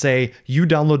thing say, you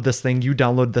download this thing, you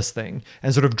download this thing,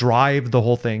 and sort of drive the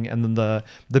whole thing, and then the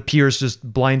peers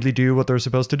just blindly do what they're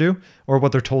supposed to do, or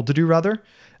what they're told to do, rather.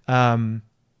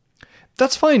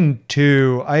 That's fine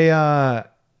too. I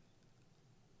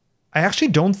actually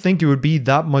don't think it would be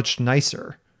that much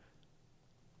nicer.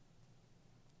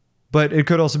 But it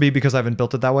could also be because I haven't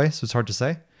built it that way, so it's hard to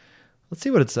say. Let's see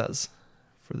what it says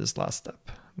for this last step.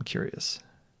 I'm curious.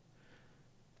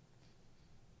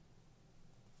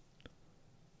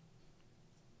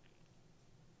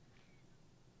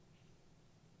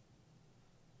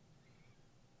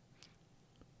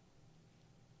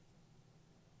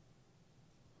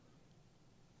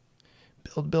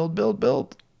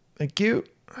 Build. Thank you.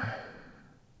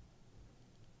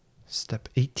 Step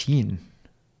 18.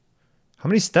 How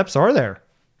many steps are there?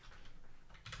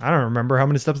 I don't remember how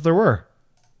many steps there were.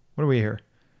 What are we here?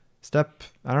 Step,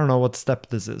 I don't know what step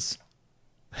this is.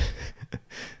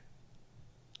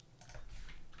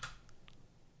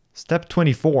 Step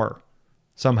 24,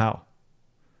 somehow.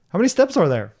 How many steps are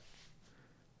there?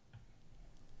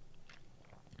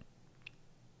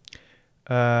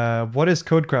 What is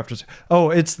Codecrafters?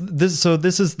 Oh, it's this. So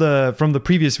this is from the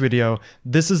previous video.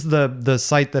 This is the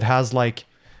site that has like,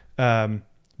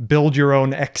 build your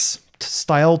own X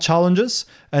style challenges.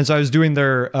 And so I was doing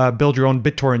their build your own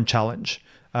BitTorrent challenge.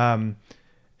 And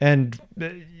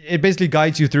it basically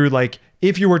guides you through, like,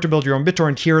 if you were to build your own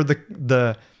BitTorrent, here are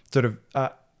the sort of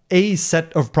a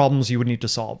set of problems you would need to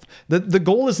solve. The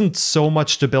goal isn't so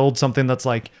much to build something that's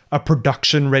like a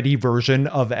production ready version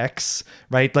of X,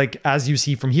 right? Like, as you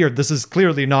see from here, this is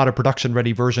clearly not a production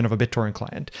ready version of a BitTorrent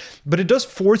client, but it does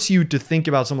force you to think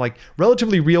about some like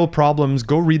relatively real problems,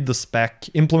 go read the spec,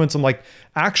 implement some like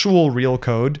actual real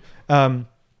code. You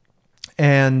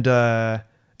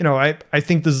know, I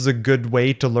think this is a good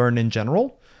way to learn in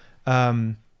general.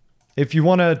 If you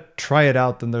want to try it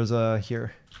out, then there's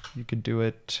here. You could do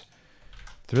it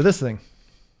through this thing.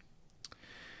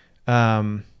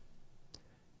 All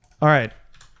right.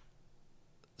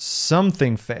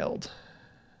 Something failed.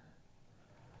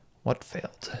 What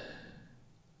failed?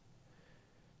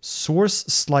 Source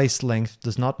slice length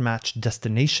does not match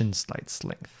destination slice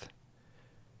length.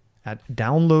 At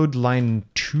download line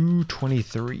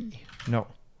 223. No,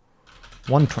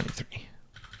 123.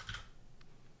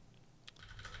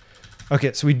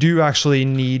 Okay, so we do actually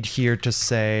need here to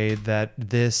say that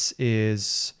this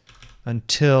is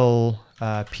until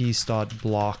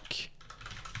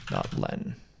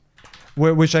piece.block.len,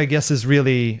 which I guess is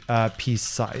really piece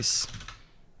size.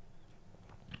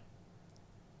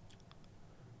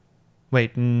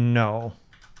 Wait, no,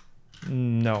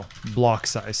 block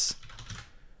size.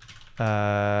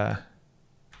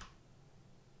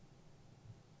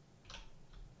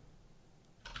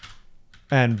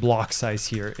 And block size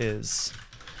here is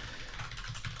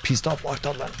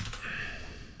piece.block.len.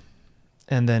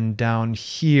 And then down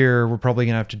here, we're probably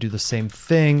gonna have to do the same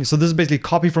thing. So this is basically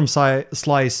copy from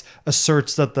slice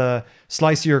asserts that the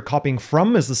slice you're copying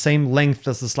from is the same length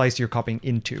as the slice you're copying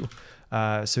into.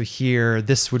 So here,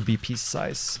 this would be piece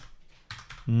size.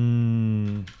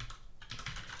 Yeah.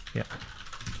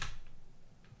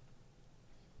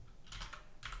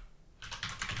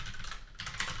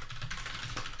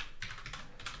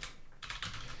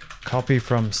 copy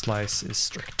from slice is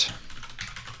strict.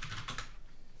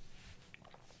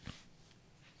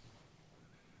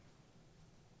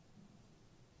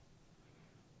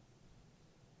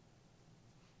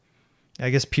 I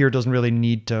guess peer doesn't really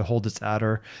need to hold its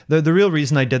adder. The real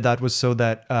reason I did that was so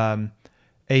that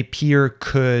a peer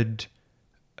could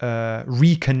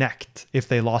reconnect if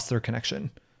they lost their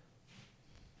connection.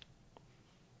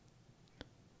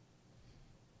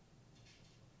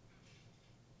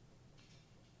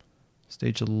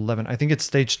 Stage 11. I think it's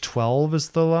stage 12 is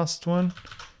the last one.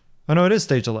 Oh no, it is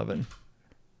stage 11.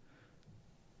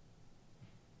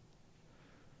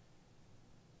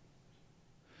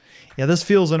 Yeah, this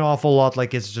feels an awful lot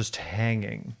like it's just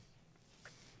hanging.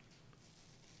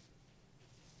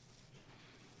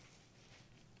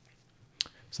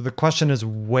 So the question is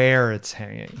where it's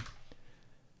hanging.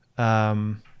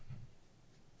 I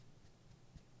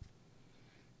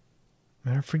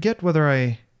forget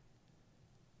whether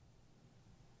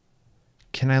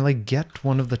can I like get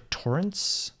one of the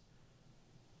torrents?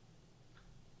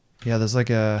 Yeah, there's like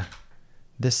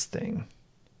this thing.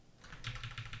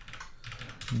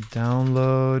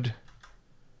 Download.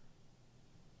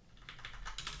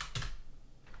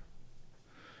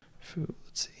 Let's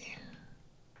see.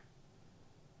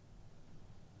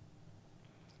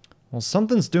 Well,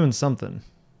 something's doing something.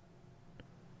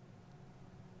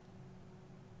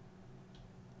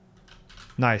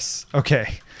 Nice.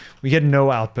 Okay. We get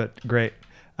no output. Great.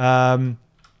 So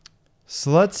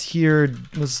let's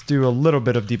do a little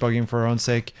bit of debugging for our own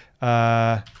sake.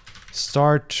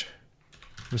 Start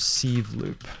receive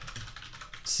loop.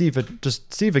 See if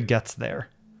it gets there.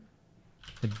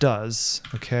 It does.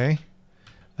 Okay.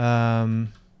 So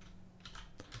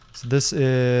this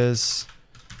is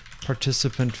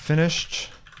participant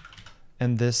finished,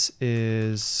 and this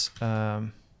is got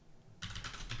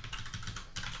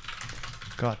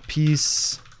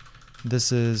piece.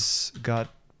 This is got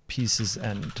pieces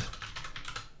end.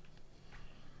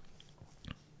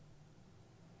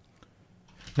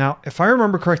 Now, if I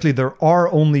remember correctly, there are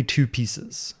only two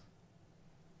pieces.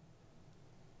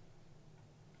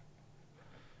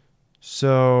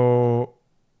 So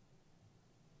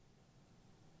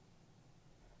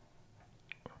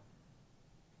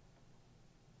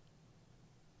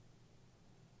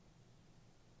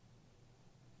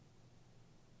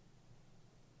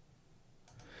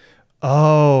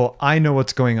oh, I know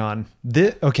what's going on.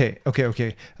 Okay.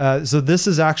 So this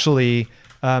is actually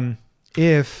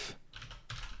if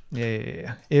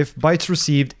bytes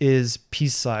received is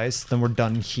piece size, then we're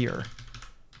done here.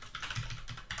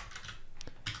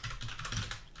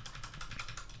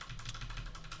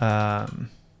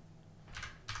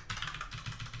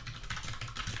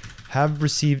 Have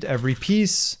received every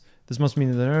piece. This must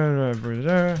mean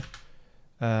that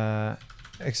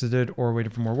exited or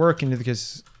waited for more work. In either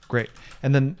case, great.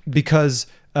 And then because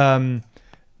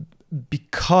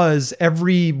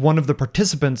every one of the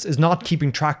participants is not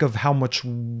keeping track of how much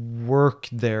work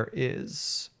there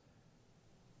is.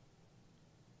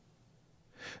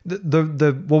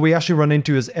 What we actually run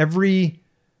into is every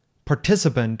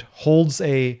participant holds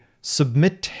a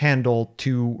submit handle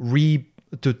to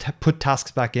put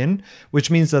tasks back in, which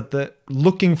means that the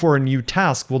looking for a new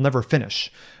task will never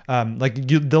finish.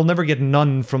 They'll never get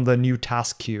none from the new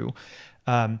task queue.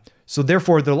 So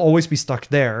therefore, they'll always be stuck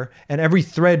there, and every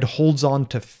thread holds on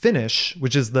to finish,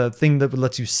 which is the thing that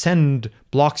lets you send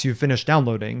blocks you finish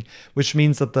downloading, which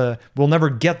means that we'll never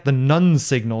get the none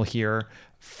signal here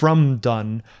from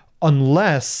done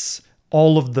unless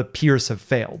all of the peers have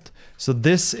failed. So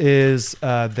this is,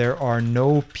 there are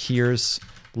no peers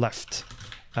left.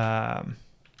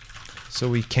 So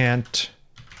we can't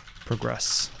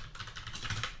progress.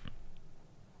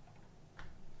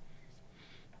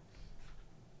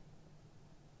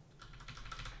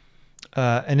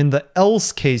 And in the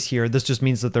else case here, this just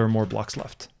means that there are more blocks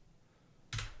left.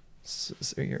 So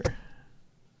here.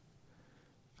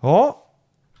 Oh!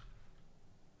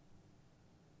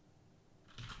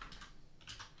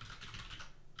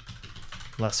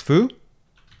 Less foo.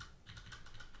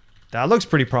 That looks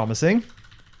pretty promising.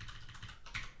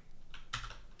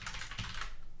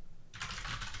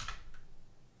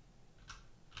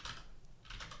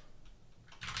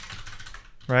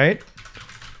 Right?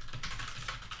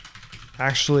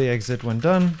 Actually exit when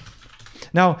done.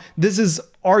 Now, this is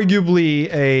arguably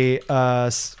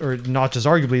or not just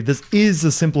arguably, this is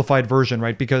a simplified version,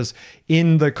 right? Because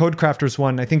in the Codecrafters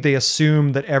one, I think they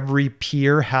assume that every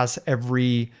peer has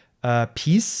every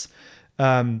piece.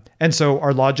 And so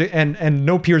our logic, and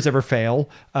no peers ever fail.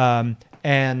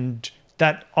 And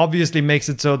that obviously makes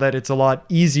it so that it's a lot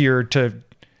easier to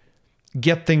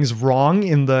get things wrong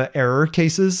in the error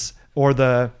cases. or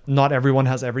the not everyone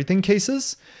has everything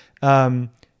cases,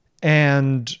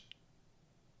 and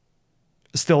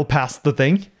still passed the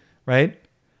thing, right?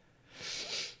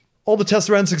 All the tests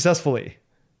ran successfully.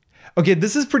 Okay,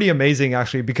 this is pretty amazing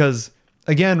actually, because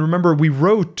again, remember we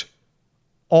wrote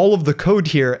all of the code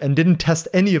here and didn't test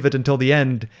any of it until the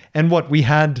end. And what we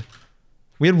had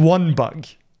one bug,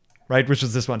 right? Which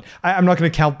is this one. I'm not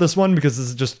going to count this one because this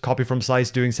is just copy from slice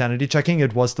doing sanity checking.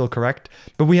 It was still correct,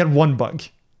 but we had one bug.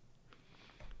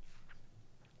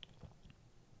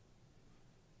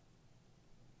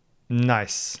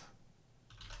 Nice.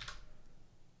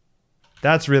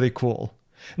 That's really cool.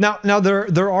 Now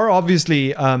there are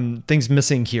obviously things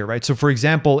missing here, right? So for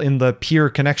example, in the peer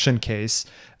connection case,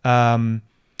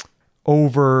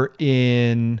 over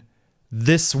in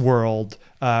this world,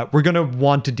 we're going to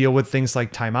want to deal with things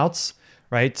like timeouts,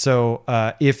 right? So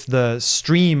if the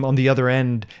stream on the other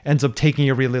end ends up taking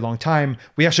a really long time,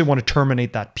 we actually want to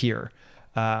terminate that peer.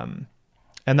 And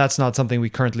that's not something we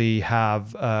currently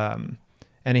have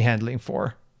any handling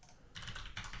for.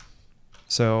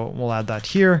 So we'll add that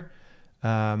here.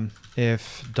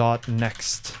 If dot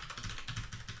next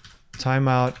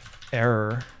timeout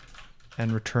error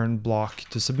and return block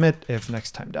to submit if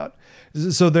next timed out.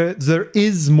 So there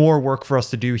is more work for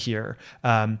us to do here.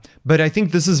 But I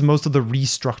think this is most of the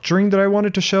restructuring that I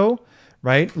wanted to show,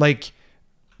 right? Like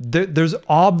there's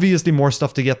obviously more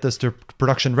stuff to get this to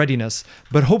production readiness,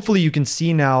 but hopefully you can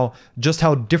see now just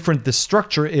how different this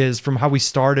structure is from how we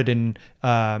started in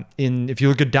if you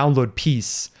look at download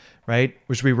piece, right?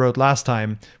 Which we wrote last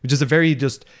time, which is a very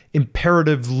just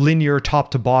imperative linear top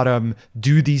to bottom,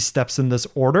 do these steps in this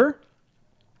order,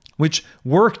 which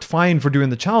worked fine for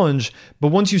doing the challenge. But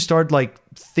once you start like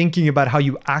thinking about how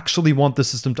you actually want the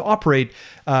system to operate,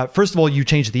 first of all, you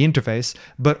change the interface,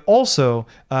 but also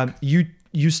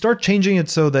you start changing it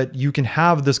so that you can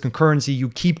have this concurrency, you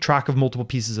keep track of multiple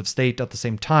pieces of state at the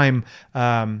same time,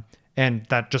 and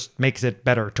that just makes it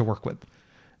better to work with.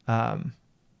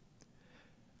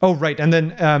 Oh, right. And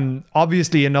then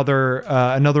obviously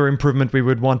another improvement we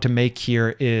would want to make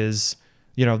here is,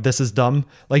 you know, this is dumb.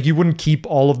 Like you wouldn't keep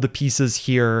all of the pieces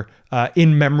here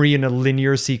in memory in a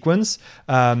linear sequence.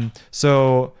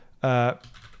 So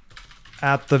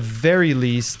at the very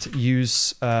least,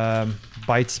 use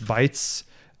bytes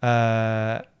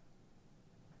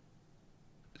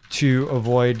to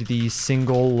avoid the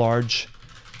single large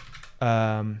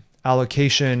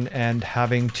allocation and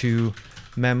having to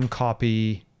mem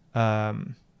copy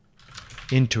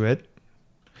into it.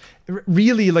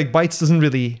 Really, like bytes doesn't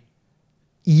really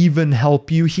even help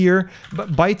you here,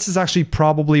 but bytes is actually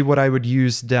probably what I would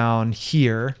use down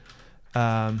here.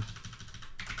 Because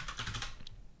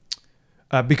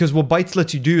what bytes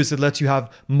lets you do is it lets you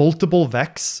have multiple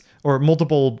vecs or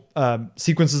multiple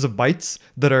sequences of bytes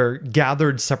that are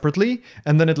gathered separately,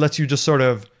 and then it lets you just sort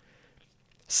of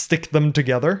stick them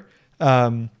together.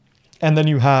 And then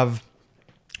you have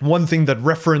one thing that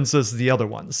references the other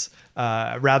ones,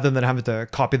 rather than having to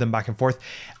copy them back and forth.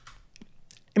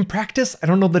 In practice, I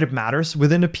don't know that it matters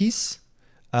within a piece.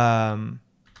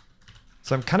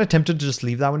 So I'm kind of tempted to just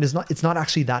leave that one. It's not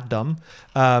actually that dumb.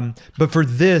 But for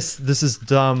this is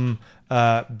dumb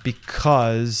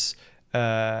because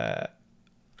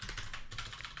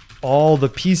all the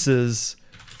pieces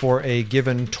for a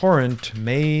given torrent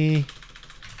may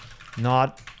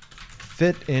not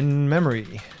fit in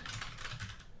memory.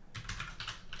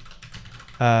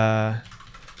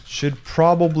 Should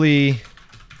probably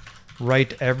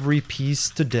write every piece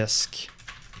to disk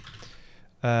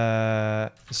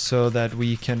so that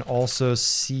we can also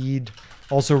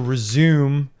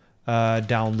resume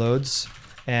downloads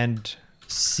and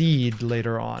seed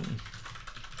later on.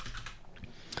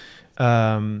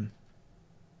 And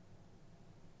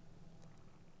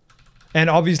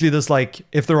obviously this, like,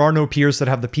 if there are no peers that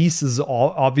have the piece, is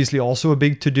obviously also a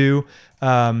big to-do.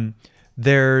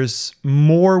 There's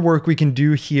more work we can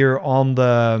do here on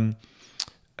the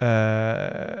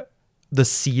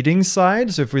seeding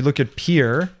side. So if we look at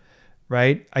peer,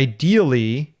 right,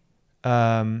 ideally,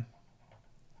 so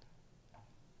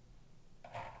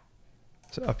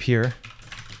up here,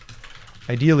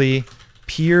 ideally,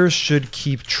 peers should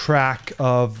keep track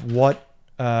of what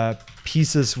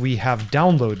pieces we have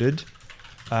downloaded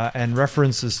and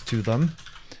references to them,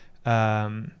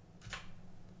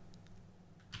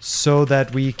 so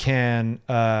that we can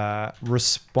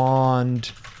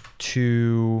respond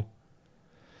to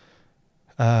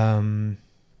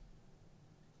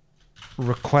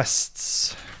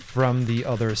requests from the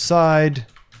other side,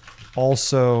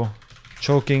 also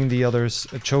choking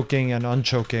and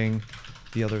unchoking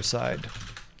the other side.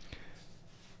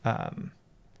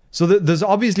 So there's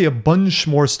obviously a bunch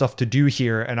more stuff to do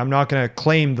here, and I'm not going to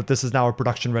claim that this is now a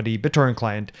production-ready BitTorrent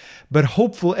client, but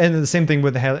hopefully, and the same thing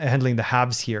with handling the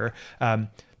halves here.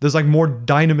 There's like more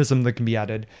dynamism that can be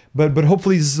added, but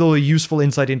hopefully this is still a useful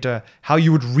insight into how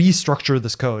you would restructure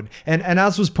this code. And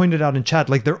as was pointed out in chat,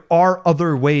 like there are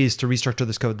other ways to restructure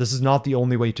this code. This is not the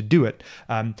only way to do it.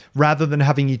 Rather than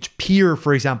having each peer,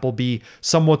 for example, be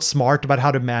somewhat smart about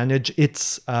how to manage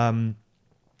its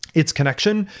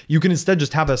connection, you can instead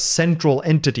just have a central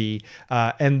entity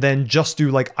and then just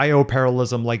do like IO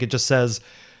parallelism. Like it just says,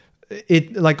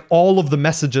 like all of the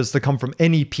messages that come from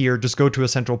any peer just go to a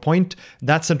central point.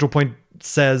 That central point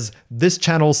says this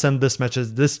channel send this message,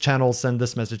 this channel send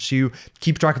this message. So you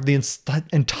keep track of the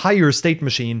entire state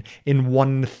machine in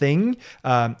one thing.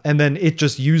 And then it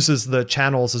just uses the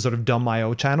channels as sort of dumb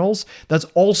IO channels. That's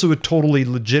also a totally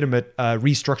legitimate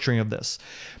restructuring of this.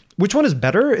 Which one is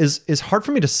better is hard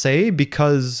for me to say,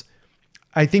 because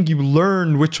I think you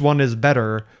learn which one is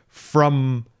better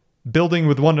from building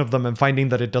with one of them and finding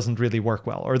that it doesn't really work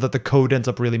well, or that the code ends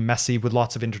up really messy with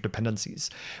lots of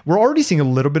interdependencies. We're already seeing a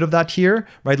little bit of that here,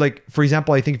 right? Like, for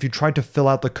example, I think if you tried to fill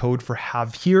out the code for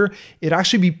have here, it'd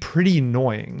actually be pretty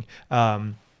annoying.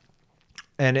 And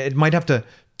it might have to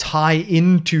tie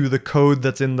into the code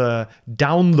that's in the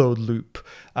download loop.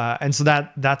 And so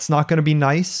that's not going to be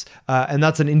nice. And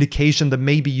that's an indication that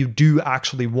maybe you do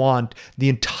actually want the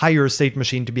entire state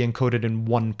machine to be encoded in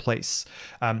one place.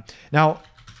 Now,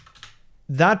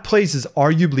 that place is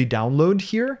arguably download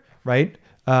here, right?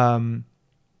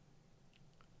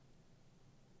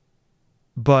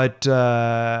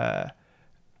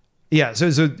 Yeah,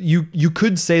 so you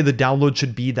could say the download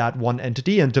should be that one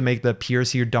entity, and to make the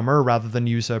peers here dumber rather than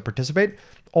use a participate,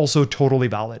 also totally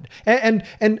valid. And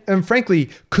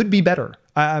frankly, could be better.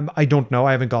 I don't know.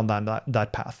 I haven't gone down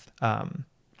that path.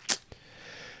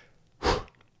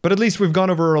 But at least we've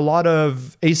gone over a lot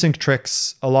of async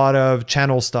tricks, a lot of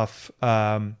channel stuff,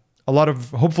 a lot of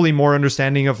hopefully more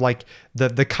understanding of like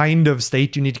the kind of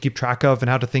state you need to keep track of and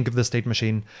how to think of the state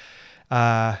machine.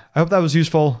 I hope that was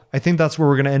useful. I think that's where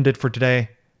we're going to end it for today.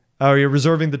 Oh, you're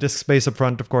reserving the disk space up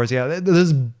front, of course. Yeah,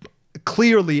 there's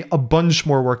clearly a bunch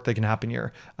more work that can happen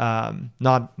here.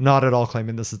 Not at all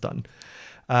claiming this is done.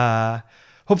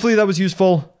 Hopefully that was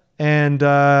useful, and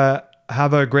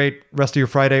have a great rest of your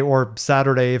Friday or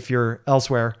Saturday if you're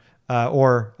elsewhere,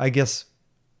 or I guess,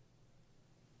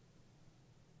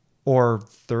 or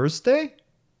Thursday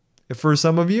for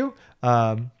some of you.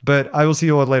 But I will see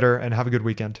you all later, and have a good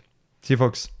weekend. See you,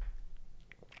 folks.